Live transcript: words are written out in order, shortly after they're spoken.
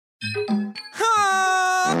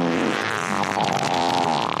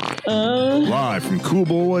Live from Cool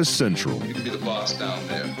Boys Central. You can be the boss down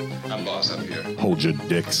there. I'm boss up here. Hold your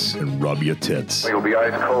dicks and rub your tits. You'll be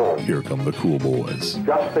ice cold. Here come the Cool Boys.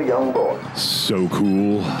 Just a young boy. So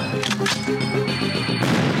cool.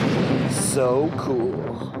 So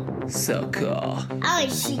cool. So cool. I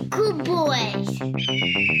see cool boys.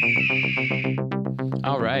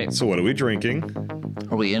 All right. So what are we drinking?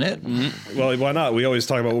 Are we in it? Mm-hmm. Well, why not? We always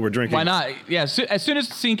talk about what we're drinking. Why not? Yeah, as soon as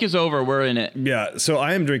sync is over, we're in it. Yeah, so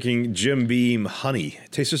I am drinking Jim Beam honey.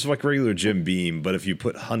 It tastes just like regular Jim Beam, but if you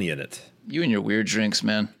put honey in it. You and your weird drinks,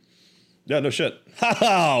 man. Yeah, no shit.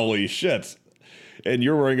 Holy shit. And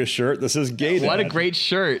you're wearing a shirt that says gay dad. What a great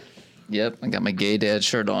shirt. Yep, I got my gay dad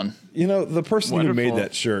shirt on. You know, the person Wonderful. who made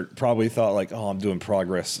that shirt probably thought like, oh, I'm doing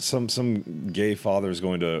progress. Some gay father is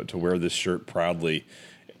going to wear this shirt proudly.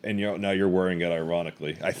 And now you're wearing it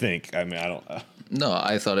ironically. I think. I mean, I don't. No,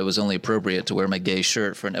 I thought it was only appropriate to wear my gay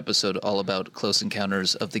shirt for an episode all about close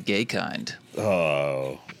encounters of the gay kind.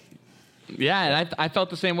 Oh. Yeah, and I felt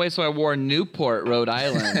the same way, so I wore Newport, Rhode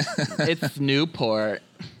Island. It's Newport.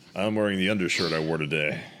 I'm wearing the undershirt I wore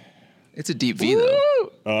today. It's a deep V,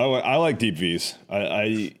 though. I like deep V's.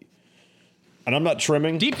 And I'm not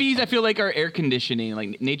trimming. Deep V's, I feel like, are air conditioning,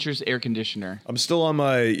 like nature's air conditioner. I'm still on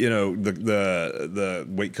my, the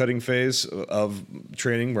weight cutting phase of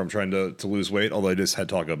training where I'm trying to lose weight. Although I just had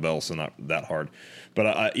Taco Bell, so not that hard. But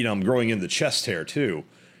I'm growing in the chest hair too,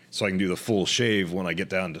 so I can do the full shave when I get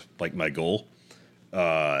down to like my goal,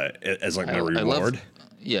 as like my reward.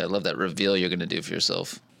 I love that reveal you're gonna do for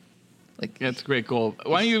yourself. Like That's a great goal.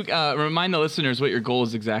 Why don't you remind the listeners what your goal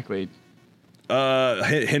is exactly?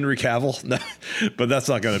 Henry Cavill, no, but that's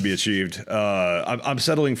not going to be achieved. I'm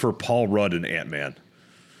settling for Paul Rudd and Ant-Man.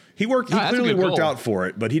 He clearly worked out for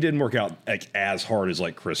it, but he didn't work out like as hard as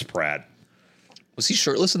like Chris Pratt. Was he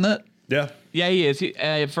shirtless in that? Yeah. Yeah, he is.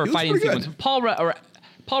 For He fighting looks pretty sequence.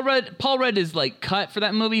 Paul Rudd is like cut for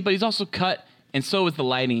that movie, but he's also cut, and so is the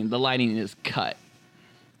lighting. The lighting is cut.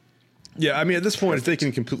 Yeah, I mean, at this point, if they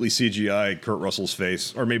can completely CGI Kurt Russell's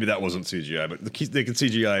face, or maybe that wasn't CGI, but they can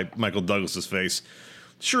CGI Michael Douglas's face,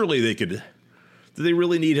 surely they could. Do they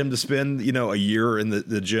really need him to spend, a year in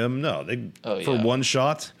the gym? No, for one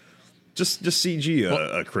shot, just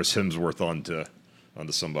CG Chris Hemsworth onto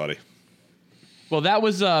somebody. Well, that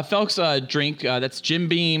was Felk's drink. That's Jim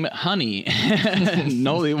Beam honey.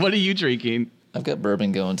 Noli, what are you drinking? I've got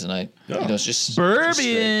bourbon going tonight. Oh. It's just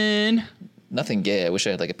Bourbon. Nothing gay. I wish I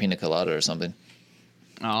had like a pina colada or something.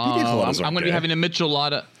 Oh, I'm going to be having a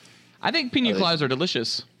Michelada. I think pina Are they- coladas are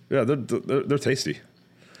delicious. Yeah, they're tasty.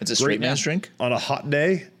 It's a straight man's drink? On a hot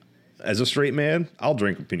day, as a straight man, I'll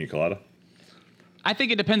drink a pina colada. I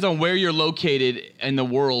think it depends on where you're located in the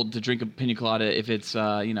world to drink a pina colada, if it's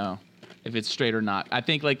if it's straight or not. I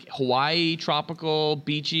think like Hawaii, tropical,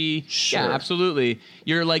 beachy. Sure. Yeah, absolutely.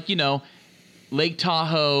 You're like, Lake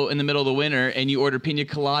Tahoe in the middle of the winter and you order pina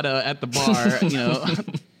colada at the bar,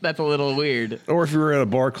 that's a little weird. Or if you're at a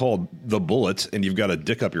bar called The Bullet and you've got a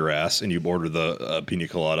dick up your ass and you order the pina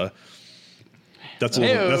colada, that's a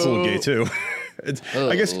little gay too.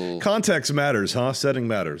 I guess context matters, huh? Setting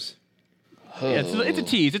matters. Yeah, it's a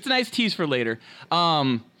tease. It's a nice tease for later.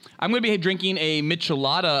 I'm going to be drinking a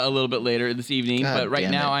Michelada a little bit later this evening, God but right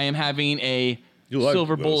damn now it. I am having a like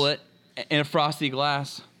silver those. bullet in a frosty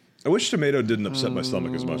glass. I wish tomato didn't upset my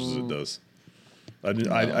stomach as much as it does. I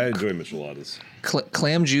enjoy micheladas.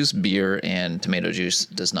 Clam juice, beer, and tomato juice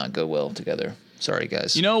does not go well together. Sorry,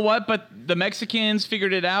 guys. You know what? But the Mexicans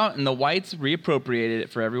figured it out, and the whites reappropriated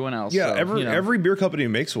it for everyone else. Yeah, so, every beer company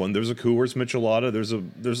makes one. There's a Coors Michelada.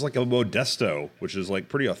 There's like a Modesto, which is like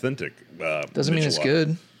pretty authentic. Doesn't mean it's Michelada.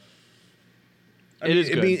 good. It is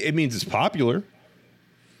good. It means it's popular.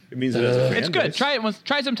 It means it has a fan It's good. base. Try it once.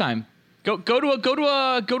 Try sometime. Go to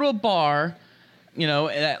a bar,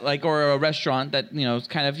 or a restaurant that is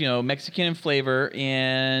kind of Mexican in flavor,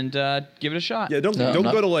 and give it a shot. Yeah, don't No,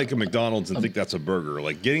 go to like a McDonald's and think that's a burger.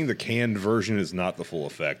 Like getting the canned version is not the full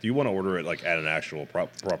effect. You want to order it like at an actual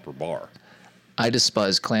proper bar. I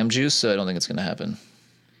despise clam juice, so I don't think it's going to happen.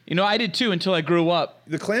 I did too until I grew up.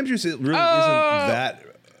 The clam juice really isn't that.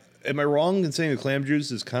 Am I wrong in saying the clam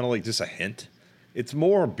juice is kind of like just a hint? It's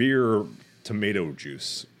more beer tomato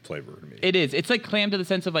juice flavor to me. It is. It's like clam to the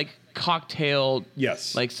sense of like cocktail.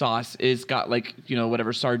 Yes. Like sauce is got like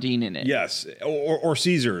whatever sardine in it. Yes, or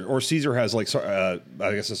Caesar. Or Caesar has like I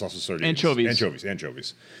guess it's also sardines. Anchovies.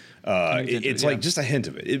 It's like just a hint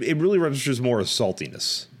of it. It really registers more as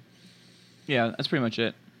saltiness. Yeah, that's pretty much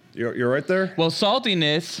it. You're right there. Well,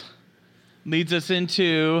 saltiness leads us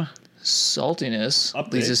into Saltiness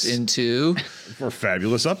Updates. leads us into For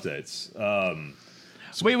fabulous updates.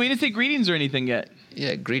 Wait, we didn't say greetings or anything yet.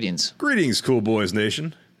 Yeah, greetings. Greetings, Cool Boys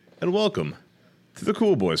Nation, and welcome to the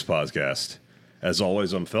Cool Boys Podcast. As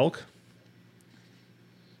always, I'm Felk.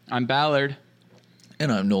 I'm Ballard.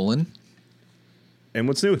 And I'm Nolan. And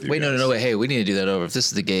what's new with you Wait, guys? no. Wait, hey, we need to do that over. If this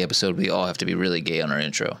is the gay episode, we all have to be really gay on our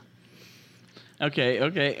intro.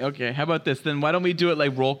 Okay. How about this? Then why don't we do it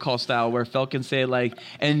like roll call style, where Felk can say like,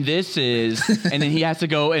 and this is, and then he has to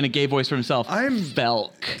go in a gay voice for himself. I'm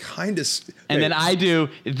Felk. Kind of... And then I do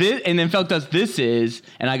this, and then Felk does this is,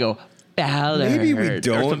 and I go, Ballard. Maybe we or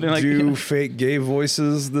don't something like do that. fake gay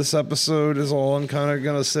voices this episode is all I'm kind of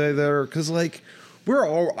going to say there. Because, like,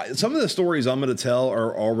 some of the stories I'm going to tell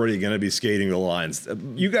are already going to be skating the lines.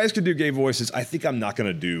 You guys could do gay voices. I think I'm not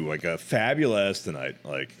going to do, like, a fabulous tonight.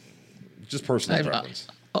 Like, just personal preference.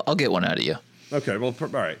 I'll get one out of you. Okay, well, all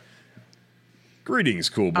right. Greetings,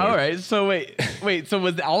 cool boy. All right. So wait. So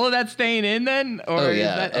was all of that staying in then, or is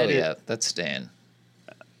that edit? yeah, that's staying.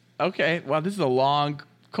 Okay. Wow, this is a long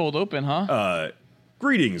cold open, huh?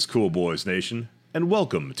 Greetings, Cool Boys Nation, and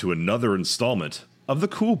welcome to another installment of the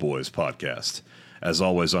Cool Boys Podcast. As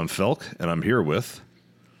always, I'm Felk, and I'm here with...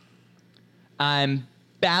 I'm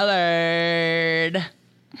Ballard.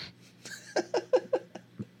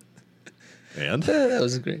 And? That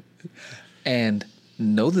was great. And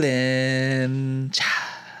Nolan.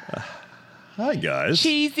 Hi, guys.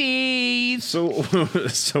 Cheesies.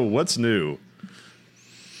 So what's new?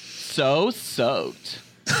 So soaked.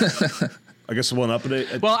 I guess one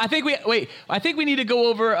update. Well, I think we need to go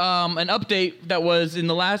over an update that was in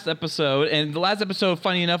the last episode, and the last episode,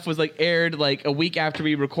 funny enough, was like aired like a week after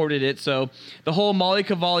we recorded it. So the whole Molly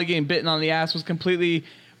Cavalli getting bitten on the ass was completely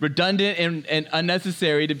redundant and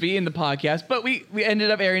unnecessary to be in the podcast, but we ended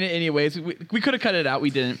up airing it anyways. We could have cut it out. We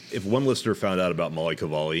didn't. If one listener found out about Molly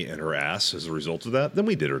Cavalli and her ass as a result of that, then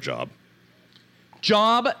we did our job.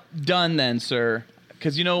 Job done then, sir.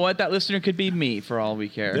 Because you know what? That listener could be me for all we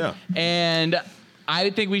care. Yeah. And I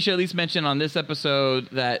think we should at least mention on this episode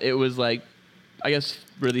that it was like, I guess,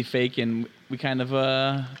 really fake, and we kind of,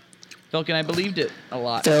 Felk and I believed it a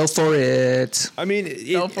lot. Fell for it. I mean,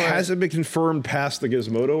 it hasn't been confirmed past the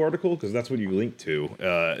Gizmodo article, because that's what you linked to.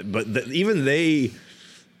 But even they're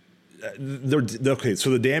okay. So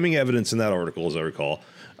the damning evidence in that article, as I recall,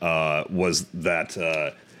 was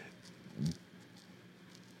that.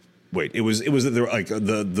 Wait, it was that there like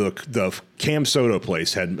the Cam Soda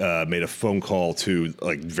place had made a phone call to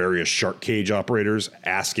like various shark cage operators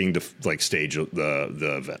asking to like stage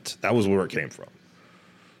the event. That was where it came from.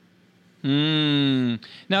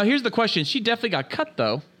 Now here's the question: she definitely got cut,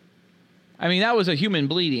 though. I mean, that was a human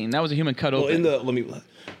bleeding. That was a human cut open. All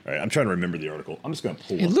right, I'm trying to remember the article. I'm just gonna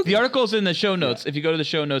pull up. The article's in the show notes. If you go to the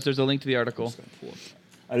show notes, there's a link to the article.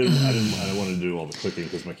 I didn't want to do all the clicking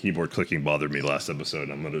because my keyboard clicking bothered me last episode.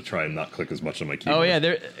 I'm going to try and not click as much on my keyboard. Oh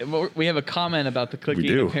yeah, we have a comment about the clicking. We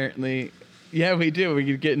do. Apparently. Yeah, we do. We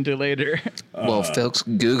can get into it later. Well, Felk's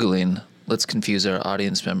Googling. Let's confuse our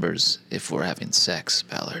audience members if we're having sex,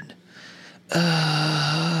 Ballard.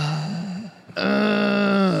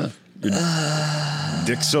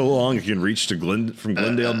 Dick so long it can reach to from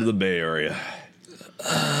Glendale to the Bay Area.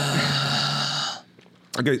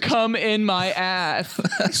 Okay. Come in my ass.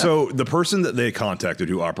 So the person that they contacted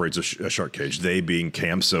who operates a shark cage, they being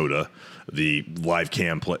Cam Soda, the live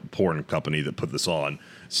cam porn company that put this on,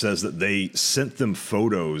 says that they sent them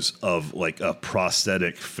photos of like a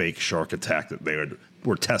prosthetic fake shark attack that they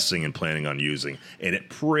were testing and planning on using, and it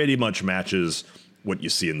pretty much matches what you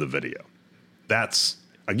see in the video. That's,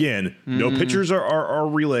 again, no pictures are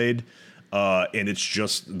relayed, and it's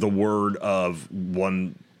just the word of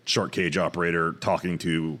one shark cage operator talking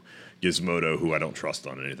to Gizmodo, who I don't trust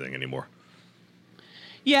on anything anymore.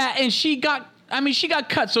 Yeah, and she got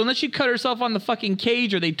cut. So unless she cut herself on the fucking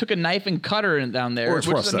cage, or they took a knife and cut her down there, Or it's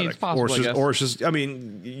prosthetic. I mean, it's possible, or it's just, I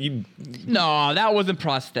mean, no, that wasn't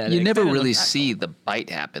prosthetic. You never really see the bite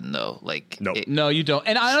happen, though. Like, Nope. No, you don't.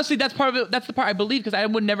 And honestly, that's part of it. That's the part I believe, because I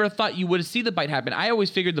would never have thought you would see the bite happen. I always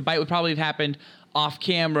figured the bite would probably have happened off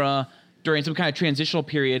camera during some kind of transitional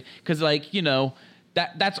period, because, like, you know,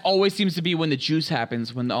 that's always seems to be when the juice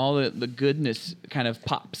happens, when all the goodness kind of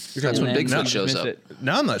pops. That's when And then Bigfoot you shows miss up. it.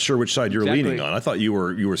 now I'm not sure which side you're Exactly. leaning on. I thought you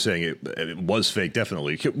were saying it was fake,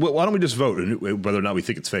 definitely. Why don't we just vote whether or not we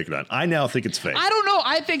think it's fake or not? I now think it's fake. I don't know.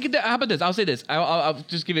 I think. How about this? I'll say this. I'll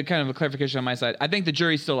just give you kind of a clarification on my side. I think the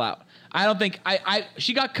jury's still out. I don't think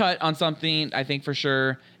she got cut on something. I think for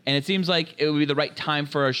sure, and it seems like it would be the right time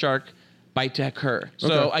for a shark bite to occur.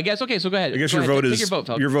 So Okay. I guess So go ahead. I guess Go your ahead. vote Take is your vote,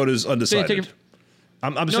 Felk. your vote is undecided. Take your-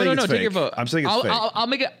 I'm No, saying it's fake. take your vote. I'm saying it's fake. I'll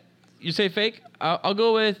make it. You say fake? I'll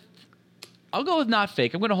go with not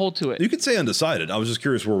fake. I'm going to hold to it. You could say undecided. I was just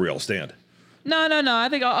curious where we all stand. No. I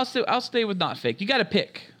think I'll stay with not fake. You got to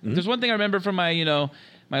pick. There's one thing I remember from my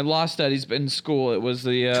my law studies in school. It was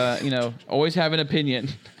the always have an opinion.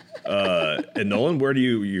 And Nolan, where do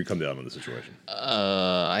you come down on the situation?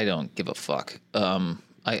 I don't give a fuck.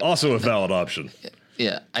 Also a valid option.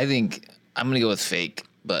 Yeah, I think I'm gonna go with fake,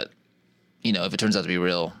 but if it turns out to be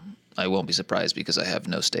real, I won't be surprised because I have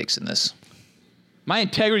no stakes in this. My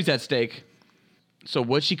integrity's at stake. So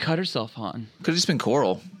what'd she cut herself on? Could have just been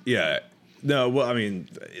coral. Yeah. No, well, I mean,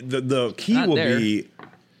 the key Not will there. be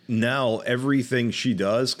now everything she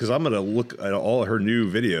does, because I'm going to look at all her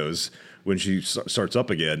new videos when she starts up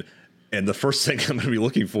again, and the first thing I'm going to be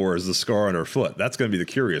looking for is the scar on her foot. That's going to be the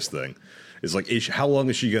curious thing. Is like, how long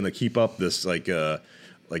is she going to keep up this like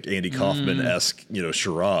Andy Kaufman-esque,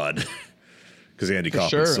 charade? Because Andy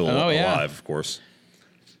Kaufman's still alive, of course.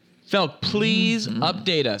 Felk, please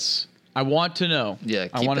update us. I want to know. Yeah,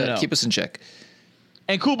 I want to know. Keep us in check.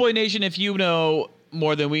 And Cool Boy Nation, if you know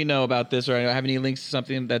more than we know about this, or have any links to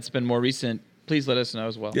something that's been more recent, please let us know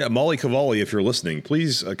as well. Yeah, Molly Cavalli, if you're listening,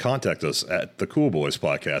 please contact us at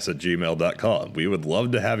thecoolboyspodcast@gmail.com. We would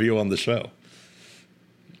love to have you on the show.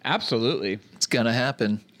 Absolutely. It's gonna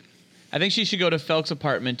happen. I think she should go to Felk's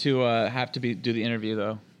apartment to do the interview,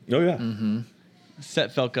 though. Oh, yeah.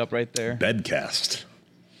 Set Felk up right there. Bedcast.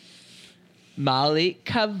 Molly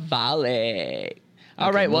Cavalli.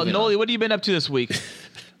 All right, well, moving Noli, what have you been up to this week?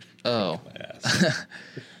 Oh.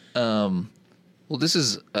 Well, this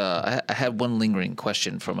is I had one lingering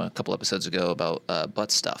question from a couple episodes ago about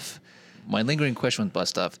butt stuff. My lingering question with butt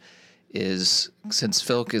stuff is, since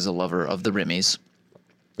Felk is a lover of the Rimmies,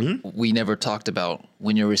 we never talked about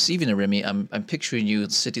when you're receiving a Rimmy. I'm picturing you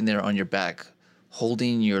sitting there on your back,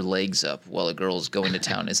 holding your legs up while a girl's going to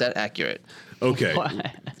town. Is that accurate? Okay.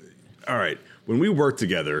 All right. When we worked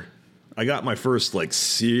together, I got my first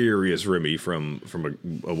serious Rimmy from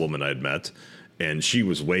a woman I'd met, and she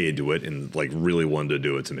was way into it and really wanted to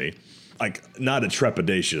do it to me. Not a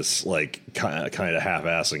trepidatious, kind of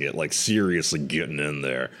half-assing it, seriously getting in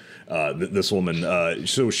there. This woman,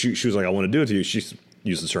 so she was like, I want to do it to you. She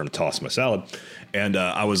used the term toss my salad. And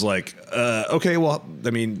I was like, okay, well,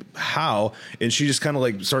 I mean, how? And she just kind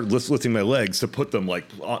of started lifting my legs to put them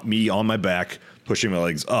me on my back, pushing my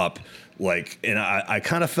legs up. And I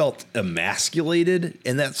kind of felt emasculated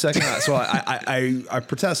in that second. So I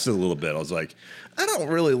protested a little bit. I was like, I don't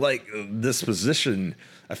really like this position.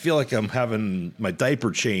 I feel like I'm having my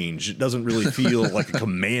diaper changed. It doesn't really feel like a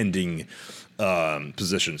commanding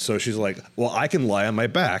position. So she's like, well, I can lie on my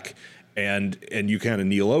back and you kind of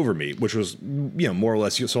kneel over me, which was, more or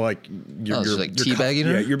less. So you're teabagging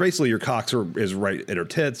her? Yeah, you're basically, your cock is right at her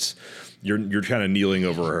tits. You're kind of kneeling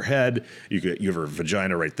over her head. You have her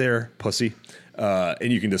vagina right there, pussy,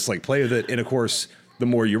 and you can just play with it. And of course, the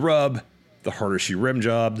more you rub, the harder she rim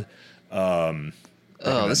jobbed.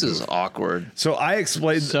 This is awkward. So I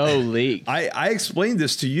explained. So leaked. I explained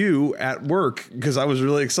this to you at work because I was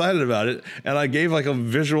really excited about it, and I gave a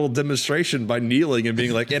visual demonstration by kneeling and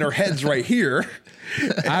being and her head's right here.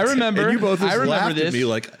 I remember. And you both just laughed this. at me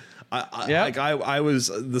I was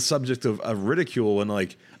the subject of ridicule, and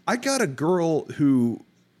I got a girl who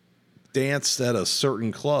danced at a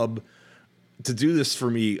certain club to do this for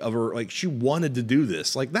me. She wanted to do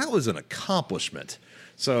this. That was an accomplishment.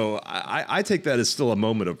 So I take that as still a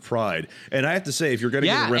moment of pride. And I have to say, if you're going to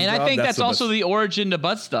get a rim job, I think that's also best. the origin to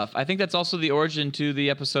butt stuff. I think that's also the origin to the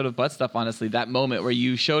episode of butt stuff. Honestly, that moment where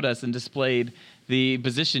you showed us and displayed the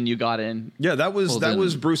position you got in. Yeah, that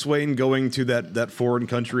was Bruce Wayne going to that foreign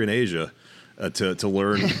country in Asia to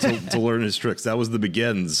learn to learn his tricks. That was the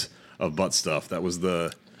begins of butt stuff. That was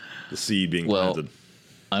the seed being planted.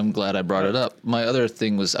 I'm glad I brought it up. My other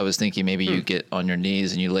thing was, I was thinking maybe you get on your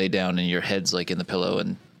knees and you lay down and your head's in the pillow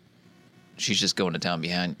and she's just going to town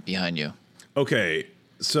behind you. Okay,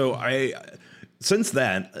 so since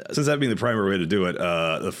that being the primary way to do it,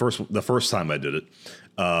 the first time I did it,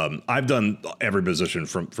 I've done every position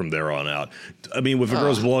from there on out. I mean, if a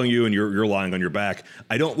girl's blowing you and you're lying on your back,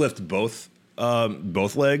 I don't lift both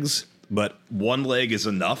legs, but one leg is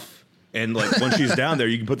enough. And when she's down there,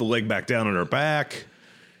 you can put the leg back down on her back.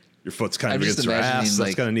 Your foot's kind of against her ass.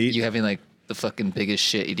 That's kind of neat. You having the fucking biggest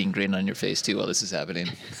shit-eating grin on your face too while this is happening.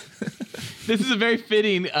 This is a very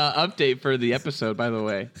fitting update for the episode, by the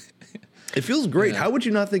way. It feels great. Yeah. How would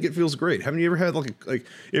you not think it feels great? Haven't you ever had have you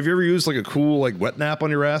ever used a cool wet nap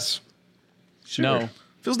on your ass? Sure. No.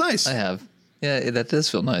 Feels nice. I have. Yeah, that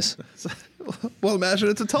does feel nice. Well, imagine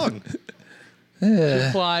it's a tongue.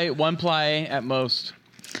 Yeah. One ply at most.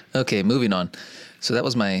 Okay, moving on. So that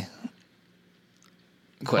was my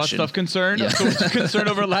question. Stuff concern? Yeah. So what's your concern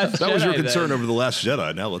over Last Jedi? That was your concern then? over The Last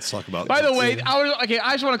Jedi. Now let's talk about. By the way,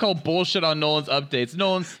 I just want to call bullshit on Nolan's updates.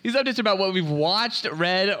 Nolan, these updates are about what we've watched,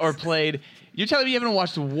 read, or played. You're telling me you haven't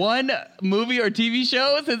watched one movie or TV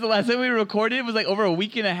show since the last time we recorded? It was like over a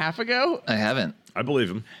week and a half ago. I haven't. I believe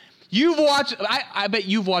him. You've watched. I bet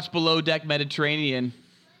you've watched Below Deck Mediterranean.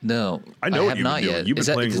 No, I know what have you've not been doing. yet. You've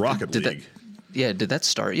been playing Rocket did League. Did that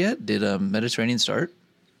start yet? Did Mediterranean start?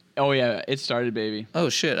 Oh yeah, it started, baby. Oh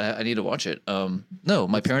shit, I need to watch it. No,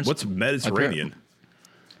 my parents. What's Mediterranean?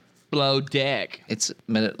 Below Deck. It's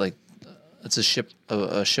it's a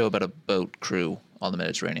show about a boat crew on the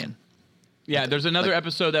Mediterranean. Yeah, there's another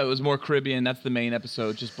episode that was more Caribbean. That's the main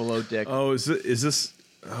episode, just Below Deck. Oh, is this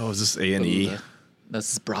A&E?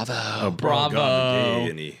 That's Bravo. Oh, Bravo. God,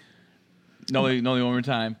 A&E. No, one more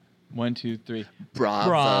time. 1, 2, 3. Bravo.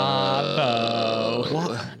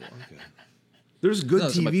 Bravo. There's good No,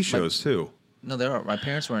 so TV shows too. No, there are. My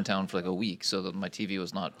parents were in town for like a week, so that my TV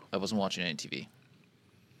was not. I wasn't watching any TV.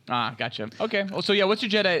 Ah, gotcha. Okay. Well, so yeah, what's your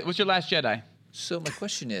Jedi? What's your Last Jedi? So my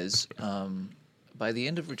question is, by the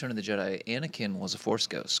end of Return of the Jedi, Anakin was a Force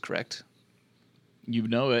ghost, correct? You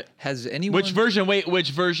know it. Has anyone? Which version? Wait,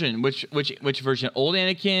 which version? Which version? Old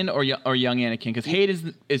Anakin or young Anakin? Because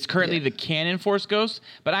Hayden is currently the canon Force ghost,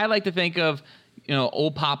 but I like to think of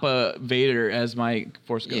old Papa Vader as my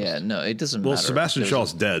Force ghost. Yeah, no, it doesn't Well, matter. Sebastian There's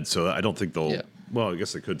Shaw's dead, so I don't think they'll. Yeah. Well, I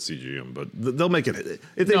guess they could CG him, but they'll make it.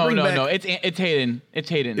 If they No, bring back, it's Hayden. It's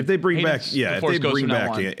Hayden. if they bring Hayden's back, yeah, the if Force they ghost bring from now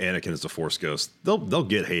back on. Anakin as the Force ghost, they'll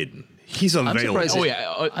get Hayden. He's I'm available. surprised. Oh,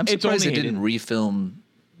 yeah, I'm it's surprised only they didn't Hayden. refilm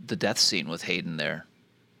the death scene with Hayden there.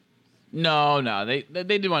 No, they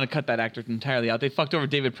didn't want to cut that actor entirely out. They fucked over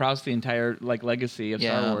David Prowse the entire legacy of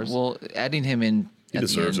Star Wars. Well, adding him in He at the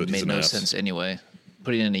deserves end it. He's made an no ass. sense anyway.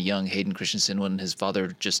 Putting in a young Hayden Christensen when his father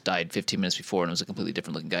just died 15 minutes before and was a completely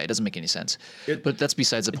different looking guy. It doesn't make any sense. But that's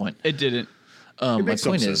besides the point. It didn't. My makes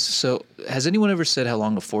some point sense. is, so has anyone ever said how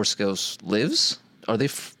long a Force ghost lives? Are they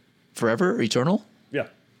forever or eternal? Yeah,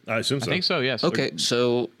 I assume so. I think so. Yes. Okay,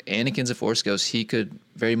 so Anakin's a Force ghost. He could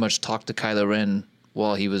very much talk to Kylo Ren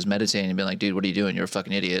while he was meditating and be like, "Dude, what are you doing? You're a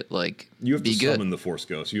fucking idiot. Like, You have to be good." summon the Force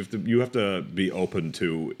ghost. You have to be open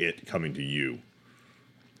to it coming to you.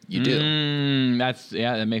 You do,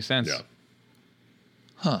 That makes sense. Yeah.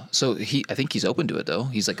 huh? So I think he's open to it though.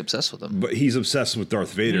 He's like obsessed with him. But he's obsessed with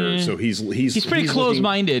Darth Vader, so he's pretty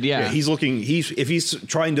close-minded, yeah. He's looking. If he's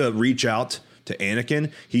trying to reach out to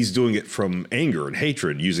Anakin, he's doing it from anger and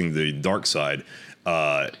hatred, using the dark side.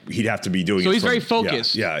 He'd have to be doing. So it he's from- very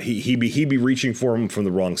focused. Yeah, he'd be reaching for him from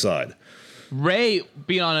the wrong side. Rey,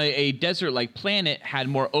 being on a desert-like planet, had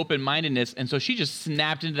more open-mindedness, and so she just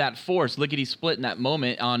snapped into that Force, lickety-split in that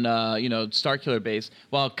moment on, Starkiller Base.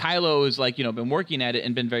 While Kylo has, been working at it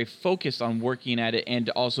and been very focused on working at it and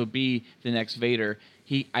to also be the next Vader.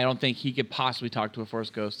 I don't think he could possibly talk to a Force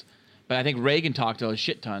ghost. But I think Rey can talk to a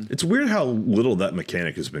shit ton. It's weird how little that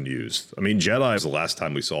mechanic has been used. I mean, Jedi is the last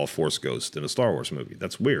time we saw a Force ghost in a Star Wars movie.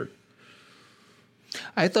 That's weird.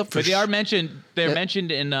 I thought, But they are mentioned. They're Yeah.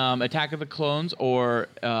 mentioned in Attack of the Clones or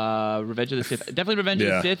Revenge of the Sith. Definitely Revenge of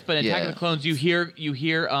the Sith. But in Attack of Yeah. the Clones, you hear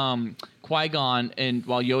Qui-Gon and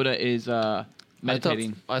while Yoda is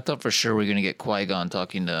meditating. I thought for sure we were gonna get Qui-Gon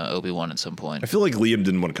talking to Obi-Wan at some point. I feel like Liam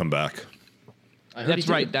didn't want to come back. I heard he That's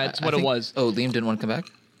right, did. that's I what it think- was. Oh, Liam didn't want to come back.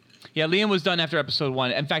 Yeah, Liam was done after Episode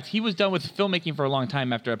 1. In fact, he was done with filmmaking for a long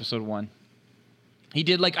time after Episode 1. He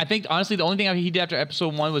did I think honestly the only thing he did after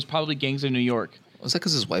Episode 1 was probably Gangs of New York. Was that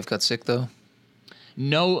because his wife got sick though?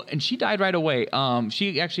 No, and she died right away.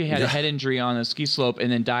 She actually had a head injury on a ski slope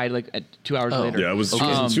and then died at 2 hours later. Yeah, it was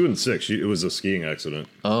 2 and 6. It was a skiing accident.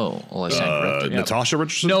 Oh, well, I stand corrected. Natasha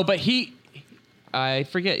Richardson. No, but I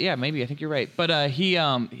forget. Yeah, maybe I think you're right. But he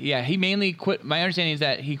mainly quit. My understanding is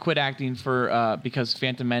that he quit acting for because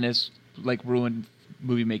Phantom Menace ruined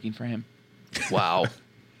movie making for him. Wow.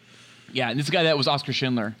 Yeah, and this guy that was Oscar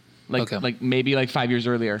Schindler, maybe 5 years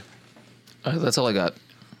earlier. That's all I got.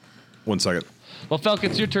 1 second. Well, Felk,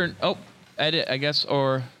 it's your turn. Oh, edit, I guess,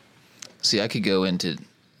 or See, I could go into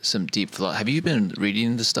some deep thought. Have you been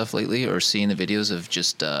reading the stuff lately or seeing the videos of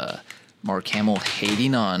just Mark Hamill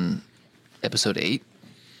hating on Episode 8?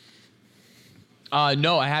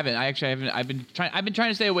 no, I haven't. I haven't. I've been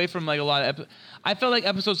trying to stay away from a lot of. I felt like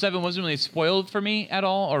Episode 7 wasn't really spoiled for me at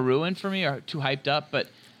all, or ruined for me, or too hyped up. But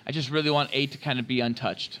I just really want 8 to kind of be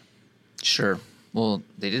untouched. Sure. Well,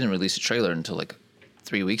 they didn't release a trailer until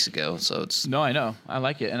 3 weeks ago, so it's. No, I know. I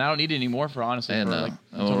like it, and I don't need it anymore for honestly. And,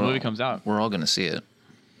 Until the movie comes out. We're all going to see it.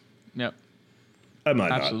 Yep. I might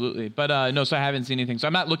not. Absolutely. But no, so I haven't seen anything. So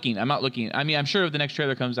I'm not looking. I mean, I'm sure if the next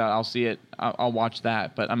trailer comes out, I'll see it. I'll watch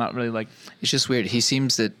that. But I'm not really like. It's just weird. He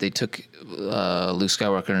seems that they took Luke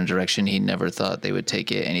Skywalker in a direction he never thought they would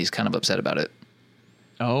take it, and he's kind of upset about it.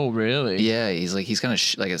 Oh, really? Yeah, he's kind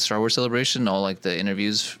of like at Star Wars Celebration. All like the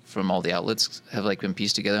interviews from all the outlets have like been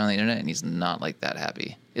pieced together on the internet, and he's not like that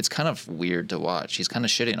happy. It's kind of weird to watch. He's kind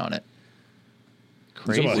of shitting on it.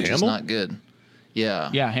 Crazy. Which is not good.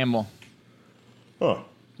 Yeah. Yeah, Hamill. Oh.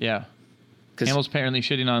 Yeah. 'Cause Hamill's apparently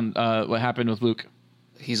shitting on what happened with Luke.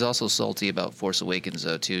 he's also salty about Force Awakens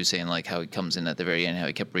though too, saying like how he comes in at the very end, how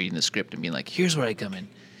he kept reading the script and being like, "Here's where I come in,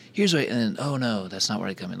 here's where," and then, "Oh no, that's not where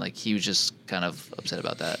I come in." Like he was just kind of upset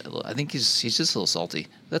about that. I think he's just a little salty.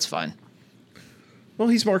 That's fine. Well,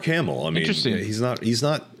 he's Mark Hamill. I mean, Interesting. he's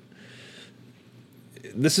not.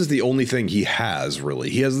 This is the only thing he has, really.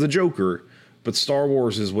 He has the Joker, but Star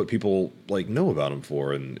Wars is what people like know about him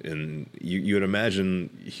for, and you would imagine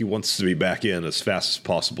he wants to be back in as fast as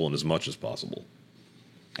possible and as much as possible.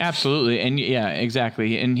 Absolutely, and yeah,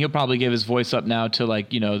 exactly. And he'll probably give his voice up now to like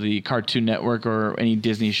the Cartoon Network or any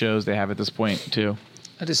Disney shows they have at this point too.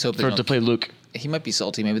 I just hope they For don't to play Luke. He might be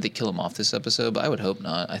salty. Maybe they kill him off this episode, but I would hope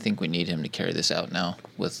not. I think we need him to carry this out now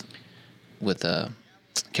with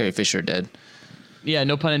Carrie Fisher dead. Yeah,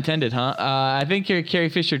 no pun intended, huh? I think Carrie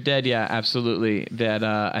Fisher dead. Yeah, absolutely. That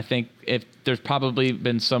I think if there's probably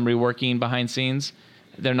been some reworking behind scenes.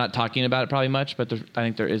 They're not talking about it probably much, but I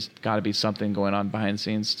think there is got to be something going on behind the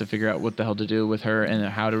scenes to figure out what the hell to do with her and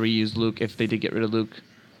how to reuse Luke if they did get rid of Luke,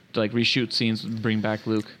 to like reshoot scenes, bring back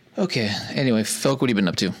Luke. Okay. Anyway, Felk, what have you been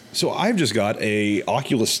up to? So I've just got a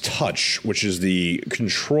Oculus Touch, which is the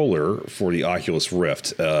controller for the Oculus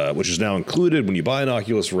Rift, which is now included when you buy an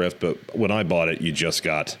Oculus Rift. But when I bought it, you just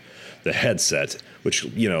got the headset, which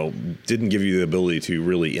didn't give you the ability to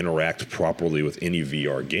really interact properly with any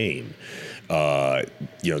VR game.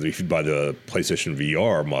 If you buy the PlayStation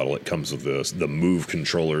VR model, it comes with the Move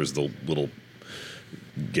controllers, the little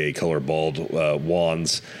gay color balled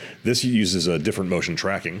wands. This uses a different motion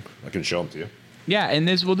tracking. I can show them to you. Yeah, and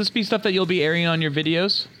will this be stuff that you'll be airing on your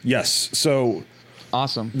videos? Yes. So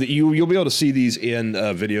awesome. You'll be able to see these in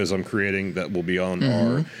videos I'm creating that will be on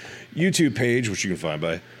our YouTube page, which you can find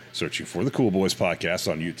by searching for the Cool Boys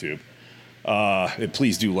Podcast on YouTube. And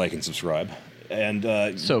please do like and subscribe. And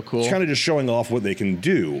so cool. It's kind of just showing off what they can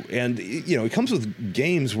do. And, it comes with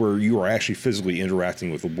games where you are actually physically interacting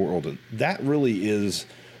with the world. And that really is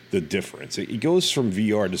the difference. It goes from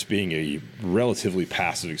VR just being a relatively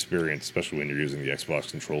passive experience, especially when you're using the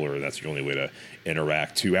Xbox controller, and that's the only way to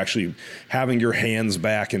interact, to actually having your hands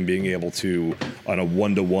back and being able to, on a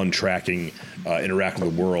one-to-one tracking, interact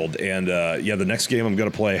with the world. And, the next game I'm going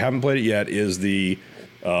to play, haven't played it yet, is the...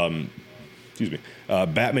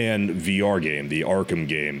 Batman VR game, the Arkham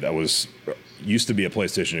game that used to be a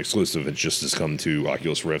PlayStation exclusive. It just has come to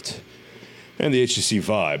Oculus Rift and the HTC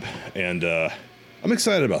Vive, and I'm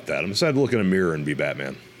excited about that. I'm excited to look in a mirror and be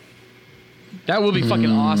Batman. That would be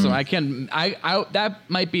fucking awesome. That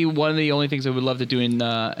might be one of the only things I would love to do in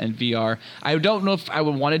VR. I don't know if I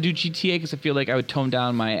would want to do GTA because I feel like I would tone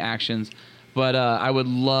down my actions. But I would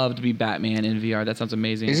love to be Batman in VR. That sounds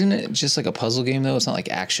amazing. Isn't it just like a puzzle game though? It's not like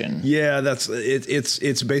action. Yeah, that's it.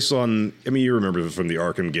 It's based on. I mean, you remember from the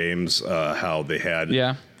Arkham games how they had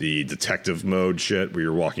the detective mode shit where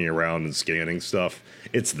you're walking around and scanning stuff.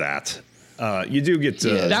 It's that. You do get to.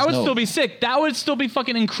 That would still be sick. That would still be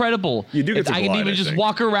fucking incredible. You do get to I glide, can even just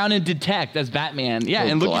walk around and detect as Batman. Yeah,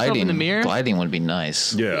 and look yourself in the mirror. Gliding would be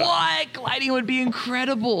nice. Yeah. What? Gliding would be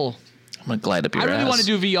incredible. I'm gonna glide up your ass. I really want to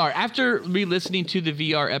do VR. After re-listening to the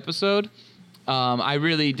VR episode, I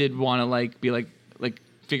really did want to be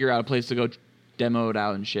figure out a place to go demo it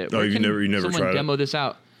out and shit. Oh, you never tried it? Demo this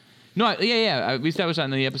out. No, we established that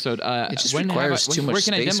in the episode. It just requires too much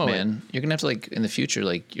space, man. You're gonna have to in the future,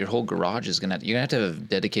 your whole garage is you're gonna have to have a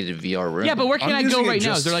dedicated VR room. Yeah, but where can I go right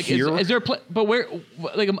now? Is there is there but where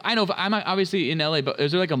I know I'm obviously in LA, but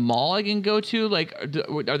is there a mall I can go to?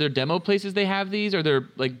 Are there demo places they have these? Are there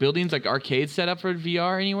buildings arcades set up for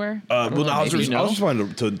VR anywhere? I was just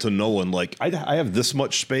trying to Nolan. I have this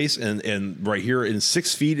much space, and right here in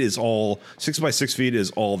 6 feet is all 6 by 6 feet is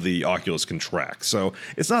all the Oculus can track. So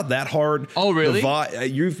it's not that hard. Oh, really?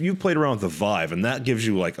 You've played around with the Vive, and that gives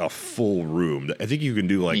you a full room. I think you can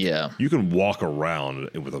do you can walk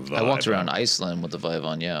around with a Vive. I walked around Iceland with the Vive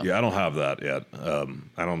on. Yeah, I don't have that yet.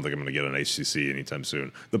 I don't think I'm going to get an HTC anytime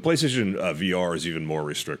soon. The PlayStation VR is even more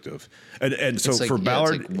restrictive, and so for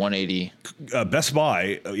Ballard, it's 180. Best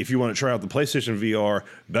Buy, if you want to try out the PlayStation VR,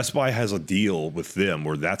 Best Buy has a deal with them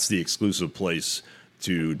where that's the exclusive place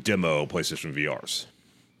to demo PlayStation VRs.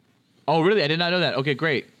 Oh, really? I did not know that. Okay,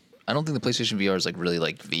 great. I don't think the PlayStation VR is like really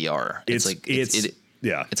like VR. It's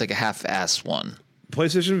It's like a half-ass one.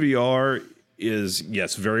 PlayStation VR is,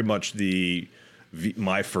 yes, very much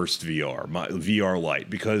my first VR, my VR Lite,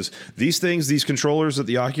 because these controllers that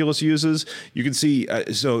the Oculus uses, you can see.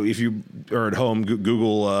 So if you are at home,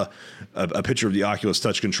 Google a picture of the Oculus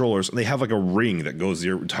Touch controllers, and they have like a ring that goes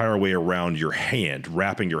the entire way around your hand,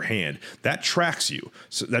 wrapping your hand. That tracks you.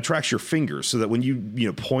 So that tracks your fingers, so that when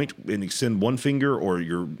you point and extend one finger or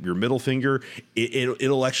your middle finger,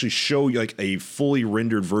 it'll actually show you like a fully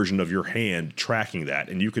rendered version of your hand tracking that,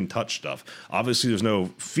 and you can touch stuff. Obviously, there's no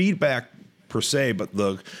feedback per se, but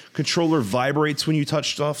the controller vibrates when you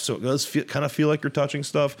touch stuff, so it does kind of feel like you're touching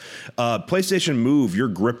stuff. PlayStation Move, you're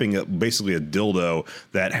gripping basically a dildo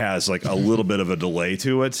that has like a little bit of a delay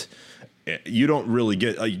to it. You don't really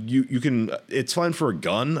get you can. It's fine for a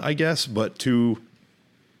gun, I guess, but to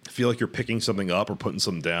feel like you're picking something up or putting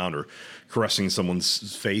something down or caressing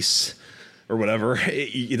someone's face or whatever,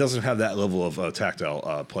 it doesn't have that level of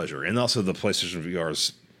tactile pleasure. And also, the PlayStation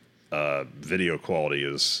VR's video quality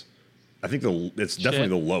is, I think it's definitely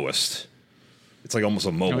the lowest. It's like almost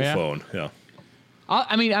a mobile phone. Yeah.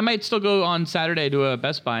 I might still go on Saturday to a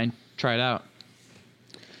Best Buy and try it out.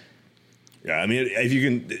 Yeah, I mean,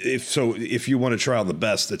 if you want to try out the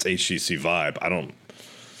best, it's HTC Vive. I don't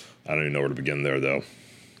even know where to begin there though.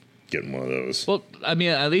 Getting one of those. Well, I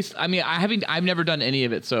mean, I've never done any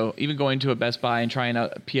of it, so even going to a Best Buy and trying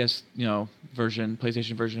out a PlayStation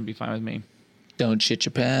version would be fine with me. Don't shit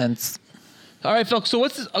your pants. All right, Felk. So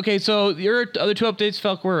what's this? Okay, so your other two updates,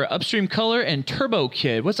 Felk, were Upstream Color and Turbo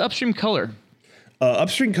Kid. What's Upstream Color?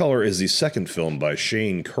 Upstream Color is the second film by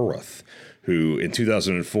Shane Carruth, who in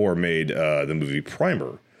 2004 made the movie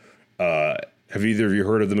Primer. Have either of you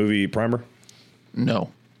heard of the movie Primer?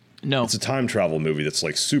 No. It's a time travel movie that's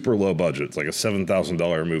like super low budget. It's like a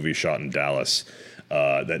 $7,000 movie shot in Dallas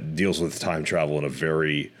that deals with time travel in a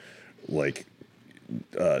very like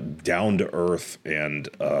down to earth and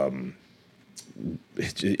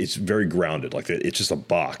it's very grounded. Like it's just a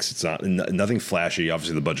box. It's nothing flashy.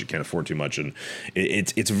 Obviously, the budget can't afford too much, and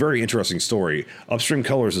it's a very interesting story. Upstream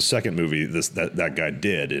Color is the second movie that guy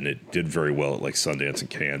did, and it did very well at like Sundance and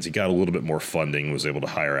Cannes. He got a little bit more funding, was able to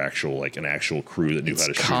hire an actual crew that knew how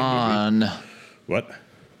to shoot a movie. What?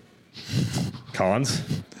 Cons?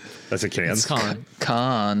 That's a Cannes.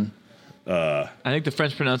 Con. I think the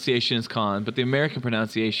French pronunciation is con, but the American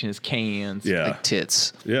pronunciation is cans. Yeah. Like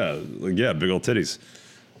tits. Yeah, big old titties,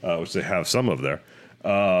 which they have some of there.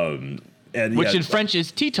 Which in French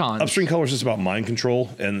is Tetons. Upstream Color is just about mind control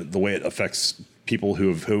and the way it affects people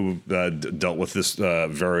who dealt with this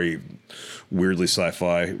very weirdly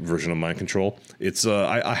sci-fi version of mind control. It's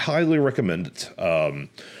I highly recommend it.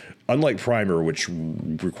 Unlike Primer, which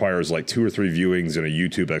requires like 2 or 3 viewings and a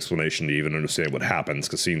YouTube explanation to even understand what happens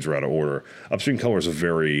because scenes are out of order, Upstream Color is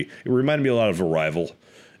it reminded me a lot of Arrival.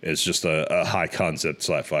 It's just a high concept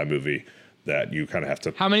sci-fi movie that you kind of have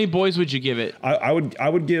to. How many boys would you give it? I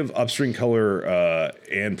would give Upstream Color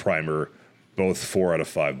and Primer both 4 out of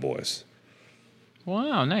 5 boys.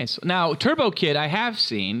 Wow, nice. Now, Turbo Kid, I have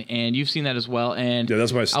seen, and you've seen that as well. And yeah,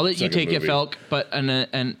 that's my. I'll let you take movie. it, Felk. But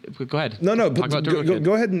and go ahead. No.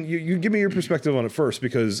 Go ahead and you give me your perspective on it first,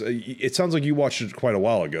 because it sounds like you watched it quite a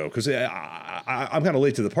while ago. Because I'm kind of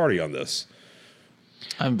late to the party on this.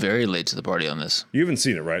 I'm very late to the party on this. You haven't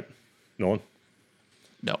seen it, right, Nolan?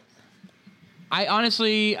 No. I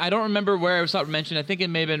honestly don't remember where I saw it mentioned. I think it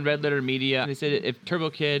may have been Red Letter Media. They said if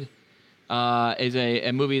Turbo Kid is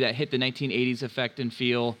a movie that hit the 1980s effect and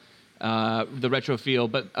feel, the retro feel,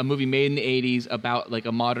 but a movie made in the 80s about like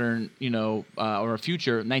a modern, or a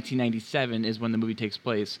future. 1997 is when the movie takes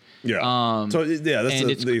place. Yeah. That's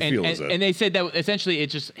the feel. And they said that essentially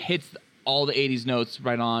it just hits all the 80s notes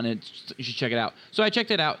right on. And you should check it out. So I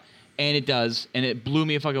checked it out, and it does, and it blew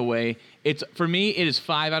me a fuck away. For me, it is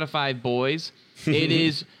 5 out of 5 boys. It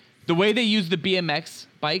is the way they use the BMX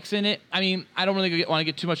bikes in it. I mean, I don't really want to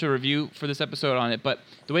get too much of a review for this episode on it, but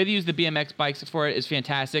the way they use the BMX bikes for it is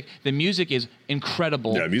fantastic. The music is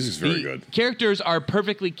incredible. Yeah, music's very good. Characters are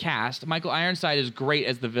perfectly cast. Michael Ironside is great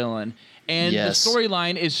as the villain. And the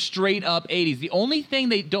storyline is straight up 80s. The only thing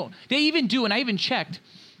they even do, and I even checked,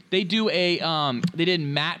 they did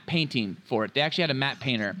matte painting for it. They actually had a matte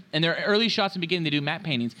painter. And their early shots in the beginning, they do matte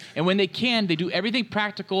paintings. And when they do everything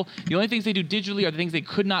practical. The only things they do digitally are the things they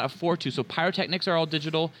could not afford to. So pyrotechnics are all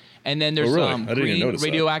digital. And then there's green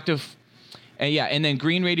radioactive. And then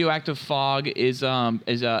green radioactive fog is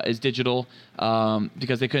digital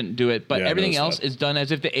because they couldn't do it. But everything else is done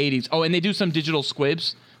as if the 80s. Oh, and they do some digital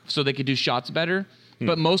squibs so they could do shots better.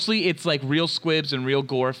 but mostly it's like real squibs and real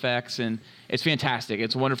gore effects, and it's fantastic.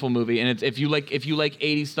 It's a wonderful movie, and it's if you like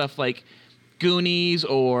 80s stuff like Goonies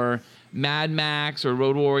or Mad Max or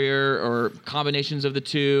Road Warrior or combinations of the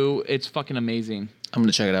two, it's fucking amazing. I'm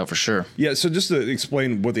gonna check it out for sure. Yeah, so just to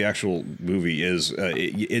explain what the actual movie is,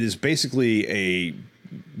 it is basically a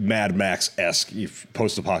Mad Max-esque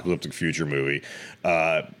post-apocalyptic future movie,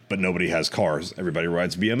 but nobody has cars. Everybody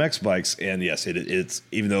rides BMX bikes, and yes, it's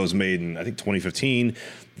even though it was made in I think 2015,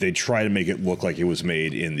 they try to make it look like it was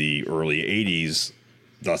made in the early 80s.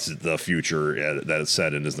 Thus, the future that it's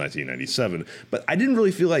set in is 1997. But I didn't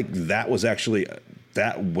really feel like that was actually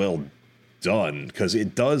that well done because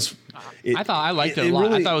it does. I thought I liked it a lot.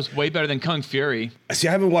 Really, I thought it was way better than Kung Fury. See,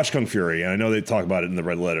 I haven't watched Kung Fury, and I know they talk about it in the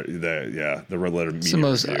Red Letter. The Red Letter. Media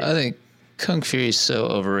review. I think Kung Fury is so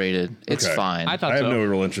overrated. It's fine. I have no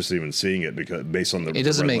real interest in even seeing it because based on the Red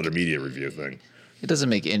Letter media review thing. It doesn't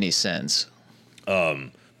make any sense.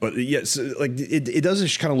 But yes, like it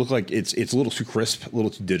does kind of look like it's a little too crisp, a little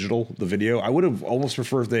too digital. The video, I would have almost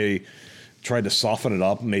preferred if they tried to soften it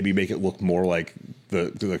up, maybe make it look more like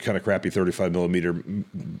the kind of crappy 35 millimeter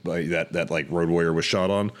that like Road Warrior was shot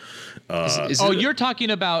on. You're talking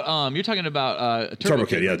about Turbo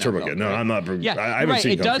Kid. Yeah, Turbo Kid. No, I'm not. Yeah, I haven't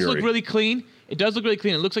seen It does Fury. look really clean. It does look really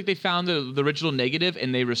clean. It looks like they found the original negative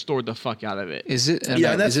and they restored the fuck out of it. Is it?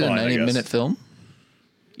 That's is it fine, a 90-minute film?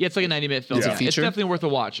 Yeah, it's like a 90-minute film. It's a feature? It's definitely worth a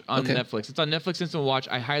watch on Netflix. It's on Netflix Instant Watch.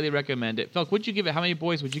 I highly recommend it. Felk, what'd you give it? How many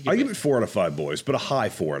boys would you give it? I give it 4 out of 5 boys, but a high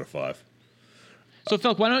 4 out of 5. So,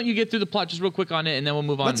 Felk, why don't you get through the plot just real quick on it, and then we'll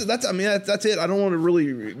move on. That's it. I don't want to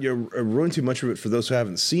really ruin too much of it for those who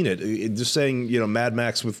haven't seen it. Just saying, Mad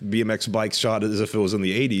Max with BMX bikes shot as if it was in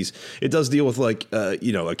the 80s. It does deal with like, a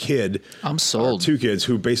kid. I'm sold. 2 kids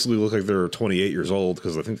who basically look like they're 28 years old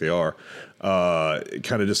because I think they are.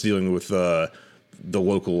 Kind of just dealing with the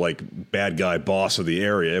local like bad guy boss of the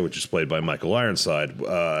area, which is played by Michael Ironside,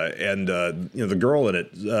 and the girl in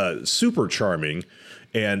it, super charming.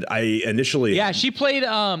 And I initially, she played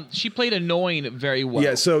annoying very well.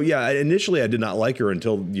 Yeah, so initially I did not like her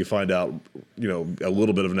until you find out, a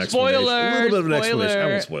little bit of an explanation. A little bit of an explanation. I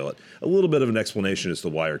won't spoil it. A little bit of an explanation as to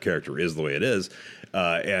why her character is the way it is,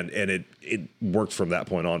 and it worked from that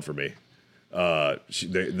point on for me. That's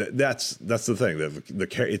the thing.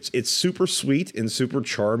 It's super sweet and super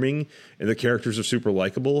charming, and the characters are super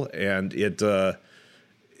likable, and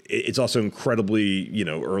it's also incredibly,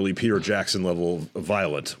 early Peter Jackson level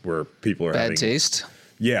violent, where people are having bad taste.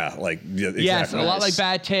 Yeah, exactly. Yes, a lot like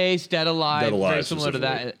Bad Taste, Dead Alive, very similar to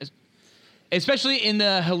that. Especially in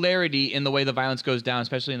the hilarity in the way the violence goes down,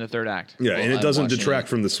 especially in the third act. Yeah, and it doesn't detract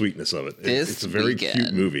from the sweetness of it. It's a very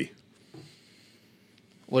cute movie.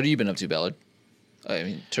 What have you been up to, Ballard? I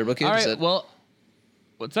mean, Turbo Kid? All right,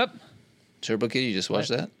 what's up? Turbo Kid, you just watched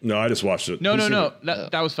that? No, I just watched it. No.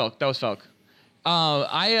 That was Felk.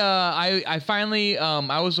 I finally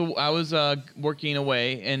I was working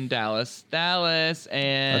away in Dallas,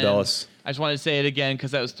 and Dallas. I just wanted to say it again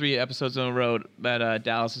because that was 3 episodes in a row that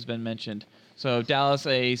Dallas has been mentioned. So Dallas,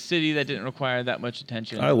 a city that didn't require that much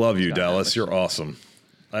attention. I love you, Dallas. You're awesome.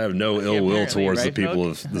 I have no ill will towards the people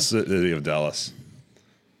of the city of Dallas.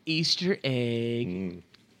 Easter egg.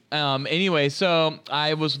 Anyway, so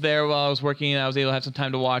I was there while I was working, and I was able to have some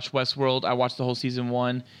time to watch Westworld. I watched the whole season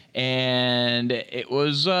 1, and it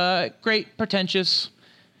was great, pretentious,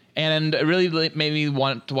 and it really made me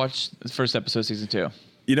want to watch the first episode of season 2.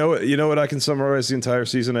 You know what I can summarize the entire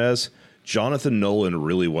season as? Jonathan Nolan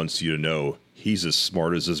really wants you to know he's as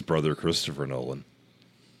smart as his brother Christopher Nolan.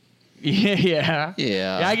 Yeah.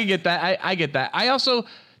 I can get that. I get that. I also.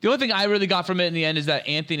 The only thing I really got from it in the end is that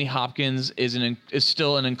Anthony Hopkins is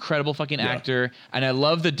still an incredible fucking actor, and I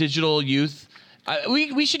love the digital youth.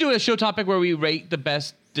 We should do a show topic where we rate the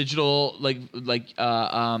best digital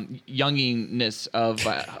younginess of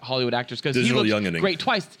Hollywood actors because he looks great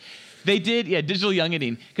twice. They did, digital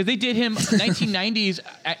youngening, because they did him 1990s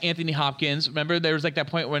Anthony Hopkins. Remember, there was like that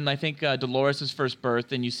point when I think Dolores' first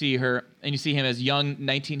birth, and you see her, and you see him as young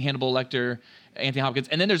 19 Hannibal Lecter Anthony Hopkins,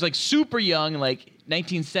 and then there's like super young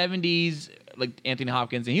 1970s Anthony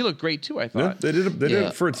Hopkins, and he looked great too. I thought. Yeah, they did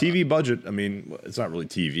it for a TV budget. I mean, it's not really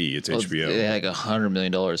TV; it's HBO. They had like $100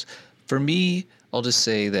 million. For me, I'll just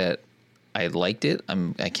say that I liked it.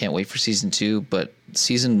 I can't wait for season 2, but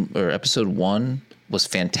episode 1 was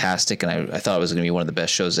fantastic, and I thought it was going to be one of the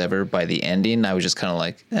best shows ever. By the ending, I was just kind of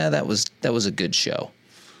like, that was a good show.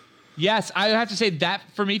 Yes, I have to say that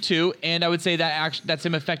for me too, and I would say that that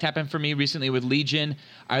same effect happened for me recently with Legion.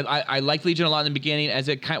 I liked Legion a lot in the beginning. As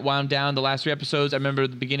it kind of wound down the last 3 episodes, I remember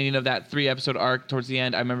the beginning of that 3-episode arc towards the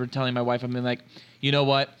end. I remember telling my wife, I'm like, you know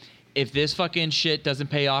what? if this fucking shit doesn't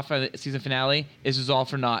pay off at the season finale, this is all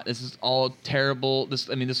for naught. This is all terrible. This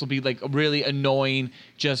will be like really annoying,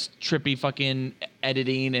 just trippy fucking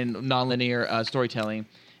editing and nonlinear storytelling,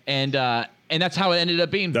 and that's how it ended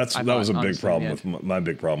up being. That was a big problem with my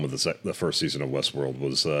big problem with the first season of Westworld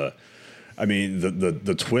was, the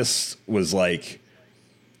twist was like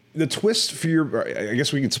the twist for your. I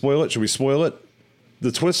guess we can spoil it. Should we spoil it?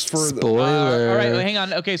 The twist for spoiler. All right, hang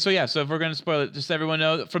on. Okay, so if we're going to spoil it, just so everyone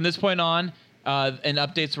know, from this point on, in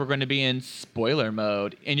updates, we're going to be in spoiler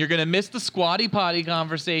mode. And you're going to miss the Squatty Potty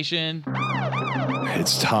conversation.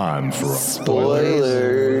 It's time for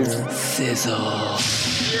spoilers. Sizzle.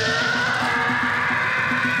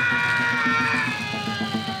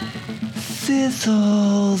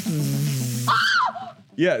 Sizzles.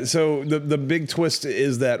 Yeah, so the big twist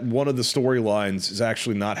is that one of the storylines is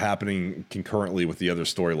actually not happening concurrently with the other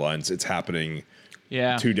storylines. It's happening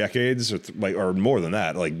 2 decades or more than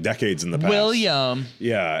that, like decades in the past. William.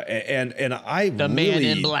 Yeah, and I the really man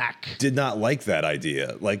in black did not like that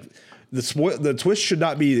idea. Like the twist should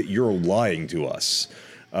not be that you're lying to us.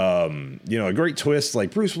 A great twist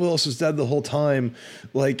like Bruce Willis is dead the whole time.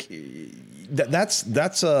 Like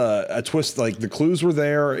that's a twist. Like the clues were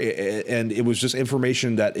there, and it was just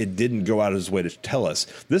information that it didn't go out of his way to tell us.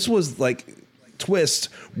 This was like twist.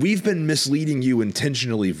 We've been misleading you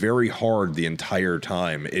intentionally very hard the entire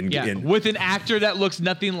time. With an actor that looks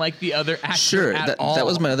nothing like the other actor at all. That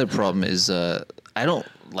was my other problem. Is I don't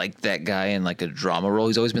like that guy in like a drama role.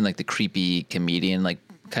 He's always been like the creepy comedian like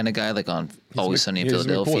kind of guy, like on Always Sunny in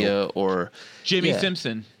Philadelphia or Jimmy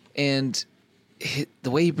Simpson. And the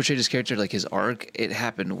way he portrayed his character, like his arc, it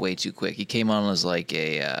happened way too quick. He came on as like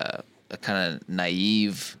a kind of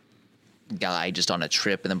naive guy just on a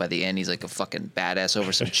trip, and then by the end, he's like a fucking badass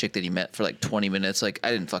over some chick that he met for like 20 minutes. Like, I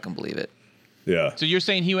didn't fucking believe it. Yeah. So you're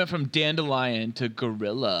saying he went from dandelion to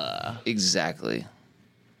gorilla? Exactly.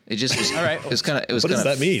 It just was. All right. It was kind of. What does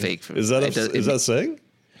that mean? Fake for me. Is that a saying?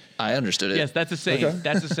 I understood it. Yes, that's a saying. Okay.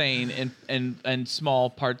 That's a saying in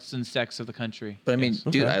small parts and sects of the country. But I mean, Yes.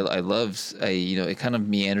 dude, I loved. It kind of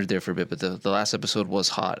meandered there for a bit, but the last episode was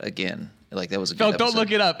hot again. Like that was a good Don't episode.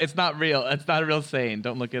 look it up. It's not real. It's not a real saying.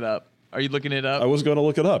 Don't look it up. Are you looking it up? I was going to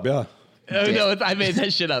look it up. Yeah. Oh, no, I made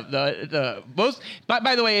that shit up.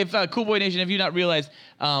 By the way, if Cool Boy Nation, if you not realized,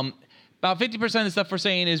 about 50% of the stuff we're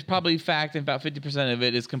saying is probably fact, and about 50% of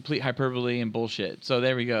it is complete hyperbole and bullshit. So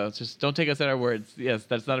there we go. It's just don't take us at our words. Yes,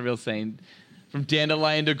 that's not a real saying. From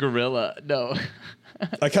dandelion to gorilla. No.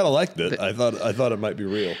 I kind of liked it. I thought it might be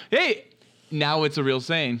real. Hey, now it's a real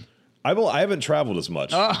saying. I haven't traveled as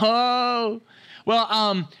much. Oh,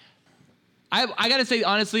 well, I gotta say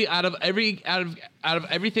honestly, out of everything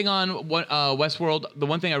on Westworld, the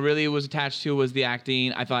one thing I really was attached to was the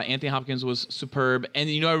acting. I thought Anthony Hopkins was superb, and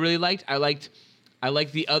I really liked. I liked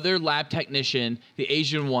the other lab technician, the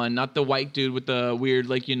Asian one, not the white dude with the weird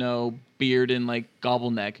beard and like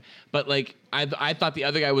gobble neck, but like I thought the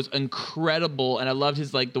other guy was incredible, and I loved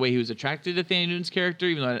his the way he was attracted to Thandie Newton's character,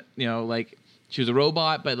 even though she was a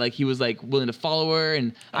robot, but like he was like willing to follow her,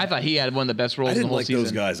 and I thought he had one of the best roles in the whole season. I didn't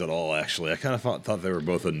like those guys at all. Actually, I kind of thought they were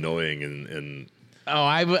both annoying and. Oh,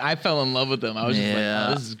 I fell in love with them. I was just like,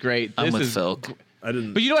 oh, this is great. I'm with Felk. I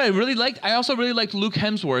didn't. But you know what I really liked? I also really liked Luke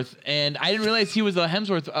Hemsworth, and I didn't realize he was a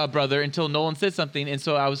Hemsworth brother until Nolan said something, and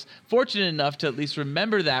so I was fortunate enough to at least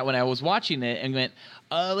remember that when I was watching it, and went,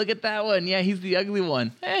 "Oh, look at that one! Yeah, he's the ugly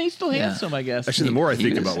one. He's still handsome, I guess." Actually, the more I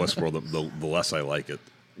think about Westworld, the less I like it.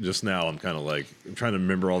 Just now, I'm kind of like I'm trying to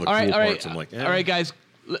remember all the cool parts. I'm like, all right, guys.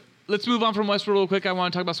 Let's move on from Westworld real quick. I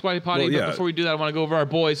want to talk about Squatty Potty, but before we do that, I want to go over our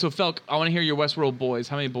boys. So, Felk, I want to hear your Westworld boys.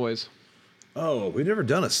 How many boys? Oh, we've never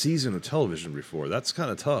done a season of television before. That's kind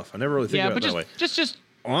of tough. I never really think about it that way. Just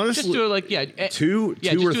honestly, just do it two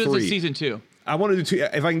just or do three. It as season 2. I want to do 2.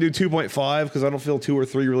 If I can do 2.5, because I don't feel 2 or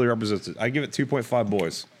 3 really represents it. I give it 2.5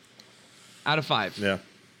 boys out of 5. Yeah.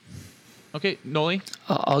 Okay, Noli.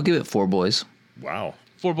 I'll give it 4 boys. Wow.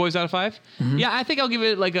 4 boys out of 5. Mm-hmm. Yeah, I think I'll give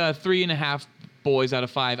it like a 3.5 boys out of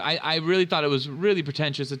 5. I really thought it was really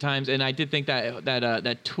pretentious at times, and I did think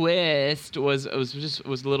that twist was a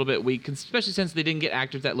little bit weak, especially since they didn't get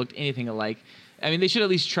actors that looked anything alike. I mean, they should at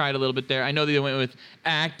least tried a little bit there. I know they went with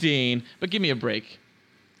acting, but give me a break.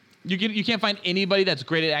 You can't find anybody that's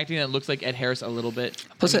great at acting that looks like Ed Harris a little bit.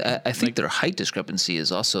 Plus, I think their height discrepancy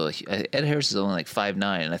is also Ed Harris is only like 5'9",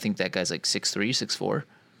 and I think that guy's like 6'3", 6'4".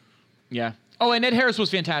 Yeah. Oh, and Ed Harris was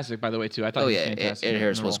fantastic, by the way, too. I thought. Ed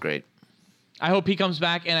Harris was great. I hope he comes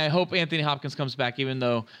back, and I hope Anthony Hopkins comes back, even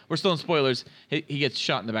though we're still in spoilers. He gets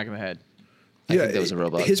shot in the back of the head. I think that was a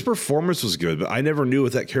robot. His performance was good, but I never knew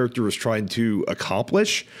what that character was trying to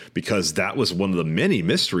accomplish because that was one of the many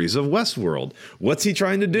mysteries of Westworld. What's he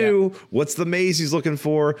trying to do? Yeah. What's the maze he's looking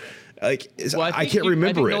for? Like, I can't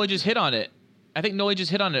remember it. Nolan just hit on it. I think Nolan just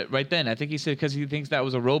hit on it right then. I think he said because he thinks that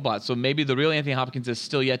was a robot. So maybe the real Anthony Hopkins is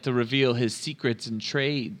still yet to reveal his secrets and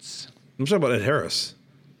trades. I'm talking about Ed Harris.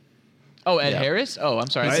 Oh, Ed Harris? Oh, I'm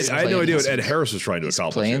sorry. I had no idea what Ed Harris was trying to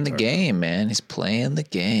accomplish. He's playing the game, man. He's playing the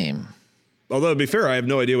game. Although, to be fair, I have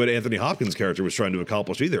no idea what Anthony Hopkins' character was trying to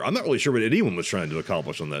accomplish either. I'm not really sure what anyone was trying to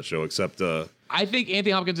accomplish on that show, except... I think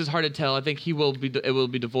Anthony Hopkins is hard to tell. I think it will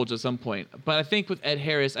be divulged at some point. But I think with Ed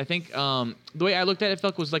Harris, I think the way I looked at it,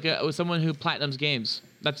 Felk, was like it was someone who platinums games.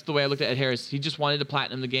 That's the way I looked at Ed Harris. He just wanted to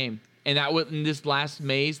platinum the game. And that was in this last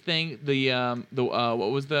maze thing,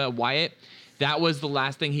 what was the Wyatt? That was the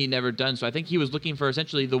last thing he never done. So I think he was looking for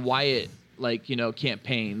essentially the Wyatt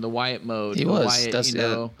campaign, the Wyatt mode. He was. Wyatt, I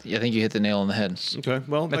think you hit the nail on the head. Okay,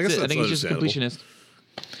 well, I guess I think he's just a completionist.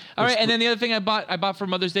 All right, and then the other thing I bought for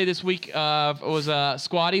Mother's Day this week was a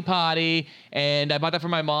Squatty Potty, and I bought that for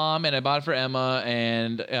my mom, and I bought it for Emma,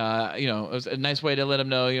 and it was a nice way to let them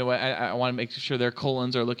know, I want to make sure their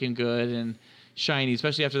colons are looking good and shiny,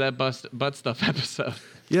 especially after that butt stuff episode.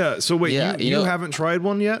 Yeah. So wait, you haven't tried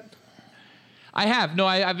one yet? I have. No,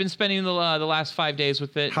 I've been spending the last 5 days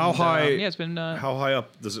with it. How high? It's been. How high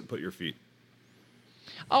up does it put your feet?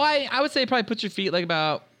 Oh, I would say it probably puts your feet like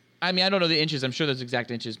about. I mean, I don't know the inches. I'm sure there's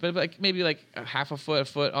exact inches, but maybe like a half a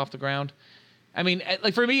foot off the ground. I mean,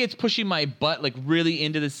 like for me, it's pushing my butt like really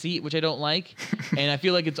into the seat, which I don't like, and I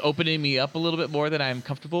feel like it's opening me up a little bit more than I'm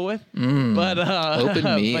comfortable with. But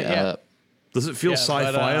open me up. Does it feel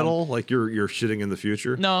sci-fi at all? Like you're shitting in the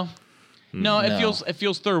future? No. No, it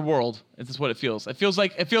feels third world. This is what it feels. It feels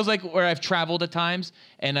like where I've traveled at times,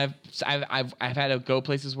 and I've had to go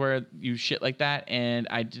places where you shit like that, and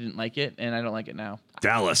I didn't like it, and I don't like it now.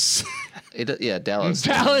 Dallas. Dallas.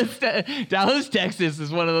 Dallas, Texas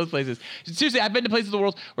is one of those places. Seriously, I've been to places in the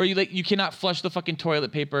world where you cannot flush the fucking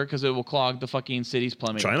toilet paper because it will clog the fucking city's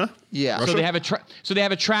plumbing. China? Yeah. Russia? So they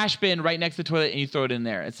have a trash bin right next to the toilet, and you throw it in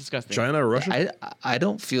there. It's disgusting. China or Russia? I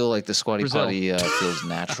don't feel like the Squatty Potty feels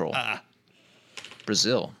natural.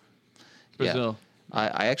 Brazil. Yeah.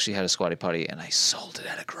 I actually had a Squatty Potty and I sold it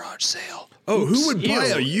at a garage sale. Oh, who would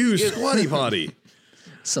buy a used Squatty Potty?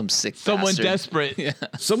 Some sick Someone bastard. desperate. Yeah.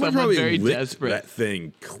 Someone probably very licked desperate. that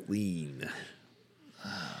thing clean.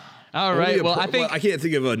 All right. Well, I can't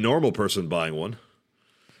think of a normal person buying one.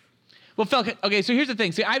 Well, Felk, okay, so here's the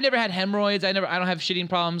thing. See, I've never had hemorrhoids. I don't have shitting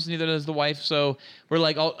problems. Neither does the wife. So we're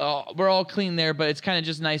like, we're all clean there. But it's kind of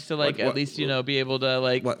just nice to at least be able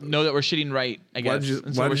to know that we're shitting right. I guess.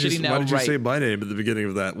 Why did you say my name at the beginning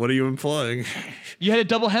of that? What are you implying? You had a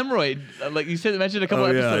double hemorrhoid, like you mentioned a couple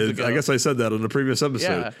episodes ago. I guess I said that on the previous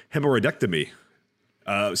episode. Yeah. Hemorrhoidectomy.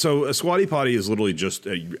 So a Squatty Potty is literally just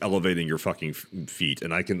elevating your fucking feet,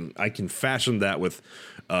 and I can fashion that with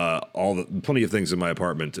plenty of things in my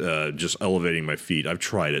apartment, just elevating my feet. I've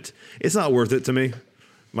tried it. It's not worth it to me.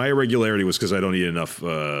 My irregularity was because I don't eat enough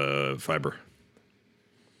fiber.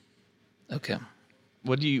 Okay.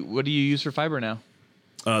 What do you use for fiber now?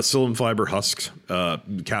 Psyllium fiber husks,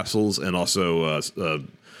 capsules, and also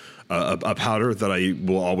a powder that I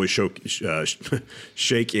will always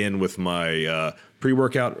shake in with my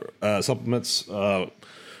pre-workout supplements,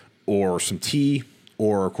 or some tea,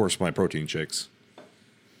 or of course my protein shakes.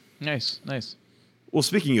 Nice. Well,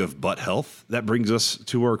 speaking of butt health, that brings us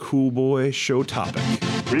to our cool boy show topic.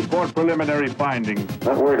 Report preliminary findings.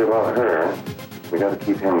 Not worried about her. We gotta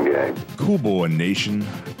keep him gagged. Cool boy nation,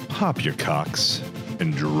 pop your cocks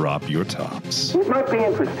and drop your tops. It might be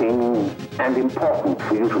interesting and important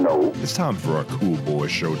for you to know. It's time for our cool boy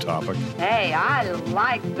show topic. Hey, I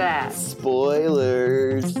like that.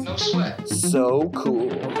 Spoilers. No sweat. So cool.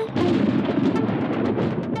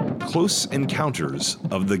 Close encounters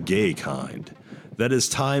of the gay kind. That is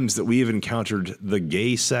times that we have encountered the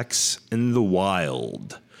gay sex in the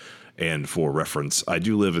wild. And for reference, I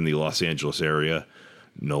do live in the Los Angeles area.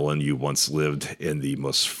 Nolan, you once lived in the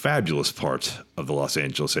most fabulous part of the Los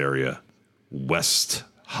Angeles area, West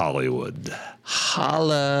Hollywood.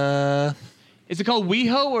 Holla. Is it called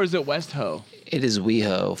WeHo or is it West Ho? It is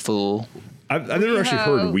WeHo, fool. I've never actually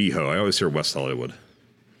heard WeHo. I always hear West Hollywood.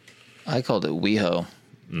 I called it WeHo.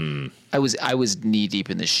 I was knee deep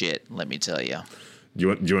in the shit, let me tell you. Do you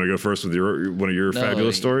want to go first with one of your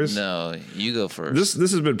fabulous stories? No, you go first.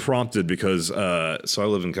 This has been prompted because so I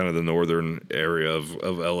live in kind of the northern area of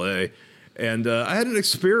LA, and I had an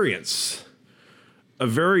experience, a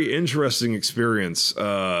very interesting experience.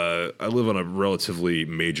 I live on a relatively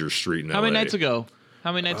major street in LA. How many nights ago?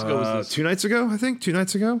 How many nights ago was this? 2 nights ago, I think. 2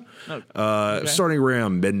 nights ago. Oh, okay. Starting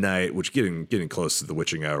around midnight, which getting close to the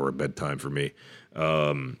witching hour of bedtime for me.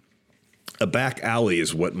 A back alley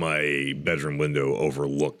is what my bedroom window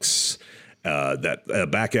overlooks. That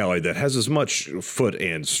back alley that has as much foot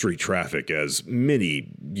and street traffic as many,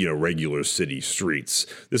 regular city streets.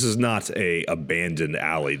 This is not a abandoned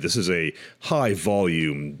alley. This is a high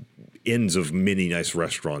volume, ends of many nice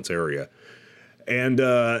restaurants area. And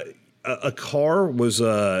a car was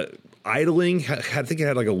idling. I think it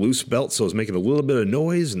had like a loose belt, so it was making a little bit of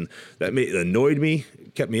noise, and that annoyed me,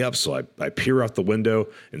 kept me up. So I peer out the window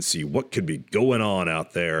and see what could be going on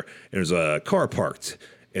out there. And there's a car parked,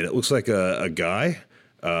 and it looks like a guy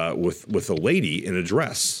with a lady in a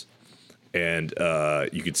dress. And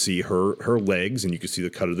you could see her legs, and you could see the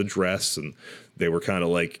cut of the dress, and they were kind of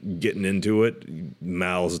like getting into it,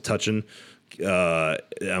 mouths touching.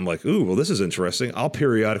 I'm like, ooh, well, this is interesting. I'll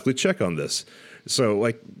periodically check on this. So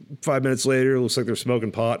like 5 minutes later, it looks like they're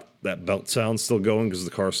smoking pot. That belt sound's still going because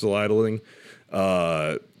the car's still idling.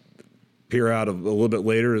 Peer out a little bit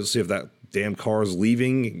later to see if that damn car is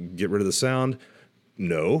leaving, get rid of the sound.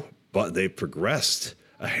 No, but they progressed.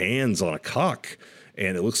 A hand's on a cock,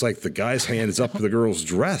 and it looks like the guy's hand is up the girl's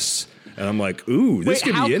dress. And I'm like, ooh, this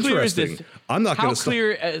could be interesting. I'm not going to. How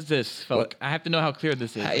clear is this, Felk? I have to know how clear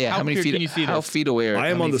this is. How many feet? Can you see how this? feet away? I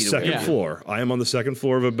am on the second floor. I am on the second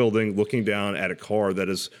floor of a building, looking down at a car that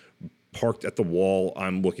is parked at the wall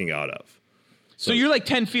I'm looking out of. So you're like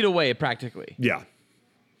 10 feet away, practically. Yeah.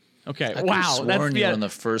 Okay. I Wow. That's you're on the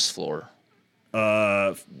first floor.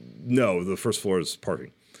 No, the first floor is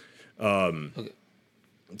parking. Okay.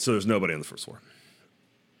 So there's nobody on the first floor.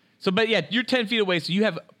 So, but yeah, you're 10 feet away, so you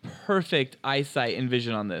have perfect eyesight and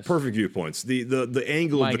vision on this. Perfect viewpoints. The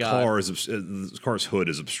angle My of the God. car is the car's hood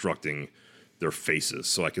is obstructing their faces,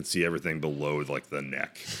 so I could see everything below like the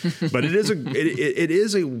neck. But it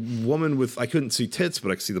is a woman with, I couldn't see tits,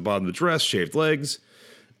 but I could see the bottom of the dress, shaved legs,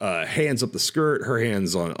 hands up the skirt, her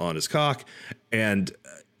hands on his cock, and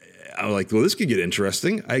I'm like, well, this could get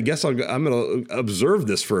interesting. I guess I'm going to observe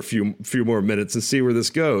this for a few more minutes and see where this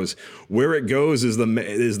goes. Where it goes is the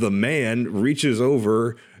man reaches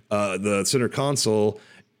over the center console,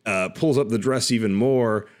 pulls up the dress even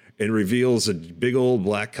more, and reveals a big old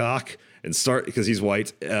black cock. And because he's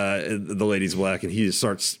white, the lady's black, and he just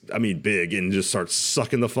starts, big, and just starts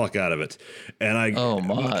sucking the fuck out of it. And I go,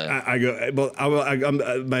 well,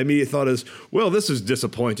 my immediate thought is, well, this is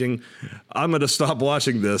disappointing. I'm going to stop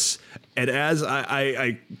watching this. And as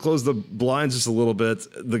I close the blinds just a little bit,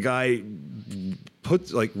 the guy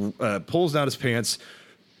pulls down his pants,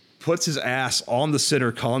 puts his ass on the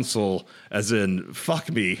center console, as in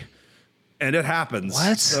fuck me, and it happens.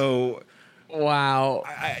 What? So. Wow.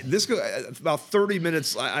 This goes about 30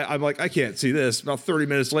 minutes. I'm like, I can't see this. About 30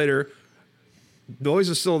 minutes later, noise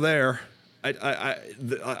is still there.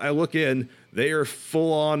 I look in. They are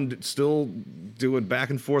full on still doing back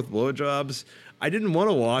and forth blowjobs. I didn't want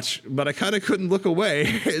to watch, but I kind of couldn't look away.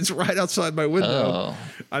 It's right outside my window.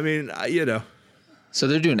 Oh. So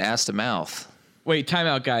they're doing ass to mouth. Wait, time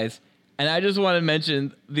out, guys. And I just want to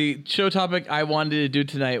mention the show topic I wanted to do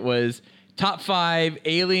tonight was top 5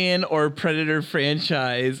 Alien or Predator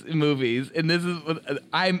franchise movies, and this is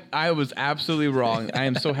I was absolutely wrong. I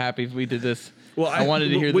am so happy we did this. Well, I wanted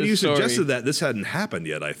to hear when this you story. suggested that this hadn't happened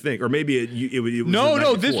yet, I think, or maybe it was no.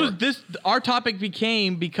 the night before. This our topic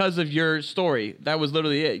became because of your story. That was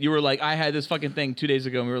literally it. You were like, I had this fucking thing 2 days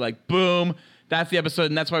ago, and we were like, boom. That's the episode,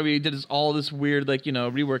 and that's why we did all this weird,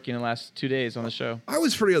 reworking in the last 2 days on the show. I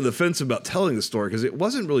was pretty on the fence about telling the story because it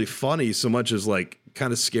wasn't really funny so much as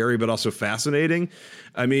kind of scary, but also fascinating.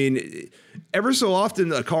 Ever so often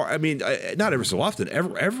not ever so often,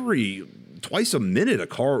 every twice a minute a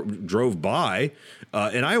car drove by,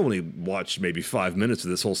 and I only watched maybe 5 minutes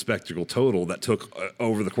of this whole spectacle total that took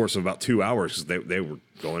over the course of about 2 hours because they were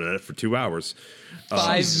going at it for 2 hours. 5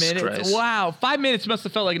 minutes. Christ. Wow. 5 minutes must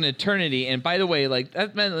have felt like an eternity. And by the way,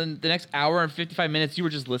 that meant in the next hour and 55 minutes, you were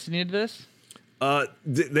just listening to this?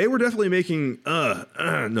 They were definitely making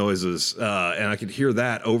noises, and I could hear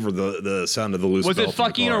that over the sound of the loose. Was belt it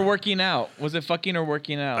fucking in the car. or working out?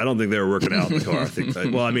 I don't think they were working out in the car. I think.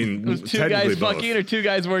 It was two guys both. fucking or two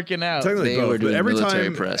guys working out. Technically They both. were doing but every military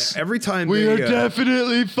time, press. every time We they, are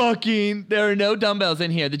definitely fucking. There are no dumbbells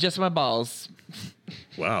in here. They're just my balls.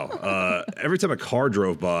 Wow. Every time a car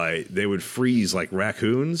drove by, they would freeze like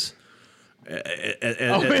raccoons.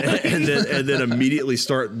 And then immediately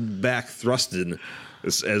start back thrusting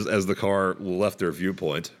as the car left their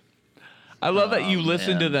viewpoint. I love that you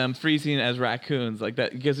listen to man. them freezing as raccoons like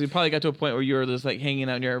that, because you probably got to a point where you were just like hanging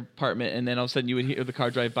out in your apartment, and then all of a sudden you would hear the car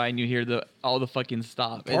drive by and you hear all the fucking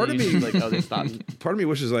stop. Part and of you'd me be like, oh, they stopped. Part of me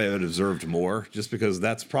wishes I had observed more, just because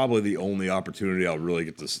that's probably the only opportunity I'll really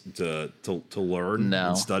get to learn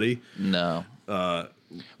and study. No.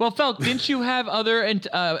 Well, Felk, didn't you have other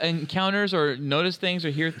encounters or notice things or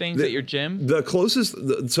hear things at your gym? The closest,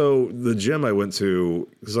 so the gym I went to,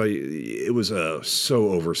 because it was so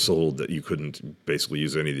oversold that you couldn't basically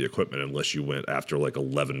use any of the equipment unless you went after like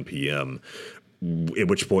 11 p.m., at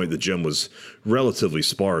which point the gym was relatively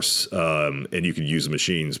sparse, and you could use the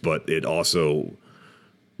machines, but it also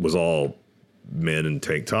was all men in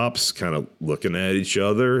tank tops kind of looking at each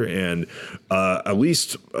other, and at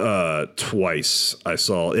least twice I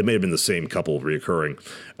saw, it may have been the same couple reoccurring,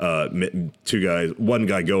 one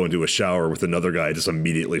guy go into a shower with another guy just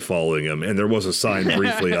immediately following him, and there was a sign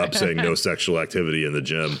briefly up saying no sexual activity in the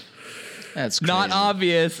gym. That's crazy. Not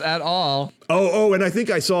obvious at all. Oh, and I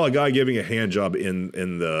think I saw a guy giving a hand job in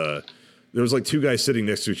the, there was like two guys sitting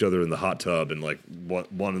next to each other in the hot tub, and like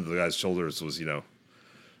one of the guy's shoulders was,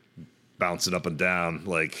 bouncing up and down,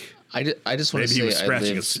 like I just want to say, maybe he was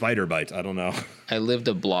scratching a spider bite. I don't know. I lived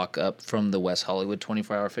a block up from the West Hollywood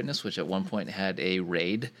 24-hour fitness, which at one point had a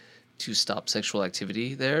raid to stop sexual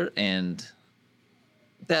activity there, and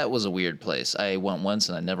that was a weird place. I went once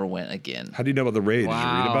and I never went again. How do you know about the raid? Wow. Did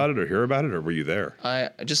you read about it or hear about it, or were you there?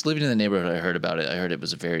 I just living in the neighborhood. I heard about it. I heard it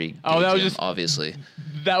was a very that was gym, just obviously.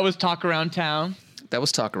 That was talk around town. That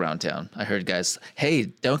was talk around town. I heard guys, hey,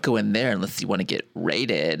 don't go in there unless you want to get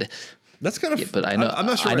raided. That's kind of. Yeah, but I know. I'm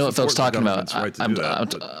not sure. I know what folks talking about. Right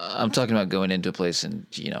I'm talking about going into a place and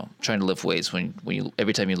trying to lift weights when you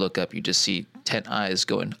every time you look up you just see 10 eyes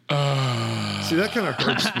going. See, that kind of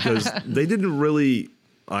hurts because they didn't really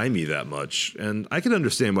eye me that much, and I can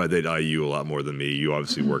understand why they'd eye you a lot more than me. You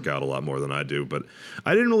obviously work out a lot more than I do, but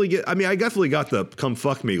I didn't really get. I mean, I definitely got the "come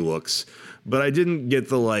fuck me" looks, but I didn't get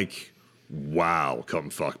the like, "wow,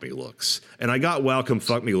 come fuck me" looks. And I got "wow, come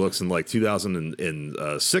fuck me" looks in like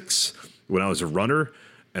 2006 when I was a runner,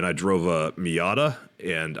 and I drove a Miata,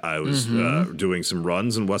 and I was doing some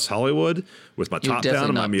runs in West Hollywood with my top down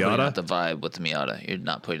on my Miata. You're definitely not putting out the vibe with the Miata. You're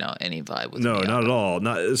not putting out any vibe with the Miata. No, not at all.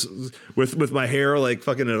 Not with my hair like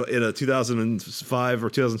fucking in a 2005 or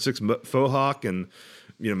 2006 faux hawk, and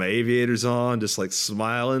my aviators on, just like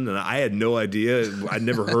smiling. And I had no idea. I'd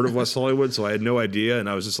never heard of West Hollywood, so I had no idea. And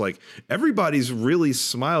I was just like, everybody's really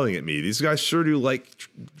smiling at me. These guys sure do like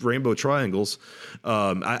rainbow triangles.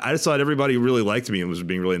 I just thought everybody really liked me and was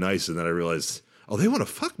being really nice. And then I realized, oh, they want to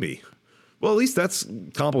fuck me. Well, at least that's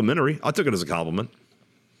complimentary. I took it as a compliment.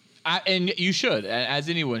 And you should, as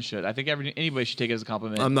anyone should. I think anybody should take it as a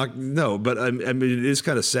compliment. But I mean, it is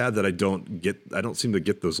kind of sad that I don't seem to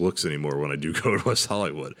get those looks anymore when I do go to West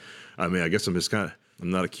Hollywood. I mean, I guess I'm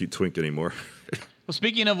not a cute twink anymore. Well,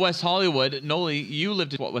 speaking of West Hollywood, Noli, you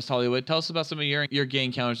lived in West Hollywood. Tell us about some of your gay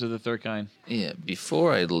encounters of the third kind. Yeah,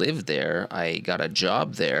 before I lived there, I got a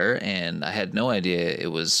job there, and I had no idea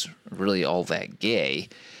it was really all that gay.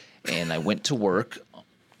 And I went to work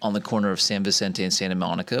on the corner of San Vicente and Santa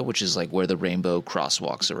Monica, which is like where the rainbow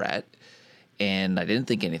crosswalks are at. And I didn't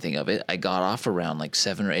think anything of it. I got off around like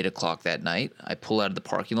 7 or 8 o'clock that night. I pull out of the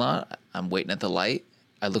parking lot. I'm waiting at the light.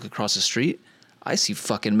 I look across the street. I see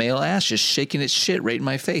fucking male ass just shaking its shit right in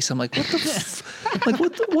my face. I'm like, what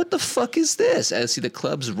the what the fuck is this? I see the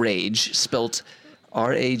club's Rage spelt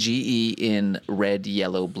RAGE in red,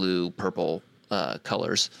 yellow, blue, purple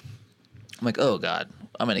colors. I'm like, oh God,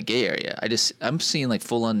 I'm in a gay area. I'm seeing like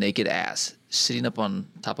full on naked ass sitting up on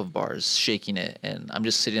top of bars, shaking it, and I'm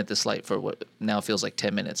just sitting at this light for what now feels like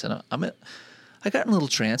 10 minutes, and I got in a little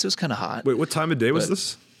trance. It was kind of hot. Wait, what time of day was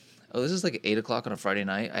this? Oh, this is like 8 o'clock on a Friday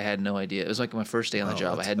night. I had no idea. It was like my first day on the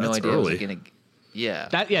job. I had no that's idea early. I was gonna. Yeah.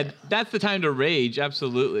 That's the time to rage.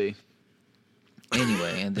 Absolutely.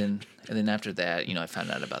 Anyway, and then after that, I found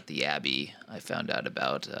out about the Abbey. I found out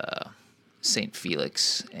about St.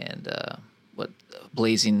 Felix and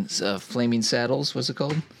Blazing Flaming Saddles. What's it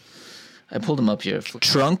called? I pulled them up here.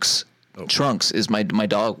 Trunks. Oh. Trunks is my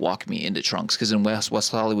dog walked me into Trunks because in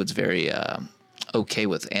West Hollywood's very okay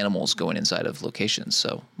with animals going inside of locations.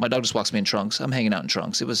 So my dog just walks me in Trunks. I'm hanging out in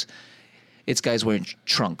Trunks. It's guys wearing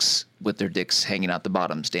trunks with their dicks hanging out the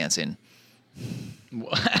bottoms dancing.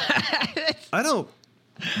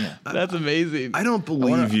 That's amazing. I don't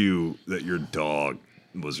believe you that your dog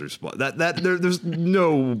was responsible. There's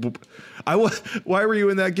no. Why were you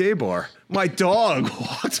in that gay bar? My dog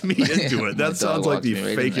walked me into it. That sounds like the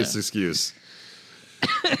fakest excuse.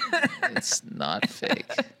 It's not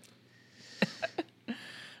fake.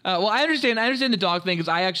 Well, I understand the dog thing because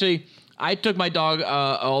I took my dog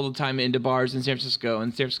all the time into bars in San Francisco,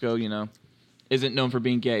 and San Francisco, isn't known for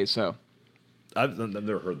being gay. So I've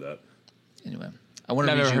never heard that. Anyway, I want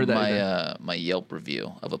to read you my Yelp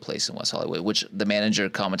review of a place in West Hollywood, which the manager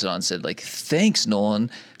commented on and said, like, thanks, Nolan.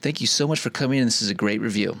 Thank you so much for coming in. This is a great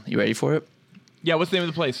review. You ready for it? Yeah, what's the name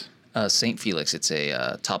of the place? St. Felix. It's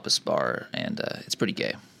a tapas bar, and it's pretty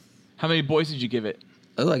gay. How many boys did you give it?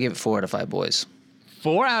 Oh, I gave it 4 out of 5 boys.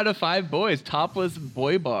 4 out of 5 boys. Topless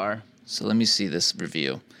boy bar. So let me see this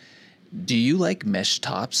review. Do you like mesh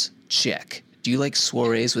tops? Check. Do you like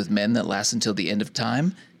soirees with men that last until the end of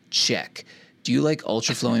time? Check. Do you like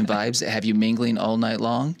ultra-flowing vibes that have you mingling all night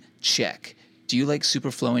long? Check. Do you like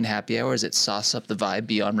super-flowing happy hours that sauce up the vibe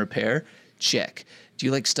beyond repair? Check. Do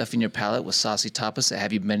you like stuffing your palate with saucy tapas that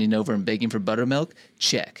have you bending over and begging for buttermilk?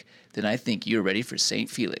 Check. Then I think you're ready for St.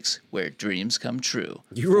 Felix, where dreams come true.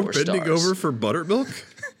 You were bending over for buttermilk?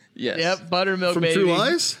 Yes. Yep, buttermilk, From baby. True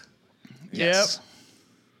Lies? Yes.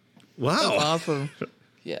 Yep. Wow. That's awesome.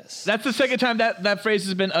 Yes. That's the second time that phrase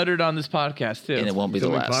has been uttered on this podcast, too. And it won't be the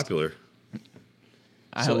last. Popular.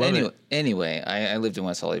 Anyway, I lived in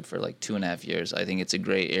West Hollywood for like 2.5 years. I think it's a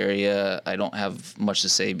great area. I don't have much to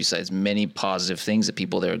say besides many positive things. The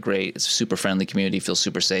people there are great. It's a super friendly community, feels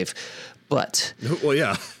super safe. But well,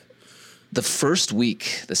 yeah. The first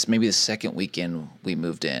week, maybe the second weekend we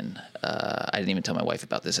moved in, I didn't even tell my wife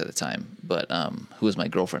about this at the time, but who was my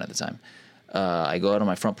girlfriend at the time. I go out on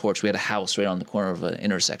my front porch. We had a house right on the corner of an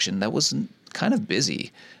intersection that was kind of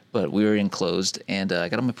busy, but we were enclosed. And I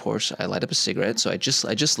got on my porch. I light up a cigarette, so I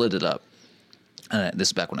just lit it up. This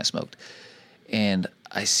is back when I smoked. And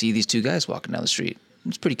I see these 2 guys walking down the street.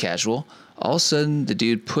 It's pretty casual. All of a sudden, the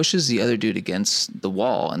dude pushes the other dude against the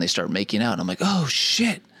wall, and they start making out. And I'm like, oh,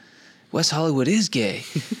 shit. West Hollywood is gay.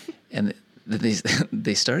 And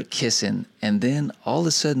they start kissing, and then all of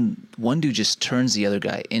a sudden one dude just turns the other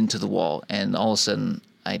guy into the wall, and all of a sudden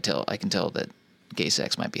I can tell that gay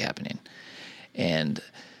sex might be happening. And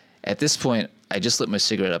at this point I just lit my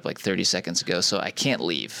cigarette up like 30 seconds ago, so I can't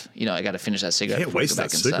leave. I got to finish that cigarette. Can't waste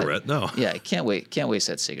that cigarette. No. Yeah, I can't waste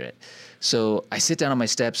that cigarette. So I sit down on my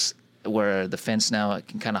steps where the fence now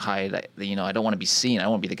can kind of hide. I don't want to be seen. I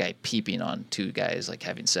don't want to be the guy peeping on 2 guys like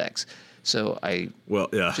having sex. So I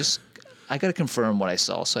got to confirm what I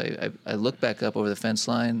saw. So I look back up over the fence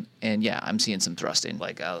line, and yeah, I'm seeing some thrusting.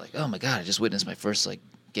 Like, oh my God, I just witnessed my first like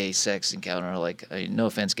gay sex encounter. Like, no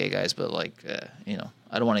offense, gay guys, but like,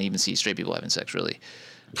 I don't want to even see straight people having sex, really.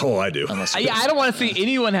 Oh, I do. I don't want to see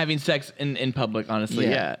anyone having sex in public, honestly.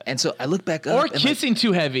 Yeah. And so I look back up. Or kissing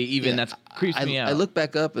too heavy, even. That's creeps me out. I look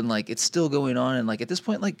back up, and like it's still going on, and like at this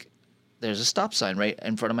point, like there's a stop sign right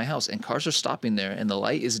in front of my house, and cars are stopping there, and the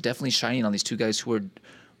light is definitely shining on these 2 guys who are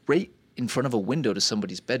right in front of a window to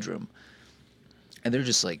somebody's bedroom, and they're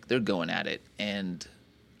just like they're going at it. And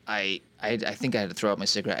I think I had to throw out my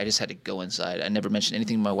cigarette. I just had to go inside. I never mentioned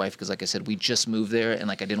anything to my wife because, like I said, we just moved there, and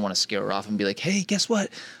like I didn't want to scare her off and be like, "Hey, guess what?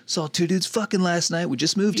 Saw 2 dudes fucking last night. We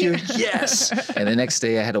just moved here." Yes. And the next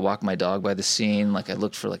day, I had to walk my dog by the scene. Like I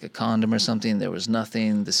looked for like a condom or something. There was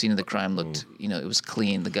nothing. The scene of the crime looked, it was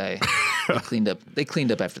clean. The guy they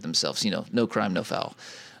cleaned up after themselves. No crime, no foul.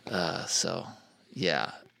 So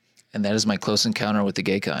yeah. And that is my close encounter with the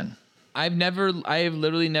gay kind. I have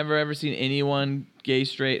literally never ever seen anyone gay,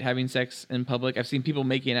 straight having sex in public. I've seen people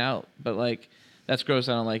making out, but like that's gross.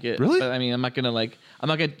 I don't like it. Really? But I mean,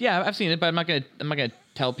 yeah, I've seen it, but I'm not gonna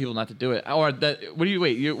tell people not to do it. Or that. What do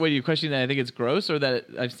you questioning that I think it's gross or that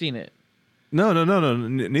I've seen it? No.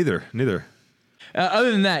 Neither.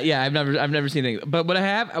 Other than that, yeah, I've never seen anything. But what I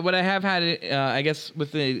have had, I guess,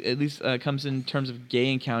 with at least comes in terms of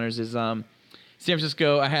gay encounters is San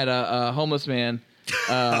Francisco. I had a homeless man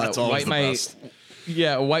That's always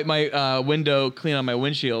wipe my window clean on my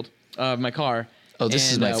windshield of my car. Oh,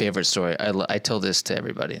 this is my favorite story. I tell this to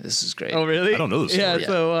everybody. This is great. Oh, really? I don't know this story.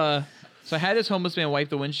 Yeah. So I had this homeless man wipe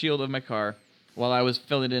the windshield of my car while I was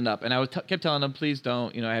filling it up, and I kept telling him, "Please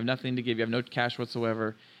don't. I have nothing to give you. I have no cash whatsoever."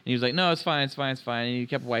 And he was like, "No, it's fine. And he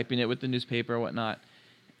kept wiping it with the newspaper and whatnot.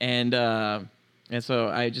 And so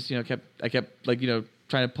I just kept like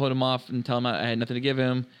trying to pull him off and tell him I had nothing to give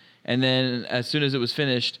him. And then as soon as it was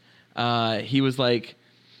finished, he was like,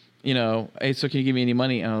 "Hey, so can you give me any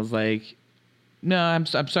money?" And I was like, "No, I'm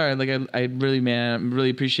sorry. Like I really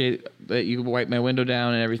appreciate that you wiped my window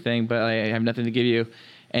down and everything, but I have nothing to give you."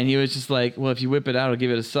 And he was just like, "Well, if you whip it out, I'll give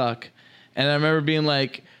it a suck." And I remember being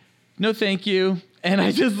like, "No, thank you." And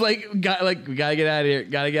I just we gotta get out of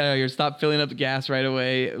here. Stop filling up the gas right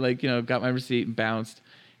away. Got my receipt and bounced.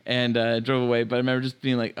 and drove away. But I remember just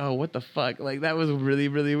being like, oh, what the fuck? Like, that was really,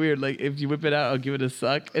 really weird. Like, if you whip it out, I'll give it a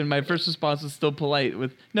suck. And my first response was still polite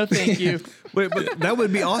with, no, thank you. Wait, but that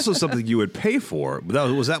would be also something you would pay for.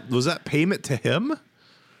 Was that payment to him?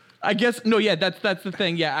 I guess, no, yeah, that's the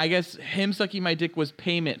thing. Yeah, I guess him sucking my dick was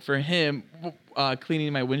payment for him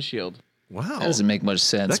cleaning my windshield. Wow. That doesn't make much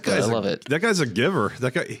sense, but I love it. That guy's a giver.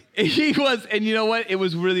 That guy. He was, and you know what? It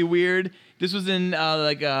was really weird. This was in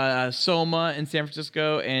Soma in San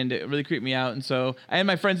Francisco, and it really creeped me out. And so I had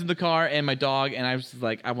my friends in the car and my dog, and I was just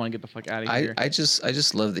like, I want to get the fuck out of here. I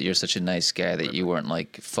just love that you're such a nice guy that you weren't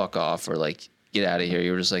like, fuck off or like, get out of here.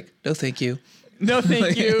 You were just like, no, thank you. No,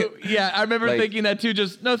 thank you. Yeah, I remember thinking that too.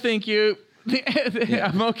 Just no, thank you. Yeah.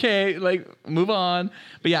 I'm okay. Like, move on.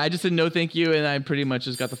 But yeah, I just said no, thank you, and I pretty much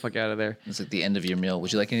just got the fuck out of there. It's like the end of your meal.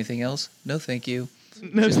 Would you like anything else? No, thank you.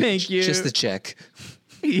 No, thank you. Just the check.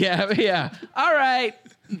 Yeah. All right.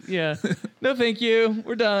 Yeah. No, thank you.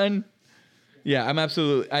 We're done. Yeah, I'm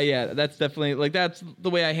absolutely. Yeah, that's definitely like that's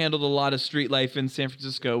the way I handled a lot of street life in San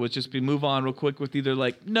Francisco. Was just move on real quick with either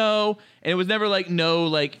like no, and it was never like no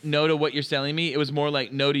to what you're selling me. It was more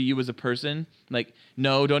like no to you as a person. Like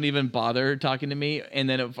no, don't even bother talking to me. And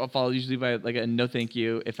then it followed usually by like a no, thank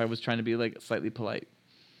you if I was trying to be like slightly polite.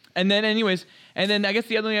 And then I guess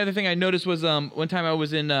the only other thing I noticed was one time I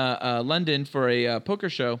was in London for a poker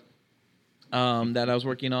show that I was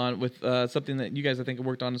working on with something that you guys I think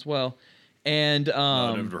worked on as well. And no,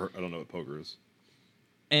 I don't know what poker is.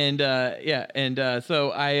 And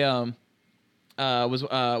so I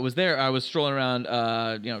was there. I was strolling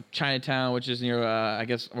around Chinatown, which is near I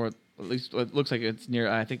guess, or at least it looks like it's near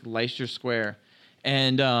I think Leicester Square.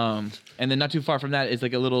 And then not too far from that is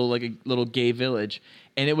like a little gay village.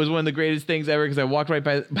 And it was one of the greatest things ever because I walked right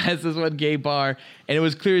past this one gay bar, and it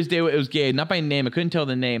was clear as day it was gay, not by name. I couldn't tell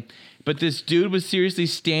the name. But this dude was seriously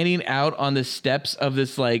standing out on the steps of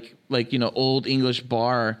this old English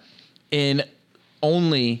bar in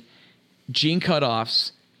only jean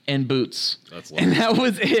cutoffs and boots. And that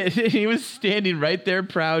was it. He was standing right there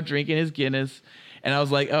proud, drinking his Guinness. And I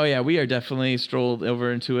was like, oh yeah, we are definitely strolled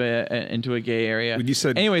over into a gay area. When you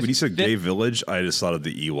said gay village, I just thought of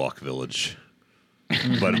the Ewok village.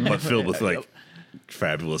 but filled with like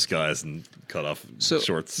fabulous guys and cut off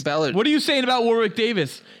shorts. Ballard, what are you saying about Warwick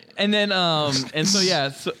Davis? And then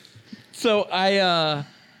so I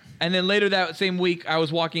and then later that same week I was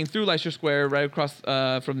walking through Leicester Square right across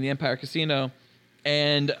from the Empire Casino,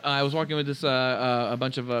 and I was walking with this a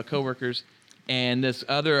bunch of coworkers, and this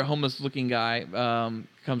other homeless looking guy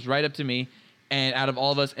comes right up to me, and out of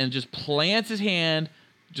all of us, and just plants his hand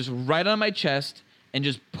just right on my chest and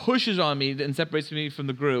just pushes on me and separates me from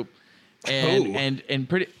the group, and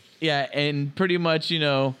pretty much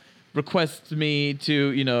requests me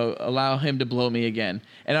to allow him to blow me again.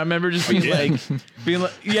 And I remember just being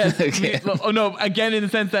like yes. Okay. Oh no, again in the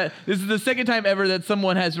sense that this is the second time ever that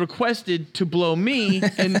someone has requested to blow me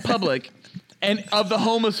in public, and of the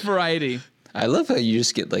homeless variety. I love how you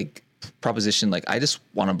just get like proposition like I just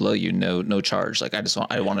want to blow you, no charge. Like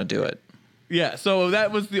I want to do it. Yeah, so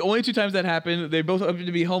that was the only two times that happened. They both happened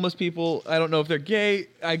to be homeless people. I don't know if they're gay.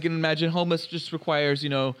 I can imagine homeless just requires,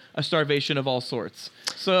 a starvation of all sorts.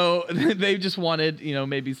 So they just wanted,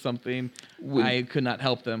 maybe something. I could not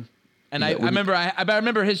help them. And I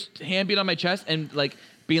remember his hand being on my chest and like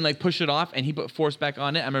being like push it off, and he put force back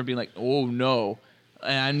on it. I remember being like, oh no,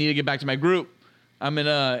 and I need to get back to my group. I'm in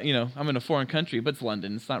a foreign country, but it's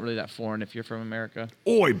London. It's not really that foreign if you're from America.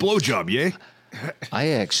 Oi, blowjob, yeah.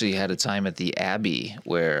 I actually had a time at the Abbey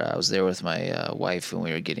where I was there with my wife and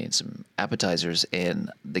we were getting some appetizers, and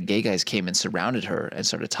the gay guys came and surrounded her and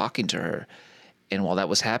started talking to her. And while that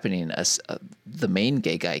was happening, the main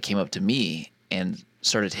gay guy came up to me and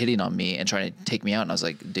started hitting on me and trying to take me out. And I was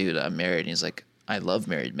like, dude, I'm married. And he's like, I love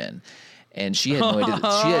married men. And she had no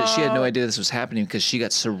idea. She had no idea this was happening because she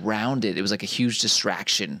got surrounded. It was like a huge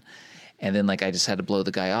distraction. And then, like, I just had to blow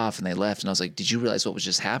the guy off, and they left. And I was like, did you realize what was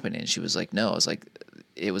just happening? And she was like, no. I was like,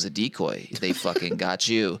 it was a decoy. They fucking got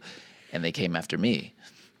you, and they came after me.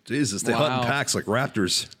 Jesus, they hunt in packs like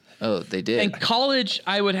raptors. Oh, they did. In college,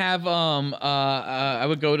 I would have, I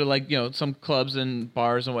would go to, like, some clubs and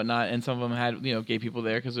bars and whatnot, and some of them had, gay people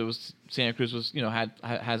there because it was, Santa Cruz was,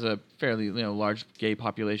 has a fairly, large gay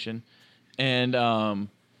population. And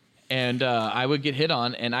I would get hit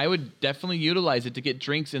on, and I would definitely utilize it to get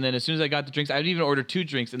drinks. And then as soon as I got the drinks, I would even order 2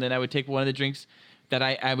 drinks, and then I would take one of the drinks that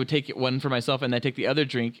I would take one for myself, and then take the other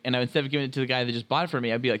drink, and instead of giving it to the guy that just bought it for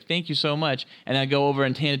me, I'd be like, thank you so much. And I'd go over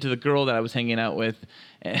and hand it to the girl that I was hanging out with,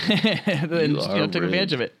 and just, took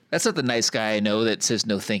advantage of it. That's not the nice guy I know that says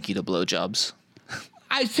no thank you to blowjobs.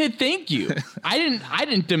 I said thank you. I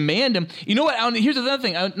didn't demand them. You know what? Here's another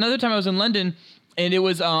thing. Another time I was in London, and it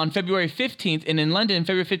was on February 15th. And in London,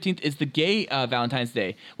 February 15th is the gay Valentine's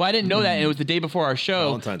Day. Well, I didn't know that, and it was the day before our show.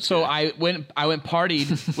 Valentine's so Day. I went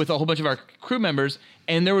partied with a whole bunch of our crew members,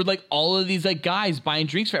 and there were like all of these like guys buying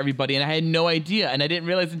drinks for everybody, and I had no idea, and I didn't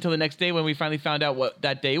realize until the next day when we finally found out what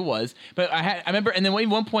that day was. But I remember, and then at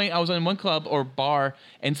one point I was in one club or bar,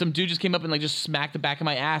 and some dude just came up and like just smacked the back of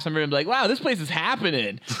my ass. I remember him like, "Wow, this place is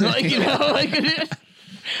happening," like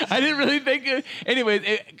I didn't really think it.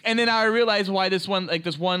 Anyways, and then I realized why this one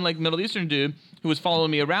Middle Eastern dude who was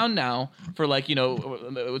following me around now for like,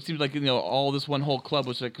 it seems like, all this one whole club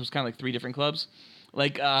was kind of like 3 different clubs.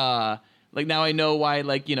 Like now I know why,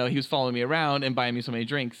 he was following me around and buying me so many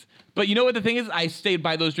drinks. But you know what the thing is? I stayed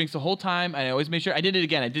by those drinks the whole time, and I always made sure I did it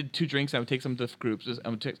again. I did 2 drinks. I would take some to groups. I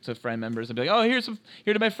would take to friend members and be like, "Oh, here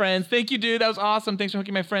to my friends. Thank you, dude. That was awesome. Thanks for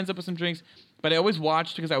hooking my friends up with some drinks." But I always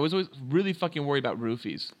watched because I was always really fucking worried about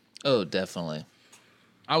roofies. Oh, definitely.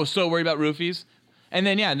 I was so worried about roofies. And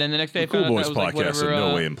then the next day The Cool Boys podcast whatever, in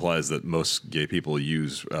no way implies that most gay people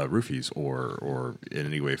use roofies or in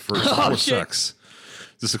any way for sex.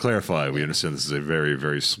 Just to clarify, we understand this is a very,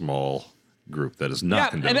 very small group that is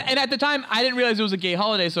not condoned. And at the time, I didn't realize it was a gay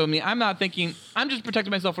holiday, so I'm not thinking, I'm just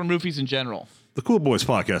protecting myself from roofies in general. The Cool Boys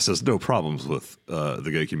podcast has no problems with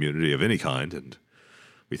the gay community of any kind, and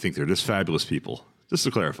we think they're just fabulous people. Just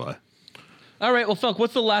to clarify. All right, well, Felk,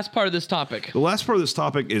 what's the last part of this topic? The last part of this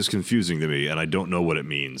topic is confusing to me, and I don't know what it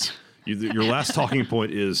means. Your last talking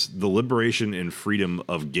point is the liberation and freedom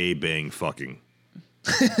of gay bang fucking.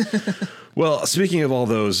 Well, speaking of all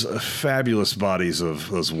those fabulous bodies of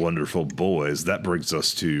those wonderful boys, that brings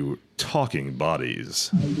us to talking bodies.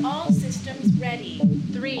 All systems ready.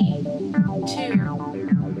 3, 2,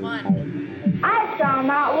 1. I saw him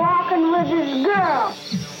out walking with his girl.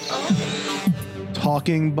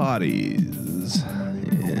 Talking bodies.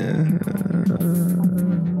 Yeah.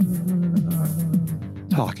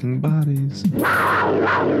 Talking bodies.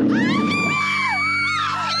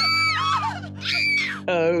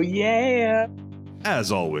 Oh, yeah.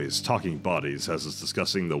 As always, Talking Bodies has us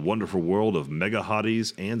discussing the wonderful world of mega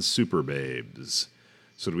hotties and super babes.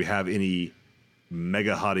 So do we have any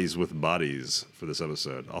mega hotties with bodies for this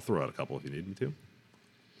episode? I'll throw out a couple if you need me to.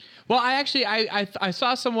 Well, I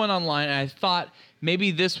saw someone online, and I thought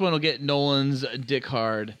maybe this one will get Nolan's dick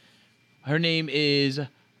hard. Her name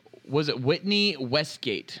was it Whitney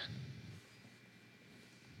Westgate?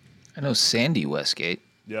 I know Sandy Westgate.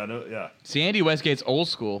 Yeah. Sandy Westgate's old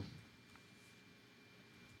school.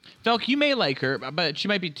 Felk, you may like her, but she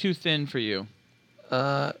might be too thin for you.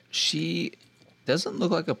 She doesn't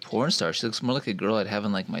look like a porn star. She looks more like a girl I'd have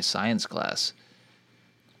in like my science class.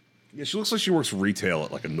 Yeah, she looks like she works retail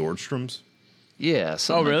at like a Nordstrom's. Yeah.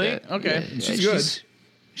 Oh, really? Like that. Okay. Yeah, she's good.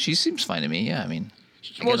 She seems fine to me. Yeah, I mean.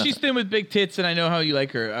 Well, she's thin with big tits, and I know how you like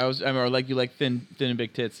her. Or like you like thin and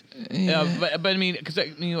big tits. Yeah. But I mean, because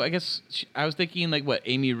I guess I was thinking like what,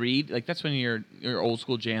 Amy Reed? Like that's one of your old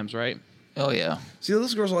school jams, right? Oh yeah. See,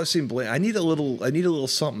 those girls always seem bland. I need a little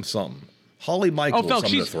something. Holly Michaels, Felk, I'm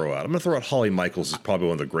going to throw out. I'm going to throw out Holly Michaels is probably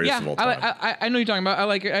one of the greatest of all time. I know what you're talking about. I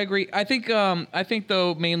like her. I agree. I think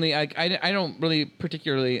though mainly I don't really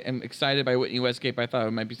particularly am excited by Whitney Westgate. But I thought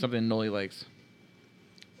it might be something Noli likes.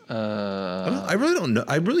 I really don't know.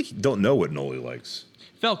 I really don't know what Noli likes.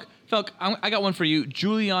 Felk, I got one for you.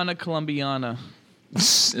 Juliana Colombiana.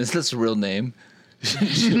 Is this a real name?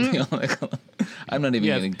 Juliana. I'm not even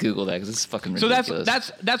going to Google that because it's fucking ridiculous.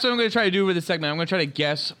 So that's what I'm going to try to do with this segment. I'm going to try to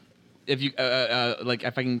guess if you like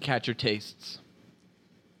if I can catch your tastes.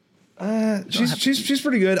 She's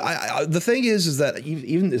pretty good. The thing is that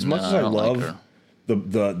even as much as I love like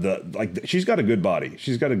the like, she's got a good body.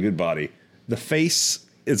 She's got a good body. The face,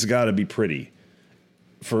 it's got to be pretty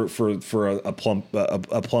for a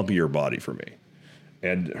plumpier body for me.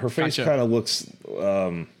 And her face kind of looks.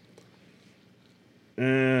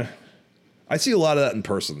 I see a lot of that in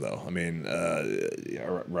person, though. I mean,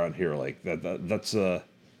 around here, like that's.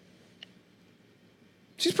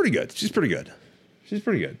 She's pretty good. She's pretty good.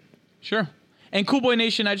 Sure. And Cool Boy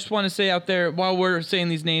Nation, I just want to say out there, while we're saying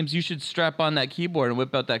these names, you should strap on that keyboard and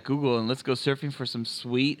whip out that Google, and let's go surfing for some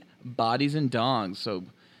sweet bodies and dongs. So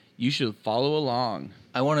you should follow along.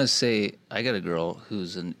 I want to say I got a girl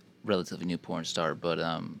who's a relatively new porn star, but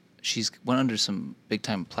she's went under some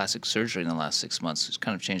big-time plastic surgery in the last 6 months. It's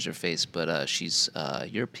kind of changed her face, but she's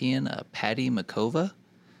European, Patty Makova.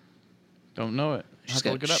 Don't know it.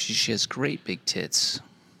 Look it up. She has great big tits.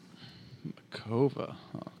 Makova.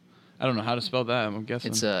 Huh. I don't know how to spell that. I'm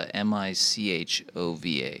guessing it's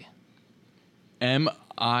Michova.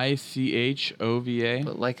 ICHOVA.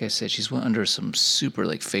 But like I said, she's went under some super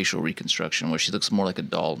like facial reconstruction where she looks more like a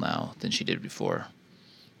doll now than she did before.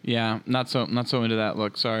 Yeah, not so into that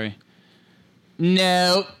look. Sorry.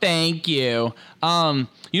 No, thank you.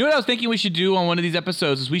 You know what I was thinking we should do on one of these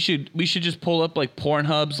episodes is we should just pull up like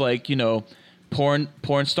Pornhub's like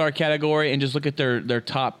porn star category and just look at their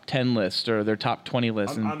top 10 list or their top 20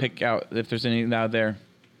 list and pick out if there's anything out there.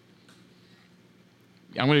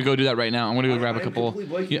 I'm going to go do that right now. I'm going to go grab a couple.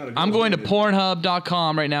 I'm going to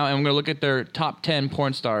Pornhub.com right now and I'm going to look at their top 10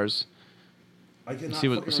 porn stars. See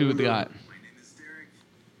what they got.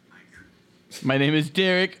 My name is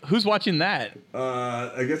Derek. Who's watching that?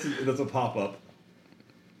 I guess that's a pop-up.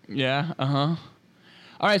 Yeah, All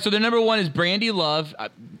right, so their number one is Brandy Love.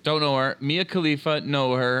 Don't know her. Mia Khalifa,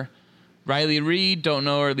 know her. Riley Reid, don't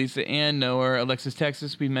know her. Lisa Ann, know her. Alexis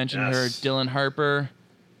Texas, we mentioned her. Dylan Harper,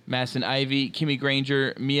 Madison Ivy, Kimmy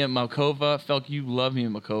Granger, Mia Malkova. Felk, you love Mia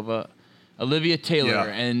Malkova. Olivia Taylor,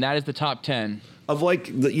 and that is the top 10. Of like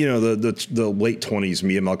the late 20s,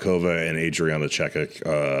 Mia Malkova and Adriana Chekik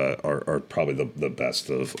are probably the best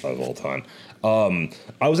of all time.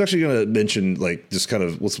 I was actually going to mention like just kind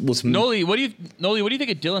of let's Noli, what do you think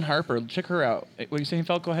of Dylan Harper? Check her out. What are you saying,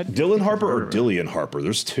 Felk? Go ahead. Dylan Harper or Dillian Harper?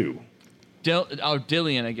 There's two.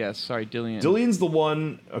 Dillian, I guess. Sorry, Dillian. Dillian's the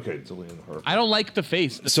one. Okay, Dillian Harper. I don't like the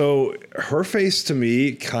face. So her face to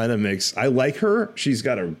me kind of makes. I like her. She's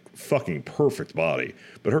got a fucking perfect body,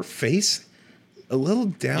 but her face. A little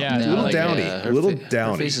down, a little downy.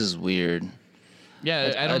 Her face is weird.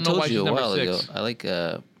 Yeah, I don't know why she's number 6. Ago, I like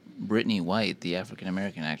Brittany White, the African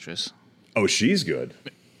American actress. Oh, she's good.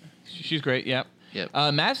 She's great. Yep.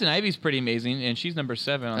 Madison Ivy's pretty amazing, and she's number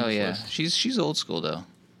 7 on this list. She's old school though.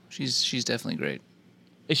 She's definitely great.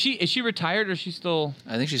 Is she retired or is she still?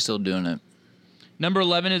 I think she's still doing it. Number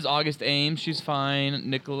 11 is August Ames. She's fine.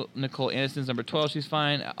 Nicole Aniston's number 12. She's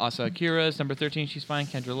fine. Asa Akira's number 13. She's fine.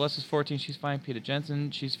 Kendra Lust is 14. She's fine. Peta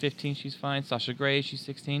Jensen. She's 15. She's fine. Sasha Grey. She's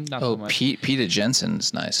 16. Not so much. Peta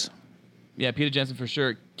Jensen's nice. Yeah, Peta Jensen for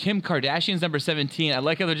sure. Kim Kardashian's number 17. I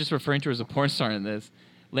like how they're just referring to her as a porn star in this.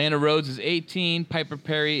 Lana Rhodes is 18. Piper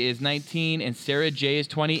Perry is 19. And Sarah J is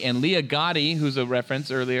 20. And Leah Gotti, who's a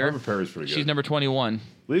reference earlier. Piper Perry's pretty good. She's number 21.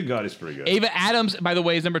 Leah Gotti's pretty good. Ava Adams, by the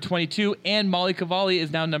way, is number 22, and Molly Cavalli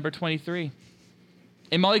is now number 23.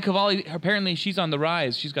 And Molly Cavalli, apparently, she's on the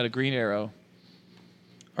rise. She's got a green arrow.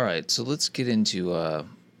 All right, so let's get into our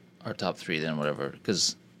top 3 then, whatever,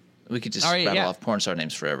 because we could just rattle off porn star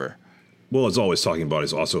names forever. Well, as always, Talking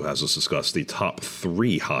Bodies also has us discuss the top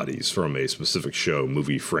 3 hotties from a specific show,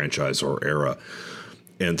 movie, franchise, or era.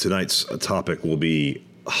 And tonight's topic will be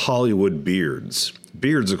Hollywood beards.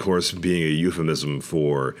 Beards, of course, being a euphemism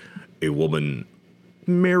for a woman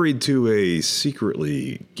married to a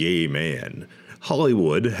secretly gay man.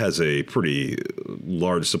 Hollywood has a pretty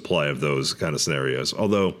large supply of those kind of scenarios,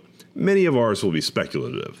 although many of ours will be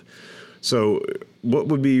speculative. So what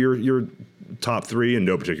would be your top 3 in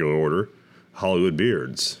no particular order Hollywood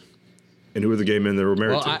beards? And who are the gay men that were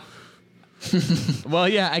married to? Well,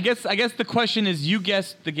 yeah, I guess the question is you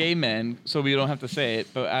guessed the gay men, so we don't have to say it.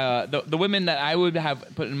 But the women that I would have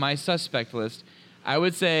put in my suspect list, I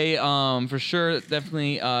would say for sure,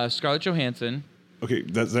 definitely Scarlett Johansson. Okay,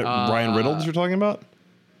 that's that Ryan Reynolds you're talking about?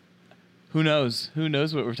 Who knows? Who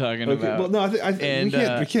knows what we're talking about? Well, no, I think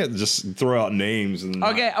we can't just throw out names. And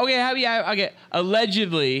okay.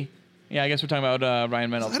 Allegedly. Yeah, I guess we're talking about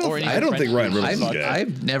Ryan Reynolds. I don't think Ryan Reynolds is gay.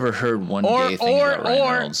 I've never heard one gay thing about Ryan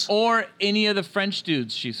Reynolds. Or any of the French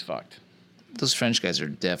dudes she's fucked. Those French guys are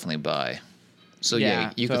definitely bi. So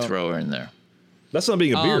yeah, you could throw her in there. That's not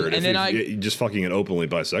being a beard. And you're just fucking an openly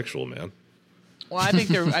bisexual man. Well, I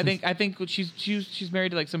think she's married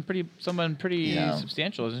to like someone pretty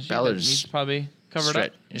substantial, isn't she? Ballard's needs to probably covered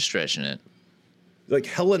up. You're stretching it. Like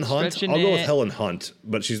Helen Hunt. I'll go with Helen Hunt,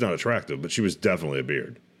 but she's not attractive. But she was definitely a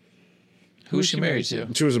beard. Who was she married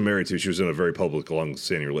to? She wasn't married to. She was in a very public,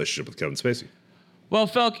 long-standing relationship with Kevin Spacey. Well,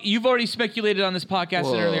 Felk, you've already speculated on this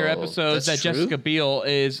podcast in earlier episodes that Jessica Biel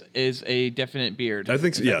is a definite beard. I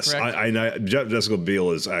think so, yes. Jessica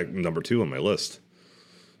Biel is number 2 on my list.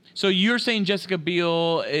 So you're saying Jessica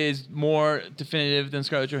Biel is more definitive than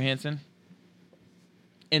Scarlett Johansson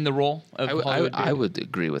in the role of Hollywood beard? I would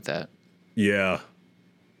agree with that. Yeah.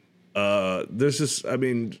 There's just,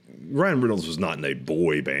 Ryan Reynolds was not in a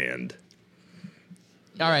boy band.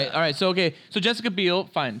 All right. So Jessica Biel,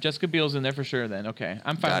 fine. Jessica Biel's in there for sure. Then okay,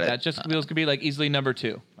 I'm fine with that. Jessica Biel's could be like easily number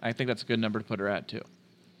 2. I think that's a good number to put her at too.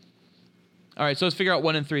 All right, so let's figure out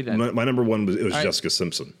 1 and 3 then. My number 1 was Jessica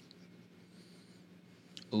Simpson.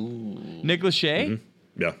 Ooh, Nick Lachey.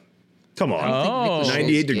 Mm-hmm. Yeah, come on.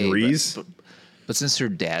 98 Degrees. But since her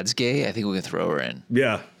dad's gay, I think we can throw her in.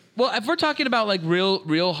 Yeah. Well, if we're talking about like real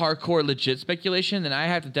hardcore legit speculation, then I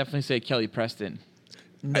have to definitely say Kelly Preston.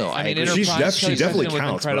 No, I mean, in her She prime, definitely Kelly Preston was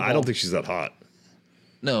counts, but I incredible. don't think she's that hot.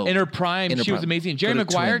 No. In her prime, In her she was prime. amazing. Go Jerry to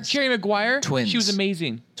Maguire, Twins. Jerry Maguire, Twins. she was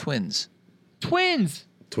amazing. Twins. Twins.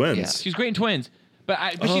 Twins. Yeah. She's great in Twins, but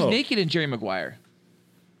she's naked in Jerry Maguire.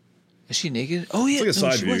 Is she naked? Oh yeah, It's like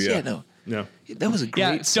a side she view, was. yeah. No, Yeah. that was a great.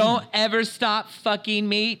 Yeah, scene. don't ever stop fucking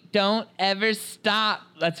me. Don't ever stop.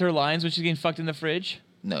 That's her lines when she's getting fucked in the fridge.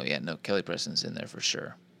 No, Kelly Preston's in there for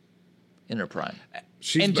sure. In her prime.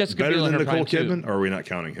 She's And Jessica better Biel in than her Nicole prime, too. Kidman, or are we not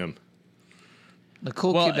counting him?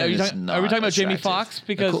 Nicole Well, Kidman is not. are we talking about Jamie attractive. Foxx?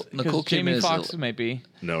 Because Nicole Jamie Kidman is Foxx might be.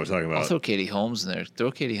 No, we're talking I'll about throw Katie Holmes in there.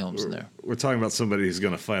 Throw Katie Holmes in there. we're talking about somebody who's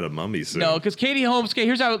going to fight a mummy soon. No, because Katie Holmes. Okay,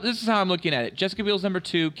 this is how I'm looking at it. Jessica Biel's number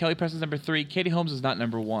 2. Kelly Preston's number 3. Katie Holmes is not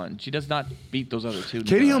number 1. She does not beat those other two.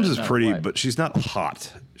 Katie Holmes is No, pretty, why? but she's not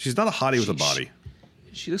hot. She's not a hottie with a body.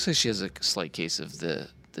 She looks like she has a slight case of the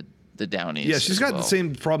Downies. Yeah, she's as got well. the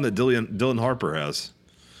same problem that Dylan Harper has,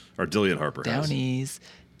 or Dillian Harper has. Downies.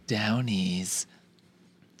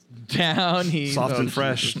 Downy. Soft and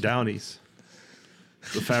fresh Downies.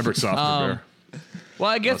 The fabric softener bear. Well,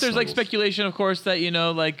 I guess Not there's like Snuggles. speculation, of course, that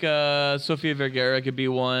like Sofia Vergara could be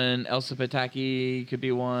one, Elsa Pataki could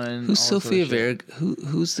be one. Who's all that sort of Sophia shit. Verg?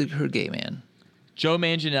 Who's her gay man? Joe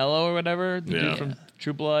Manganiello or whatever, the Yeah. dude from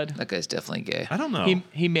True Blood. That guy's definitely gay. I don't know.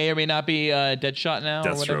 He may or may not be Deadshot now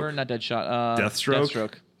or whatever. Deathstroke. Not Deadshot.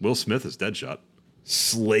 Deathstroke. Will Smith is Deadshot.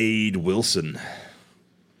 Slade Wilson.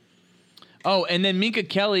 Oh, and then Minka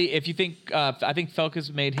Kelly. If you think, I think Felk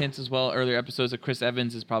has made hints as well earlier episodes that Chris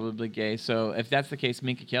Evans is probably gay. So if that's the case,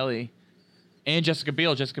 Minka Kelly and Jessica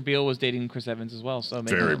Biel. Jessica Biel was dating Chris Evans as well. So maybe,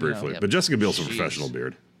 Very you know. briefly. yeah. But Jessica Biel's a Jeez. professional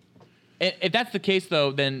beard. If that's the case,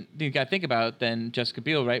 though, then you got to think about it. Then Jessica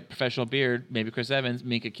Biel, right? Professional beard. Maybe Chris Evans.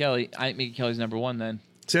 Minka Kelly. I think Minka Kelly's number 1 then.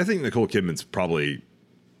 See, I think Nicole Kidman's probably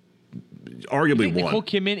You arguably think one. Nicole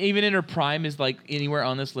Kidman, even in her prime, is like anywhere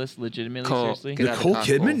on this list legitimately? Seriously? Get out of the Nicole cock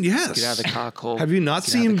Kidman? hole. Yes. Get out of the cock hole. Have you not Get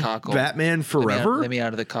out of seen the cock hole. Batman Forever? Let me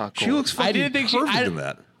out of the cock hole. She looks fucking I didn't think perfect in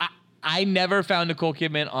that. I never found Nicole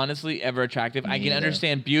Kidman honestly ever attractive. I can neither.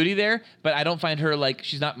 understand beauty there, but I don't find her like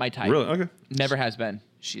she's not my type. Really? Okay. Never has been.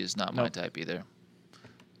 She is not my type either.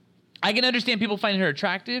 I can understand people finding her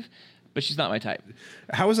attractive, but she's not my type.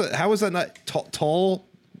 How is that not tall,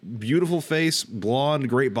 beautiful face, blonde,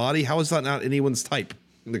 great body? How is that not anyone's type?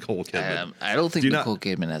 Nicole Kidman. I don't think Do you Nicole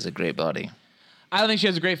Kidman has a great body. I don't think she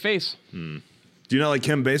has a great face. Do you not like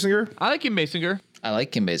Kim Basinger? I like Kim Basinger. I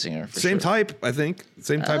like Kim Basinger. For Same sure. type, I think.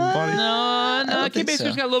 Same type of body. No, don't Kim think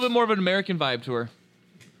Basinger's so. got a little bit more of an American vibe to her.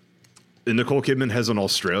 And Nicole Kidman has an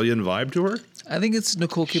Australian vibe to her. I think it's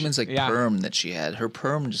Nicole Kidman's like Yeah. perm that she had. Her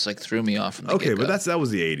perm just like threw me off from the Okay, get-go. but that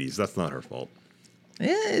was the '80s. That's not her fault.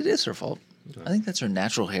 Yeah, it is her fault. I think that's her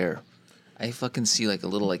natural hair. I fucking see like a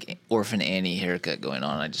little like Orphan Annie haircut going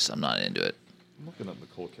on. I'm not into it. I'm looking up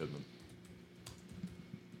Nicole Kidman.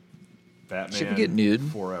 Batman. Did she ever get nude?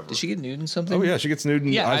 Forever. Did she get nude in something? Oh yeah, she gets nude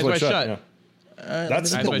in Yeah, Eyes Wide Shut. Yeah.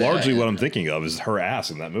 That's Eyes Wide largely Shut. what I'm thinking of is her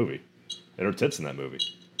ass in that movie, and her tits in that movie.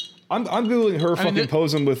 I'm googling her fucking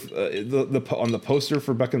posing with on the poster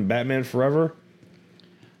for fucking Batman Forever.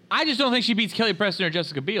 I just don't think she beats Kelly Preston or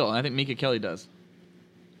Jessica Biel. I think Minka Kelly does.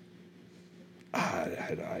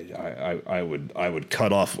 I would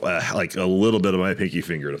cut off like a little bit of my pinky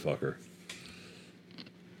finger to fuck her.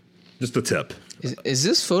 Just the tip. Is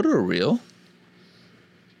this photo real?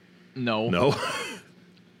 No. No.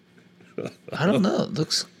 I don't know. It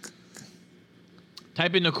looks.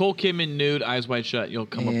 Type in Nicole Kidman nude, Eyes Wide Shut. You'll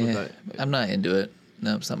come up with that. I'm not into it.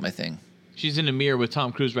 No, it's not my thing. She's in a mirror with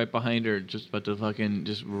Tom Cruise right behind her, just about to fucking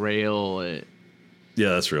just rail it. Yeah,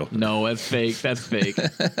 that's real. No, that's fake. That's fake.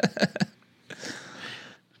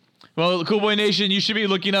 Well, Cool Boy Nation, you should be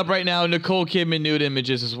looking up right now Nicole Kidman nude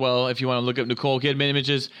images as well. If you want to look up Nicole Kidman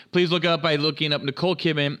images, please look up by looking up Nicole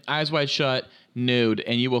Kidman, Eyes Wide Shut, nude,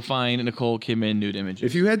 and you will find Nicole Kidman nude images.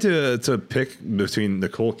 If you had to pick between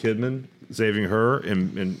Nicole Kidman saving her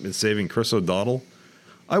and saving Chris O'Donnell,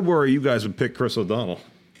 I worry you guys would pick Chris O'Donnell.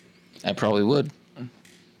 I probably would.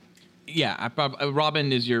 Yeah,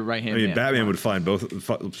 Robin is your right hand. I mean, man. Batman would find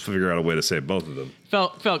figure out a way to save both of them.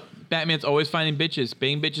 Felt Batman's always finding bitches,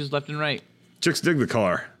 banging bitches left and right. Chicks dig the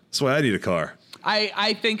car. That's why I need a car.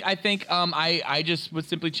 I think I just would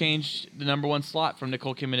simply change the number 1 slot from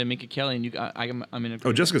Nicole Kidman and Minka Kelly, and I'm in.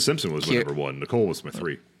 Oh, Jessica Simpson was my number 1. Nicole was my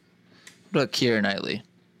 3. What about Keira Knightley?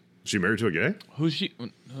 Is she married to a gay? Who's she?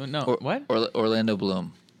 No, what? Orlando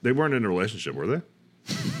Bloom. They weren't in a relationship, were they?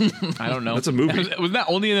 I don't know. That's a movie. Was that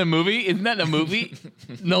only in a movie? Isn't that a movie?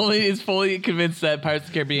 Nolan is fully convinced that Pirates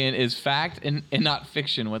of the Caribbean is fact and not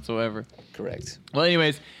fiction whatsoever. Correct. Well,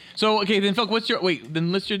 anyways, so okay, then Felk,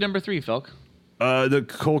 then list your number 3, Felk. The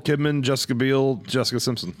Nicole Kidman, Jessica Biel, Jessica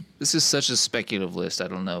Simpson. This is such a speculative list. I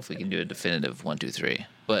don't know if we can do a definitive 1, 2, 3.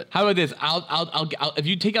 But how about this? I'll if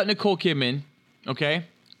you take out Nicole Kidman, okay,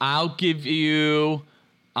 I'll give you.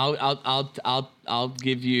 I'll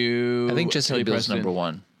give you. I think Jessica Biel's number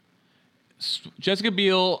 1. Jessica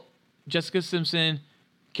Biel, Jessica Simpson,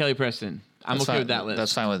 Kelly Preston. That's okay with that list.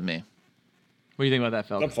 That's fine with me. What do you think about that,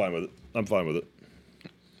 Felk? I'm fine with it.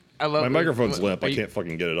 I love my microphone's limp. I can't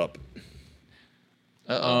fucking get it up.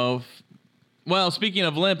 Uh-oh. Well, speaking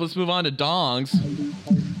of limp, let's move on to dongs.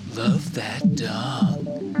 Love that dong.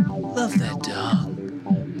 Love that dong.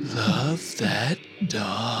 Love that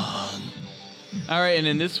dong. All right, and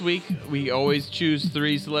then this week, we always choose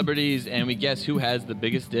 3 celebrities, and we guess who has the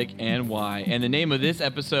biggest dick and why. And the name of this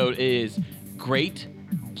episode is Great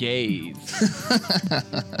Gays.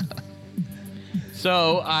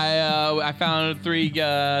 So I found 3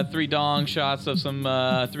 dong shots of some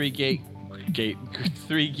 3 gay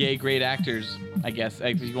great actors, I guess.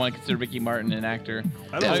 If you want to consider Ricky Martin an actor.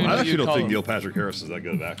 I actually don't think Neil Patrick Harris is that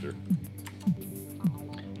good of an actor.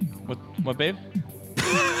 What, babe?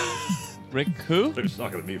 Rick who? They're just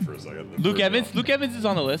talking to me for a second. Luke Evans. Luke Evans is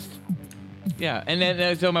on the list. Yeah, and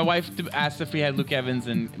then so my wife asked if we had Luke Evans,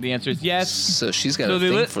 and the answer is yes. So she's got a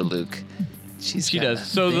thing for Luke. She does.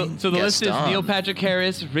 So the list is Neil Patrick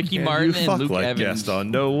Harris, Ricky Martin, and Luke like Evans.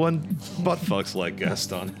 Gaston. No one but fucks like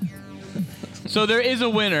Gaston. So there is a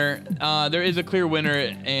winner. There is a clear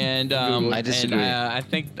winner, and I disagree.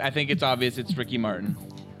 And, I think it's obvious. It's Ricky Martin.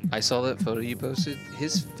 I saw that photo you posted.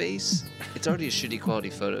 His face, it's already a shitty quality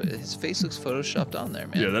photo. His face looks photoshopped on there,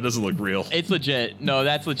 man. Yeah, that doesn't look real. It's legit. No,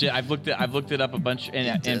 that's legit. I've looked it up a bunch,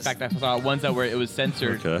 and in fact, I saw ones that where it was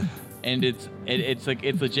censored. Okay. And it's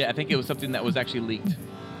legit. I think it was something that was actually leaked.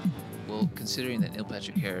 Well, considering that Neil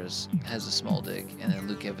Patrick Harris has a small dick, and then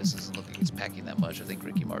Luke Evans doesn't look like he's packing that much, I think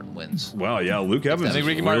Ricky Martin wins. Wow, yeah, Luke Evans is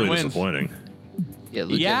really disappointing. Yeah,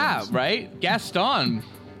 Luke Evans. Right? Gaston.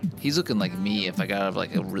 He's looking like me if I got out of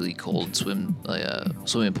like a really cold swimming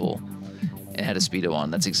pool and had a Speedo on.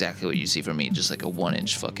 That's exactly what you see from me, just like a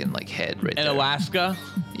 1-inch fucking like head right there. In Alaska?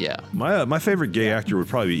 Yeah. My favorite gay actor would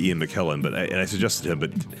probably be Ian McKellen, but I suggested him, but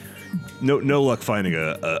no luck finding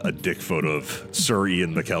a dick photo of Sir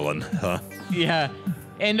Ian McKellen, huh? Yeah,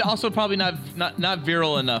 and also probably not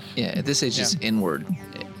virile enough. Yeah, at this age it's inward.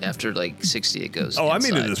 After like 60, it goes. Oh,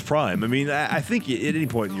 inside. I mean in its prime. I mean, I think at any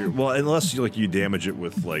point unless you damage it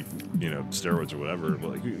with steroids or whatever.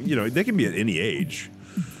 They can be at any age.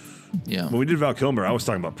 Yeah. When we did Val Kilmer, I was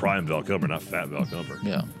talking about prime Val Kilmer, not fat Val Kilmer.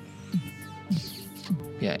 Yeah.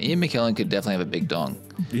 Yeah, Ian McKellen could definitely have a big dong.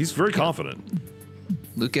 He's very confident.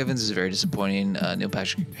 Luke Evans is very disappointing. Neil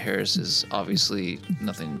Patrick Harris is obviously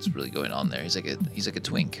nothing's really going on there. He's like a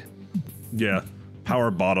twink. Yeah, power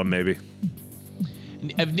bottom maybe.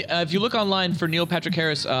 If you look online for Neil Patrick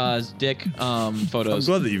Harris' dick photos, I'm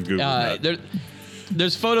glad that you've Googled that.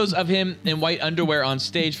 There's photos of him in white underwear on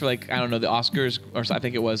stage for the Oscars, or I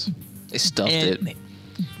think it was. They stuffed it.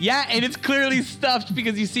 Yeah, and it's clearly stuffed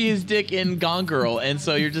because you see his dick in Gone Girl, and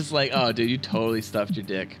so you're just like, oh, dude, you totally stuffed your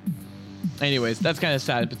dick. Anyways, that's kind of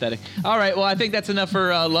sad and pathetic. All right, well, I think that's enough for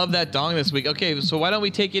Love That Dong this week. Okay, so why don't we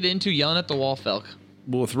take it into Yelling at the Wall, Felk?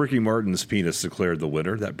 Well, with Ricky Martin's penis declared the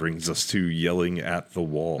winner, that brings us to Yelling at the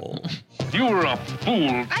Wall. You're a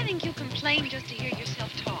fool. I think you complain just to hear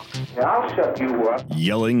yourself talk. Yeah, I'll shut you up.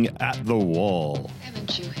 Yelling at the Wall.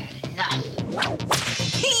 Haven't you had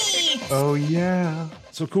enough? Oh, yeah.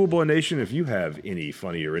 So, Cool Boy Nation, if you have any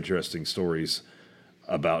funny or interesting stories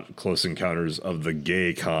about close encounters of the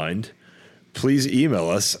gay kind, please email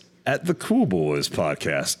us at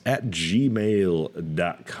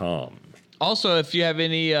thecoolboyspodcast@gmail.com. Also, if you have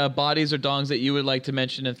any bodies or dongs that you would like to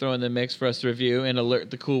mention and throw in the mix for us to review and alert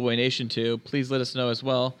the Cool Boy Nation to, please let us know as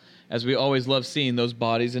well, as we always love seeing those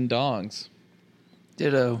bodies and dongs.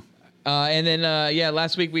 Ditto. And then,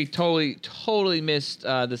 last week we totally missed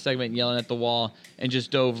the segment Yelling at the Wall and just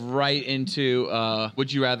dove right into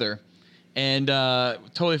Would You Rather. And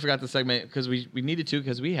totally forgot the segment because we needed to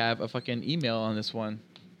because we have a fucking email on this one.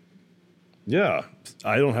 Yeah,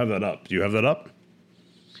 I don't have that up. Do you have that up?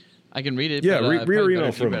 I can read it. Yeah, but, read your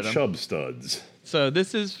email from Chub. Chub Studs. So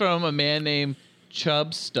this is from a man named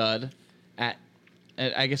Chub Stud at.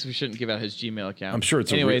 I guess we shouldn't give out his Gmail account. I'm sure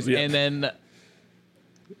it's anyways. And then,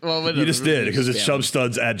 well, you just did because it's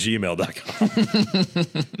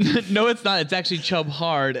chubstuds@gmail.com. No, it's not. It's actually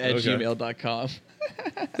chubhard@gmail.com.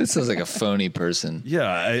 This sounds like a phony person. Yeah,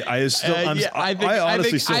 I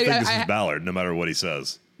honestly still think this is Ballard, no matter what he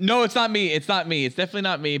says. No, it's not me. It's not me. It's definitely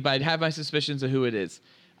not me, but I have my suspicions of who it is.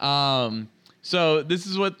 So this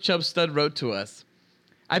is what Chubb Stud wrote to us.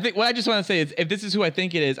 I think what I just want to say is, if this is who I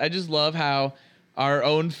think it is, I just love how our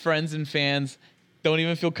own friends and fans don't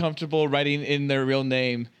even feel comfortable writing in their real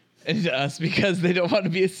name to us because they don't want to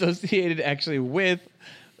be associated actually with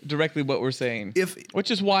directly what we're saying. Which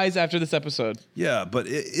is wise after this episode. Yeah, but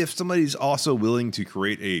if somebody's also willing to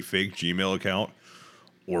create a fake Gmail account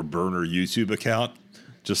or burner YouTube account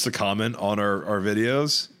just to comment on our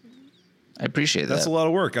videos, I appreciate that. That's a lot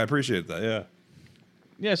of work. I appreciate that. Yeah.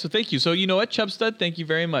 Yeah, so thank you. So you know what, Chubstud? Thank you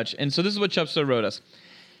very much. And so this is what Chubstud wrote us.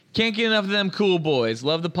 Can't get enough of them cool boys.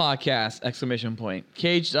 Love the podcast! !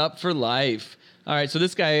 Caged up for life. All right, so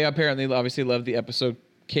this guy apparently obviously loved the episode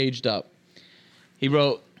Caged Up. He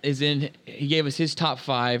gave us his top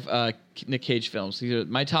 5 Nick Cage films.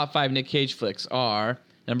 My top 5 Nick Cage flicks are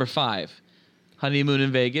number 5, Honeymoon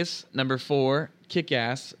in Vegas. Number 4,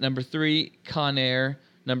 Kick-Ass. Number 3, Con Air.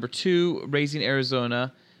 Number 2, Raising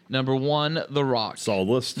Arizona. Number 1, The Rock. Solid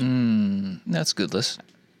list. That's a good list.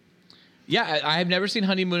 Yeah, I have never seen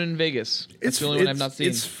Honeymoon in Vegas. It's the only one I've not seen.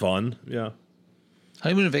 It's fun. Yeah.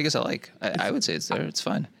 Honeymoon in Vegas, I like. I would say it's there. It's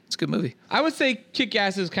fun. It's a good movie. I would say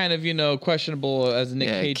Kick-Ass is kind of, questionable as a Nick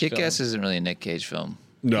Cage film. Kick-Ass isn't really a Nick Cage film.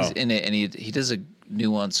 No. He's in it, and he does a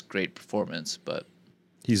nuanced, great performance, but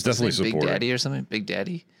he's definitely supported. Big Daddy or something? Big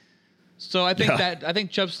Daddy? So I think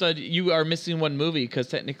Chubstud, you are missing one movie because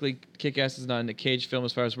technically Kick-Ass is not a Nick Cage film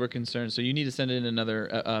as far as we're concerned. So you need to send in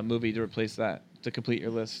another movie to replace that to complete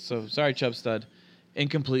your list. So sorry, Chubstud,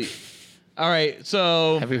 incomplete. All right,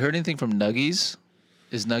 so have you heard anything from Nuggies?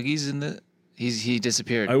 Is Nuggies in the? He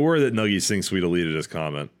disappeared. I worry that Nuggies thinks we deleted his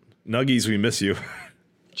comment. Nuggies, we miss you.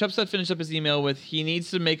 Chubstud finished up his email with, he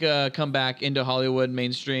needs to make a comeback into Hollywood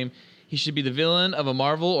mainstream. He should be the villain of a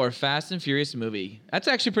Marvel or Fast and Furious movie. That's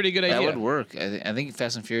actually a pretty good idea. That would work. I think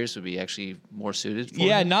Fast and Furious would be actually more suited for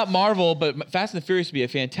him. Not Marvel, but Fast and Furious would be a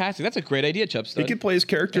fantastic. That's a great idea, Chubstud. He could play his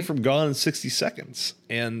character from Gone in 60 Seconds.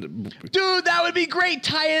 And dude, that would be great.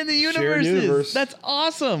 Tie in the universes. That's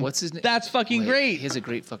awesome. What's his name? That's fucking great. He has a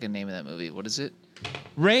great fucking name in that movie. What is it?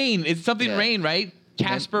 Rain. It's something Rain, right?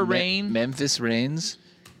 Casper Rain. Memphis Rains.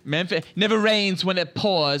 Memphis never rains when it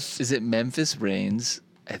pours. Is it Memphis Rains?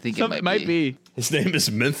 I think it might be. His name is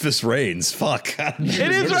Memphis Rains. Fuck. It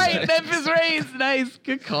is right. Memphis Rains. Nice.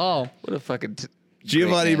 Good call. What a fucking...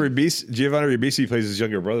 Giovanni Ribisi plays his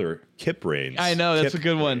younger brother, Kip Rains. I know. That's Kip a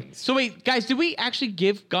good one. Rains. So wait, guys, did we actually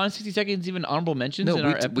give Gone in 60 Seconds even honorable mentions in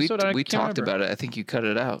our episode? We talked about it. I think you cut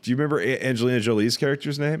it out. Do you remember Angelina Jolie's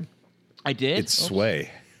character's name? I did. It's Sway.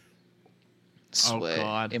 Sway. Oh,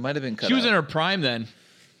 God. It might have been cut out. She was in her prime then.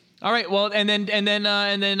 All right, well, and then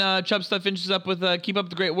Chubstud finishes up with keep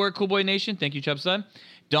up the great work, Cool Boy Nation. Thank you, Chubstud.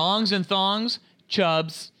 Dongs and thongs,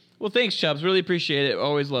 Chubs. Well, thanks, Chubs. Really appreciate it.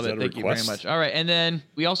 Always love it. Thank you very much. All right, and then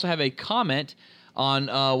we also have a comment on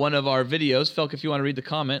one of our videos. Felk, if you want to read the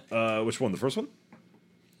comment. Which one? The first one?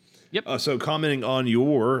 Yep. So commenting on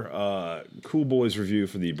your Cool Boys review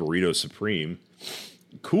for the Burrito Supreme,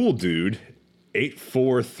 Cool Dude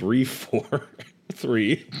 84343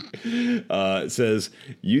 says,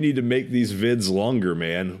 you need to make these vids longer,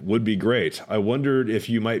 man. Would be great. I wondered if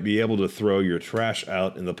you might be able to throw your trash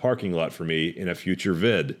out in the parking lot for me in a future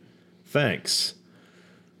vid. Thanks.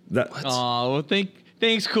 Oh, well,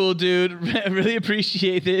 thanks, Cool Dude. Really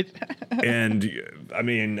appreciate it. And I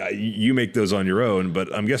mean, you make those on your own,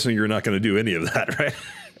 but I'm guessing you're not going to do any of that, right?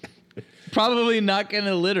 Probably not going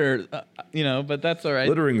to litter, but that's all right.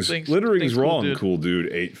 Littering's wrong, Cool Dude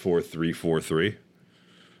 84343.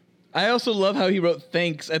 I also love how he wrote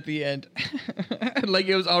thanks at the end. Like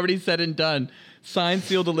it was already said and done. Signed,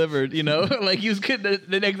 sealed, delivered, Like he was good.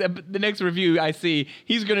 The next review I see,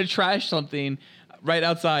 he's going to trash something right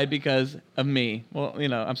outside because of me. Well,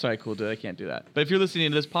 I'm sorry, Cool Dude, I can't do that. But if you're listening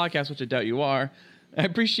to this podcast, which I doubt you are, I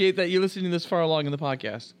appreciate that you're listening this far along in the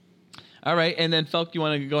podcast. All right, and then Felk, you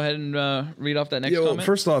want to go ahead and read off that next comment? Well,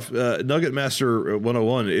 first off, Nugget Master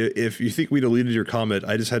 101, if you think we deleted your comment,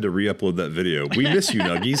 I just had to re-upload that video. We miss you,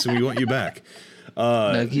 Nuggies, and we want you back.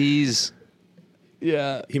 Nuggies.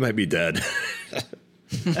 Yeah. He might be dead.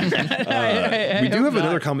 We do have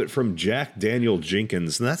another comment from Jack Daniel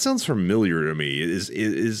Jenkins, and that sounds familiar to me.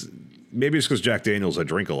 Is maybe it's because Jack Daniels, I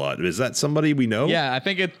drink a lot. Is that somebody we know? Yeah, I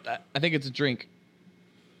think it's a drink.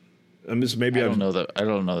 I don't know that. I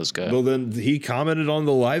don't know this guy. Well, then he commented on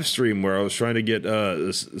the live stream where I was trying to get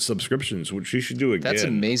subscriptions, which he should do again. That's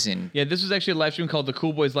amazing. Yeah, this was actually a live stream called the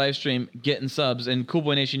Cool Boys live stream, getting subs. And Cool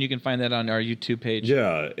Boy Nation, you can find that on our YouTube page.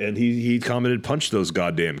 Yeah, and he commented, "Punch those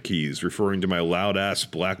goddamn keys," referring to my loud ass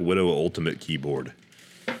Black Widow Ultimate keyboard.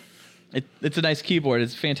 It's a nice keyboard.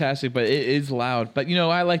 It's fantastic, but it is loud. But,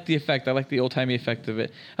 I like the effect. I like the old-timey effect of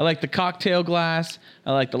it. I like the cocktail glass.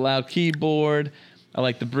 I like the loud keyboard. I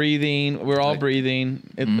like the breathing. We're all breathing.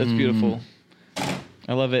 It's beautiful.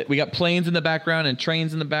 I love it. We got planes in the background and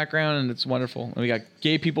trains in the background, and it's wonderful. And we got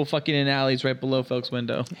gay people fucking in alleys right below Felk's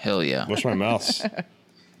window. Hell yeah. What's my mouse?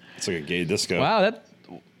 It's like a gay disco. Wow,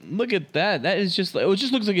 look at that. That is just, it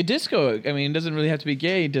just looks like a disco. I mean, it doesn't really have to be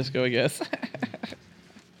gay disco, I guess.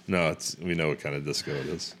 No, we know what kind of disco it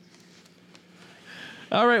is.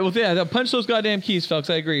 All right, well, yeah, punch those goddamn keys, folks.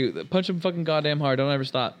 I agree. Punch them fucking goddamn hard. Don't ever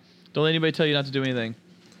stop. Don't let anybody tell you not to do anything.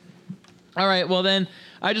 All right, well, then,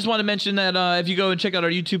 I just want to mention that if you go and check out our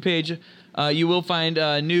YouTube page, you will find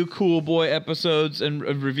new Cool Boy episodes and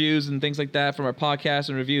reviews and things like that from our podcast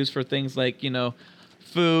and reviews for things like,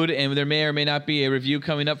 food. And there may or may not be a review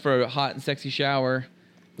coming up for a hot and sexy shower.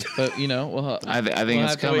 But, I think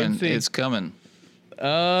it's coming. It's coming.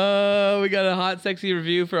 Oh, we got a hot, sexy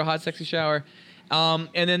review for a hot, sexy shower. And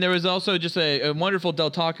then there was also just a wonderful Del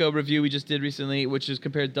Taco review we just did recently, which is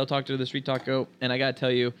compared Del Taco to the Street Taco. And I got to tell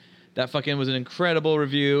you, that fucking was an incredible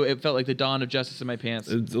review. It felt like the dawn of justice in my pants.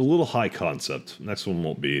 It's a little high concept. Next one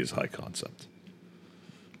won't be as high concept.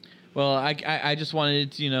 Well, I just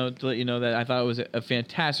wanted to let you know that I thought it was a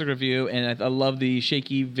fantastic review, and I love the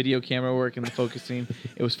shaky video camera work and the focusing.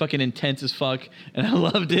 It was fucking intense as fuck, and I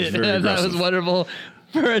loved it. And I thought it was wonderful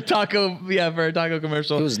for a taco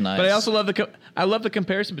commercial. It was nice. But I also love the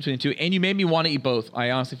comparison between the two, and you made me want to eat both.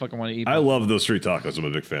 I honestly fucking want to eat both. I love those street tacos. I'm a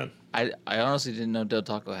big fan. I honestly didn't know Del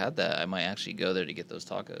Taco had that. I might actually go there to get those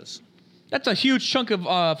tacos. That's a huge chunk of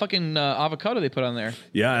fucking avocado they put on there.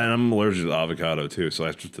 Yeah, and I'm allergic to avocado too, so I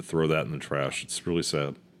have to throw that in the trash. It's really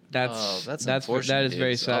sad. That's unfortunate. That is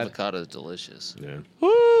very sad. Avocado is delicious. Yeah.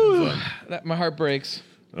 Woo! My heart breaks.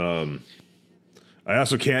 I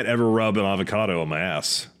also can't ever rub an avocado on my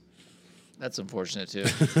ass. That's unfortunate too.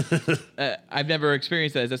 I've never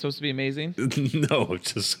experienced that. Is that supposed to be amazing? No,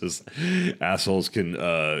 just because assholes can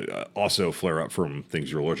also flare up from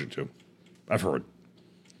things you're allergic to. I've heard.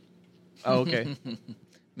 Oh, okay.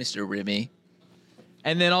 Mr. Remy.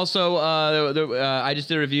 And then also, I just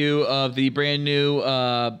did a review of the brand new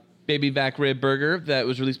baby back rib burger that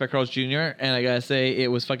was released by Carl's Jr. And I gotta say, it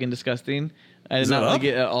was fucking disgusting. I did not like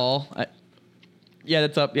it at all. Yeah,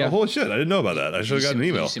 that's up. Yeah. Oh, holy shit! I didn't know about that. I should have gotten an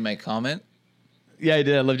email. Did you see my comment? Yeah, I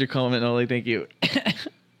did. I loved your comment, Noli. Thank you.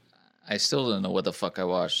 I still don't know what the fuck I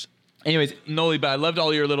watched. Anyways, Noli, but I loved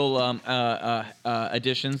all your little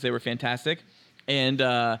additions. They were fantastic, and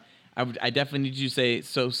I definitely need you to say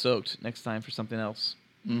 "so soaked" next time for something else.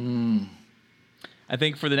 I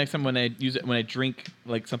think for the next time when I use it, when I drink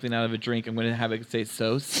like something out of a drink, I'm going to have it say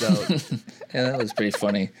 "so soaked." Yeah, that was pretty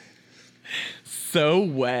funny. So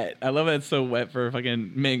wet. I love that it's so wet for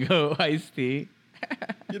fucking mango iced tea.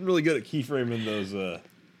 Getting really good at keyframing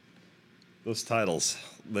those titles.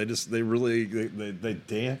 They dance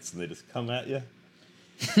and they just come at you.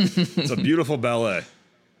 It's a beautiful ballet.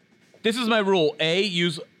 This is my rule.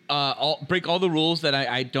 Break all the rules that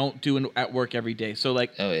I don't do at work every day. So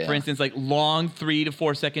like, for instance, like long 3 to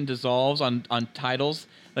 4 second dissolves on titles.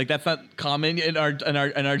 Like that's not common in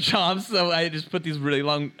our jobs. So I just put these really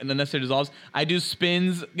long and unnecessary dissolves. I do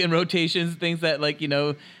spins and rotations, things that like,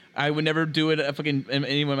 I would never do it in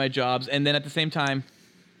any one of my jobs. And then at the same time,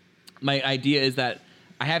 my idea is that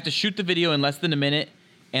I have to shoot the video in less than a minute,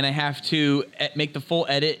 and I have to make the full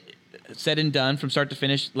edit said and done from start to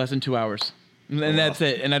finish less than 2 hours. And that's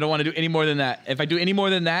it. And I don't want to do any more than that. If I do any more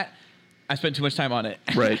than that, I spend too much time on it.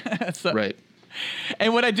 Right. Right.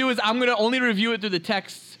 And what I do is I'm going to only review it through the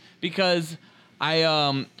texts because I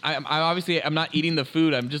obviously I'm not eating the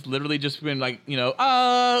food. I'm just literally just been like,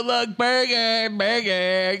 oh, look, burger,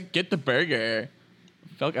 get the burger. I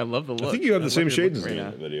felt like I love the look. I think you have the same shades as right me in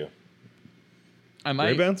now. that video. I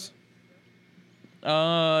might. Ray-Bans?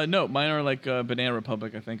 No, mine are like Banana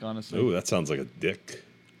Republic, I think, honestly. Ooh, that sounds like a dick.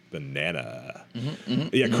 Banana.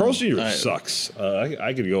 Yeah, Carl's Jr. sucks.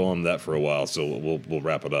 I could go on that for a while, so we'll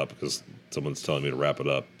wrap it up because someone's telling me to wrap it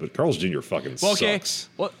up. But Carl's Jr. fucking sucks.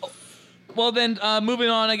 Well, then moving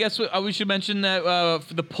on, I guess we should mention that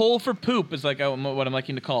the poll for poop is like what I'm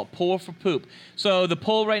liking to call it. Poll for poop. So the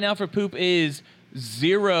poll right now for poop is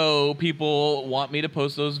 0 people want me to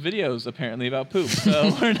post those videos apparently about poop.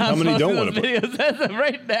 So we're not How many don't want to videos as of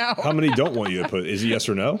right now. How many don't want you to put? Is it yes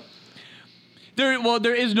or no?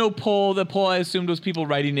 There is no poll. The poll I assumed was people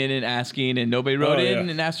writing in and asking, and nobody wrote in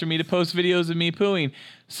and asked for me to post videos of me pooing.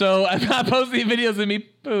 So I'm not posting videos of me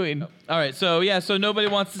pooing. All right, so nobody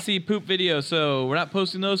wants to see poop videos, so we're not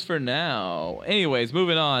posting those for now. Anyways,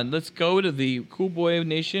 moving on. Let's go to the Cool Boy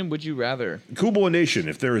Nation. Would you rather? Cool Boy Nation,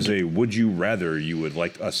 if there is a would you rather you would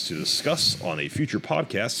like us to discuss on a future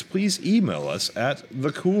podcast, please email us at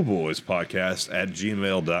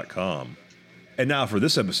thecoolboyspodcast@gmail.com. And now for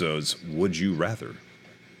this episode's Would You Rather.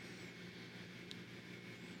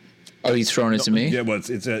 Oh, he's throwing it to me? Yeah, well, it's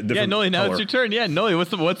a different Yeah, Noli, now color. it's your turn. Yeah, Noli, what's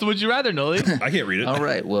the would you rather, Noli? I can't read it. All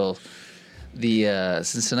right, well,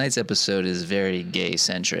 since tonight's episode is very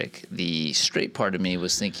gay-centric, the straight part of me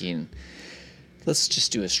was thinking, let's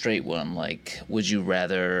just do a straight one. Like, would you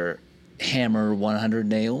rather hammer 100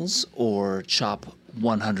 nails or chop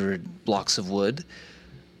 100 blocks of wood?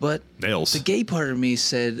 But nails. The gay part of me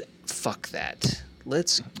said, fuck that.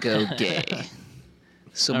 Let's go gay.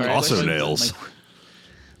 So my also question, nails.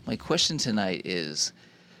 My question tonight is,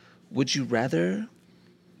 would you rather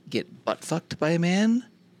get butt fucked by a man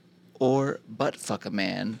or butt fuck a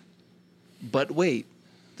man? But wait,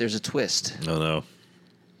 there's a twist. Oh, no.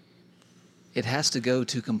 It has to go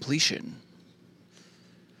to completion.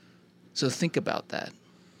 So think about that.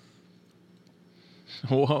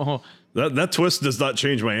 Whoa. That twist does not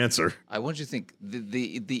change my answer. I want you to think,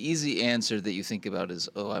 the easy answer that you think about is,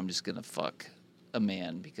 oh, I'm just going to fuck a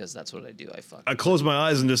man because that's what I do. I fuck. I close my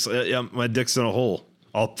eyes and just, my dick's in a hole.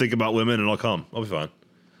 I'll think about women and I'll come. I'll be fine.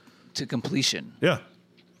 To completion. Yeah.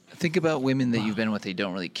 Think about women that you've been with that you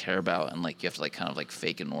don't really care about, and like you have to like kind of like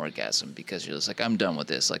fake an orgasm because you're just like, I'm done with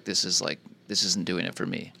this. Like this isn't doing it for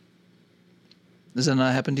me. Does that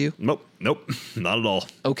not happen to you? Nope, not at all.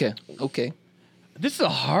 Okay. This is a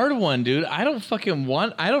hard one, dude. I don't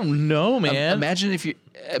know, man. Imagine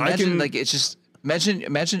like it's just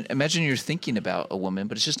imagine you're thinking about a woman,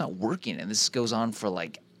 but it's just not working, and this goes on for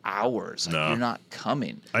like hours. Like, no, you're not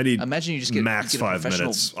coming. I need imagine you just get max you get 5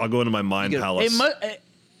 minutes. I'll go into my mind palace.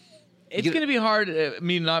 It's gonna be hard.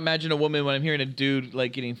 Me not imagine a woman when I'm hearing a dude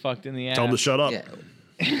like getting fucked in the ass. Tell him to shut up. Yeah.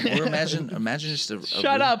 Or imagine just a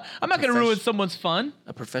shut up. I'm not going to ruin someone's fun.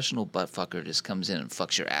 A professional butt fucker just comes in and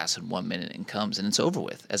fucks your ass in 1 minute and comes, and it's over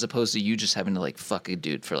with, as opposed to you just having to like fuck a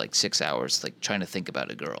dude for like 6 hours, like trying to think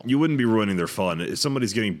about a girl. You wouldn't be ruining their fun. If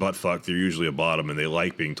somebody's getting butt fucked, they're usually a bottom and they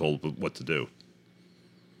like being told what to do.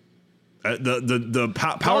 The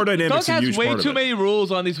power dynamics are a huge part of it. has way too many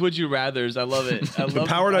rules on these would you rathers. I love it. I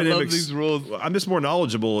love these rules. I'm just more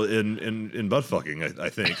knowledgeable in butt fucking, I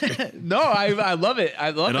think. No, I love it.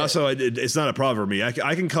 I love it. And also, it's not a problem for me.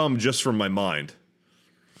 I can come just from my mind.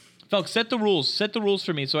 Felk, set the rules. Set the rules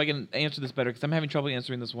for me so I can answer this better because I'm having trouble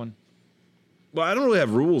answering this one. Well, I don't really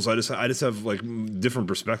have rules. I just have like different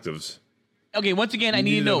perspectives. Okay, once again, I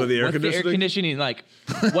need to know what's the air conditioning like.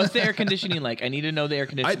 What's the air conditioning like? I need to know the air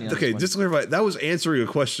conditioning. Okay, just to clarify, that was answering a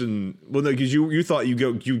question. Well, no, because you thought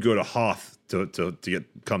you'd go to Hoth to get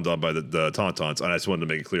cummed on by the Tauntauns, and I just wanted to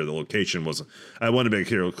make it clear the location wasn't. I wanted to make it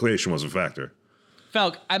clear location was a factor.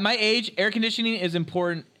 Felk, at my age, air conditioning is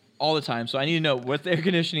important all the time, so I need to know what's the air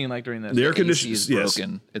conditioning like during this. The air conditioning is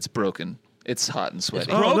broken. It's broken. It's hot and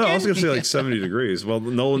sweaty. Oh no, I was going to say like 70 degrees. Well,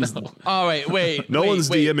 no one's. All right, wait. No one's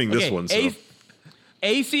DMing this one. So.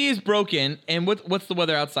 AC is broken, and what's the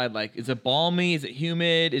weather outside like? Is it balmy? Is it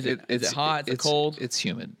humid? Is it hot? Is it cold? It's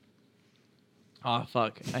humid. Oh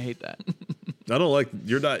fuck! I hate that. I don't like.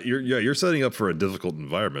 You're setting up for a difficult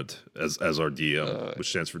environment as our DM, which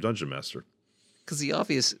stands for Dungeon Master. Because the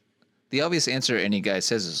obvious answer any guy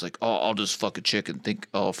says is like, oh, I'll just fuck a chick and think,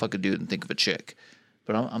 oh, I'll fuck a dude and think of a chick.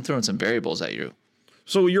 But I'm throwing some variables at you.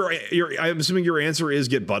 So I'm assuming your answer is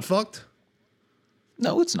get butt fucked?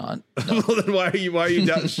 No, it's not. No. Well, then why are you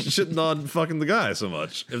shitting on fucking the guy so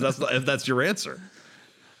much? If that's your answer.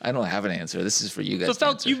 I don't have an answer. This is for you guys. So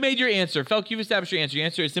Felk, you've made your answer. Felk, you've established your answer. Your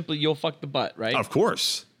answer is simply you'll fuck the butt, right? Of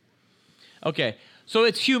course. Okay. So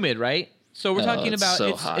it's humid, right? So we're talking about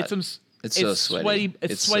so hot. It's so sweaty.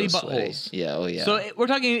 It's sweaty so buttholes. Yeah, oh yeah. So we're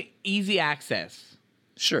talking easy access.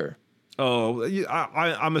 Sure. Oh,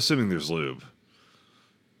 I'm assuming there's lube,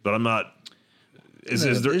 but I'm not.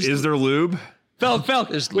 Is there lube?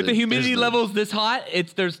 Felk, with the humidity levels this hot,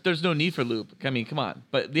 there's no need for lube. I mean, come on.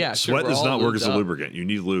 But yeah, sweat does not work as a lubricant. You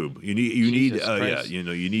need lube. You need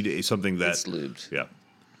you need something that's lubed. Yeah.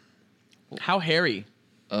 How hairy?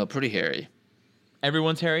 Pretty hairy.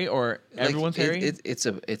 Everyone's hairy, or everyone's hairy? It's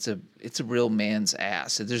a real man's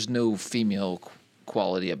ass. There's no female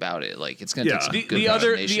quality about it. Like it's gonna take some good the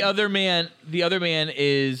other man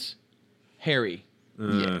is hairy.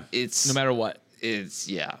 Yeah, it's no matter what. I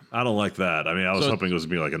don't like that. I mean, I was hoping it was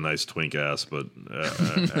gonna be like a nice twink ass, but all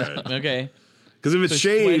right. Okay. Because if it's So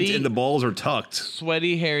shaved sweaty- and the balls are tucked,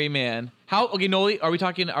 Sweaty, hairy man. How? Okay, Noli, are we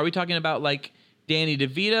talking about like Danny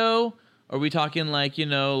DeVito? Or are we talking like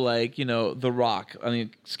The Rock? I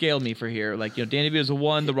mean, scale me for here. Like Danny DeVito's a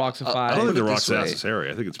 1, The Rock's a 5. I don't think The it Rock's this way. ass is hairy.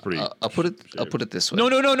 I think it's pretty. I'll put it this way. No.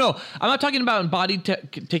 I'm not talking about in body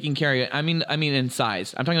taking care of it. I mean in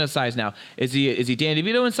size. I'm talking about size now. Is he Danny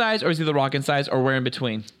DeVito in size, or is he The Rock in size, or where in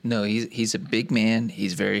between? No, he's a big man.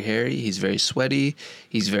 He's very hairy. He's very sweaty.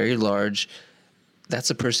 He's very large. That's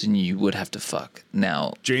a person you would have to fuck.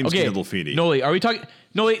 Now, James Gandolfini. Noli, are we talking?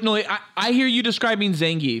 Noli, I hear you describing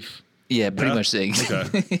Zangief. yeah, pretty much saying.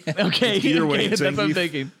 Okay. Okay, Either way, that's it's what I'm Zangief.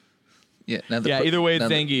 thinking. Yeah. Now Either way, it's now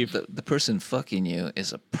Zangief. The person fucking you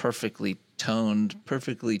is a perfectly toned,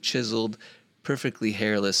 perfectly chiseled, perfectly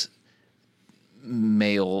hairless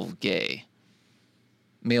male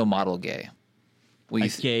model gay. A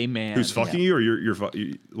gay man. Who's fucking you, or you're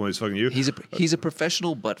when he's fucking you? He's a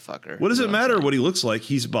professional butt fucker. What does is it I'm matter saying. what he looks like?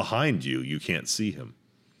 He's behind you. You can't see him.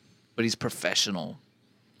 But he's professional.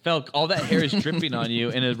 Felk, all that hair is dripping on you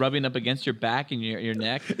and is rubbing up against your back and your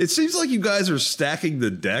neck. It seems like you guys are stacking the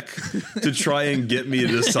deck to try and get me to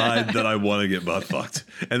decide that I want to get butt fucked,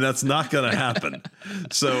 and that's not going to happen.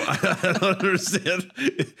 So I don't understand.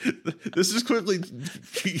 This is quickly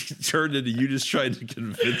turned into you just trying to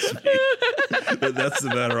convince me that that's the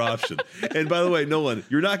better option. And by the way, Nolan,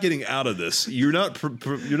 you're not getting out of this. You're not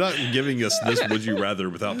giving us this would you rather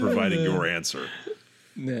without providing your answer.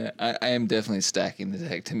 Yeah, I am definitely stacking the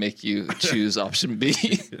deck to make you choose option B.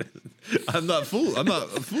 I'm not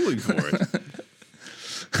fooling for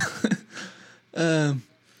it.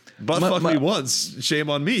 Butt fuck me once, shame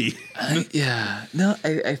on me. I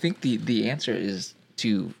think the answer is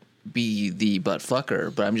to be the butt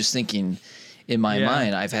fucker, but I'm just thinking in my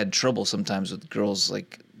mind, I've had trouble sometimes with girls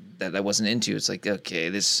like that I wasn't into. It's like,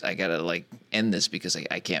 okay, I gotta like end this because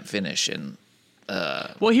I can't finish. And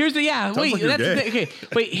well, here's the like you're gay. okay.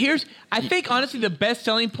 Wait, I think honestly the best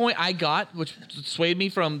selling point I got, which swayed me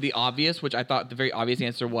from the obvious, which I thought the very obvious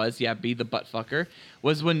answer was, be the butt fucker,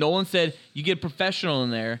 was when Nolan said you get a professional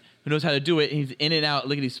in there who knows how to do it, and he's in and out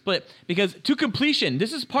lickety split. Because to completion,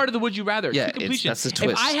 this is part of the would you rather. Yeah, to completion. that's the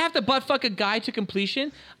twist. If I have to butt fuck a guy to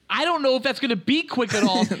completion, I don't know if that's going to be quick at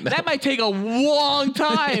all. That might take a long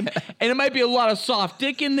time, and it might be a lot of soft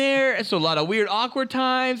dick in there, and so a lot of weird awkward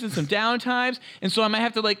times and some down times, and so I might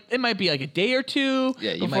have to it might be like a day or two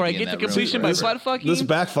before I get to completion by butt fucking. This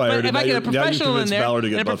backfired. But if I get a professional in there, Ballard to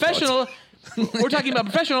get and a butt fucked. professional, we're talking about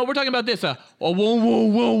professional. We're talking about this. Whoa,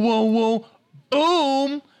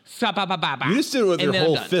 boom. You just did it with your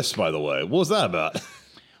whole fist, by the way. What was that about?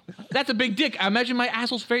 That's a big dick. I imagine my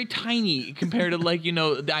asshole's very tiny compared to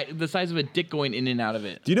the size of a dick going in and out of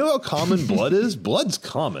it. Do you know how common blood is? Blood's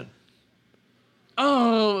common.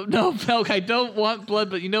 Oh, no, Felk, I don't want blood,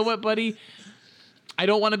 but you know what, buddy? I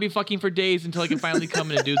don't want to be fucking for days until I can finally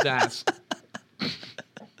come in a dude's ass.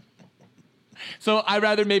 So I'd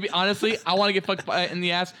rather honestly, I want to get fucked in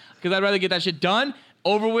the ass because I'd rather get that shit done,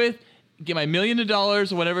 over with, get my $1 million or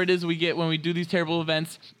whatever it is we get when we do these terrible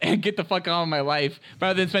events, and get the fuck on with my life,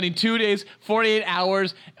 rather than spending 2 days, 48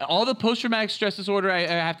 hours, all the post-traumatic stress disorder I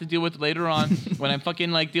have to deal with later on when I'm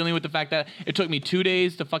fucking dealing with the fact that it took me 2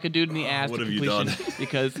 days to fuck a dude in the ass. What to have you completion done?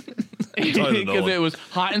 Because Because it was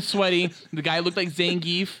hot and sweaty. The guy looked like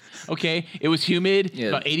Zangief. Okay, it was humid,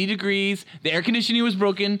 about 80 degrees. The air conditioning was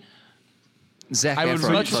broken. Zac I would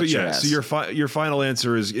Efron much- fucked your ass. So your final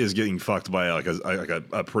answer is getting fucked by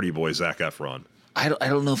a pretty boy Zac Efron. I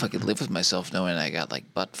don't know if I could live with myself knowing I got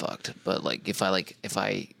butt fucked, but if I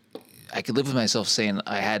could live with myself saying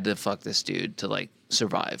I had to fuck this dude to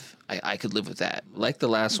survive. I could live with that. Like the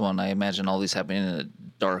last one, I imagine all these happening in a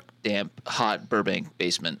dark, damp, hot Burbank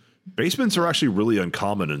basement. Basements are actually really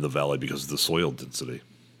uncommon in the valley because of the soil density.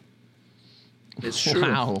 It's true.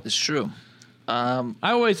 Wow. It's true. I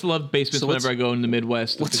always love basements whenever I go in the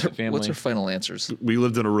Midwest to visit family. What's our final answers? We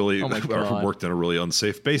lived in God. worked in a really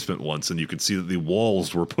unsafe basement once, and you could see that the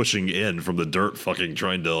walls were pushing in from the dirt, fucking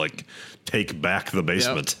trying to take back the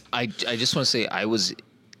basement. Yep. I just want to say I was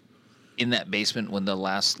in that basement when the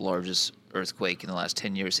last largest earthquake in the last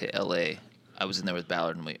 10 years hit LA. I was in there with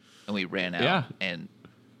Ballard, and we ran out, and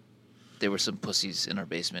there were some pussies in our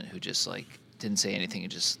basement who just didn't say anything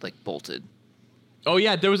and just bolted. Oh,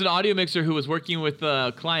 yeah, there was an audio mixer who was working with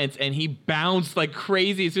clients, and he bounced like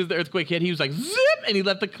crazy as soon as the earthquake hit. He was like, zip, and he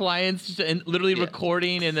left the clients and literally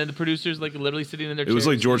recording, and then the producers literally sitting in their chairs. It was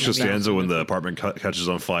like George Costanza when the apartment catches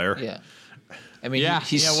on fire. Yeah. I mean,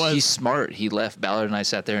 he's smart. He left. Ballard and I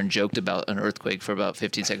sat there and joked about an earthquake for about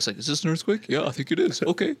 15 seconds. Is this an earthquake? Yeah, I think it is.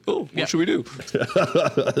 Okay. Oh, what should we do?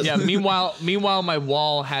 Yeah. Meanwhile, my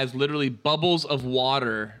wall has literally bubbles of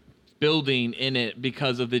water building in it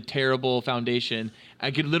because of the terrible foundation.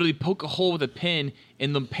 I could literally poke a hole with a pin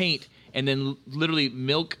in the paint and then literally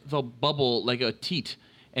milk the bubble like a teat.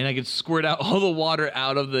 And I could squirt out all the water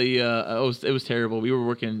out of the. It was terrible. We were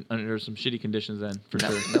working under some shitty conditions then, for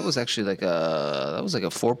sure. That was actually like a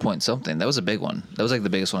 4-point something. That was a big one. That was like the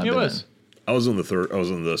biggest one I've been in. I was on the third. I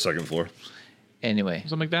was on the second floor. Anyway,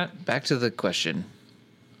 something like that. Back to the question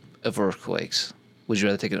of earthquakes. Would you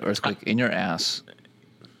rather take an earthquake in your ass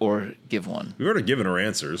or give one? We've already given our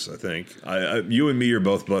answers. I think. You and me are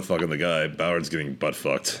both butt fucking the guy. Boward's getting butt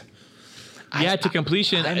fucked. Yeah, to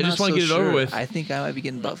completion. I just want to get it sure. over with. I think I might be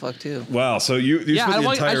getting butt fucked too. Wow. So you I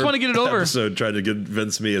just want to get it over. Episode tried to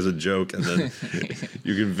convince me as a joke, and then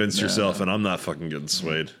you convinced yourself, and I'm not fucking getting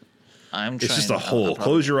swayed. It's just a hole.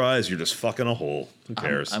 Close your eyes. You're just fucking a hole. Who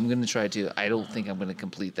cares? I'm gonna try to. I don't think I'm gonna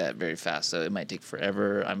complete that very fast, so it might take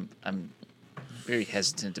forever. I'm very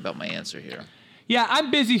hesitant about my answer here. Yeah,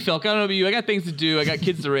 I'm busy, Phil. I don't know about you. I got things to do. I got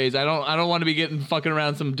kids to raise. I don't want to be getting fucking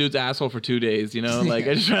around some dude's asshole for 2 days. You know, like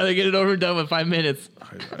I just rather get it over and done with 5 minutes.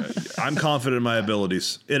 I'm confident in my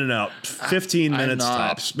abilities. In and out, 15 minutes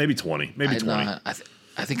tops, maybe 20, maybe 20. I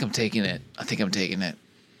think I'm taking it.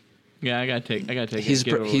 Yeah, I gotta take it.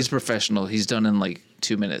 He's professional. He's done in like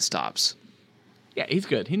 2 minutes tops. Yeah, he's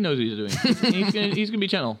good. He knows what he's doing. he's gonna be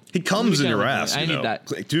gentle. He comes in your ass. I need that.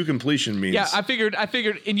 To completion means. Yeah, I figured,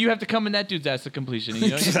 and you have to come in that dude's ass to completion. You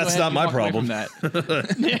know? That's not my problem. That.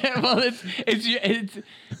 Yeah, well,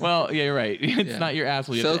 well, yeah, you're right. It's not your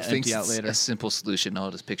asshole. You have to empty out later. A simple solution.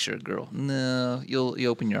 I'll just picture a girl. No, you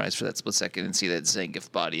open your eyes for that split second and see that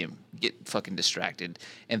Zangief body and get fucking distracted,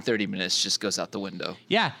 and 30 minutes just goes out the window.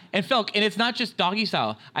 Yeah, and Felk, and it's not just doggy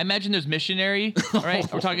style. I imagine there's missionary, right?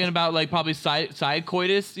 We're talking about like probably side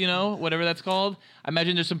coitus, you know, whatever that's called. I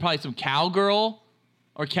imagine there's probably some cowgirl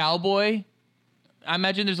or cowboy. I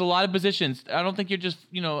imagine there's a lot of positions. I don't think you're just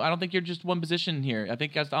one position here. I don't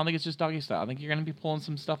think it's just doggy style. I think you're gonna be pulling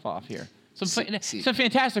some stuff off here. Some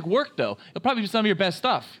fantastic work though. It'll probably be some of your best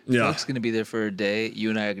stuff. Yeah, Felk's gonna be there for a day. You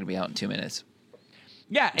and I are gonna be out in 2 minutes.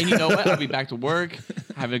 Yeah, and you know what? I'll be back to work,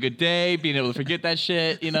 having a good day, being able to forget that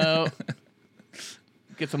shit, you know.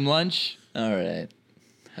 Get some lunch. All right.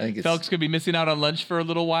 I think Felk's going to be missing out on lunch for a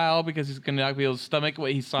little while because he's going to not be able to stomach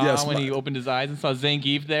what he saw when he opened his eyes and saw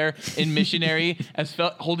Zangief there in missionary as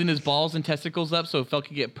Felk holding his balls and testicles up so Felk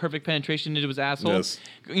could get perfect penetration into his asshole. Yes.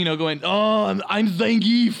 You know, going, oh, I'm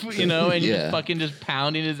Zangief, you know, and just fucking just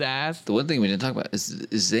pounding his ass. The one thing we didn't talk about is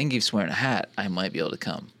Zangief's wearing a hat. I might be able to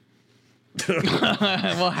come.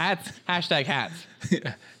 Well, hats. Hashtag hats.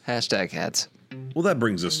 Hashtag hats. Well, that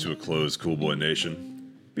brings us to a close, Cool Boy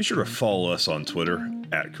Nation. Be sure to follow us on Twitter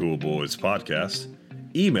at Cool Boys Podcast.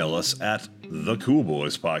 Email us at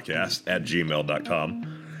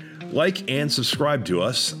thecoolboyspodcast@gmail.com. Like and subscribe to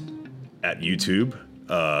us at YouTube.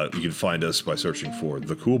 You can find us by searching for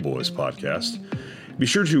The Cool Boys Podcast. Be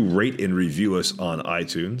sure to rate and review us on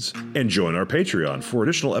iTunes and join our Patreon for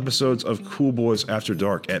additional episodes of Cool Boys After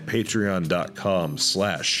Dark at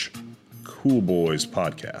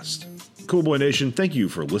patreon.com/coolboyspodcast. Cool Boy Nation, thank you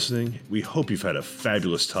for listening. We hope you've had a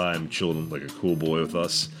fabulous time chilling like a cool boy with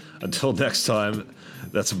us. Until next time,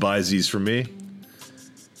 that's Byzies for me.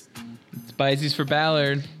 It's Byzies for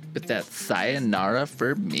Ballard. But that's sayonara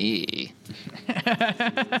for me.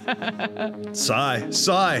 Sigh.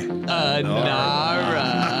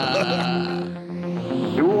 Nara.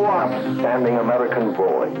 You are outstanding American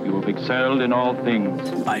boy. You have excelled in all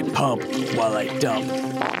things. I pump while I dump.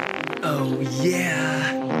 Oh,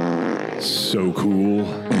 yeah. So cool.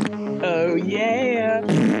 Oh,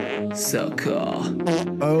 yeah. So cool.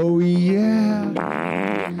 Oh,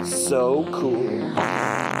 yeah. So cool.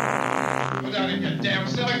 Get out of here, damn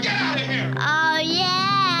silly. Get out of here! Oh, yeah.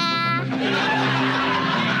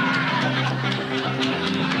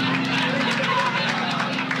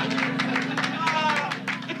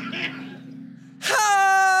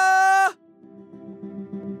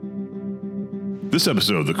 This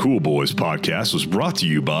episode of the Cool Boys Podcast was brought to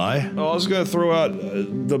you by. Oh, I was going to throw out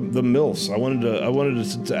the MILFs. I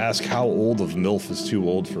wanted to ask how old of MILF is too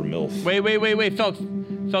old for MILF. Wait, Felk.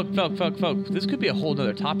 This could be a whole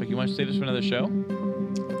other topic. You want to save this for another show?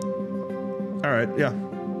 All right, yeah,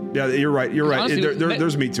 you're right. Honestly,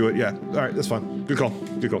 there's meat to it. Yeah, all right, that's fine. Good call.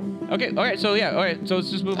 Okay, all right. So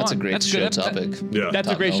let's just move on. That's a great show topic. Yeah, that's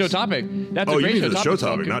a great show topic. You mean the show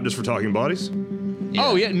topic, not just for talking bodies? Yeah.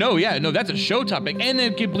 Oh, no, that's a show topic, and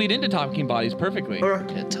then it can bleed into talking bodies perfectly. All right.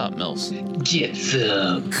 Yeah, top mills. Get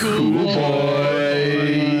some Cool boys.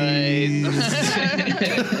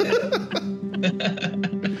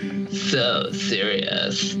 so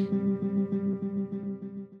serious.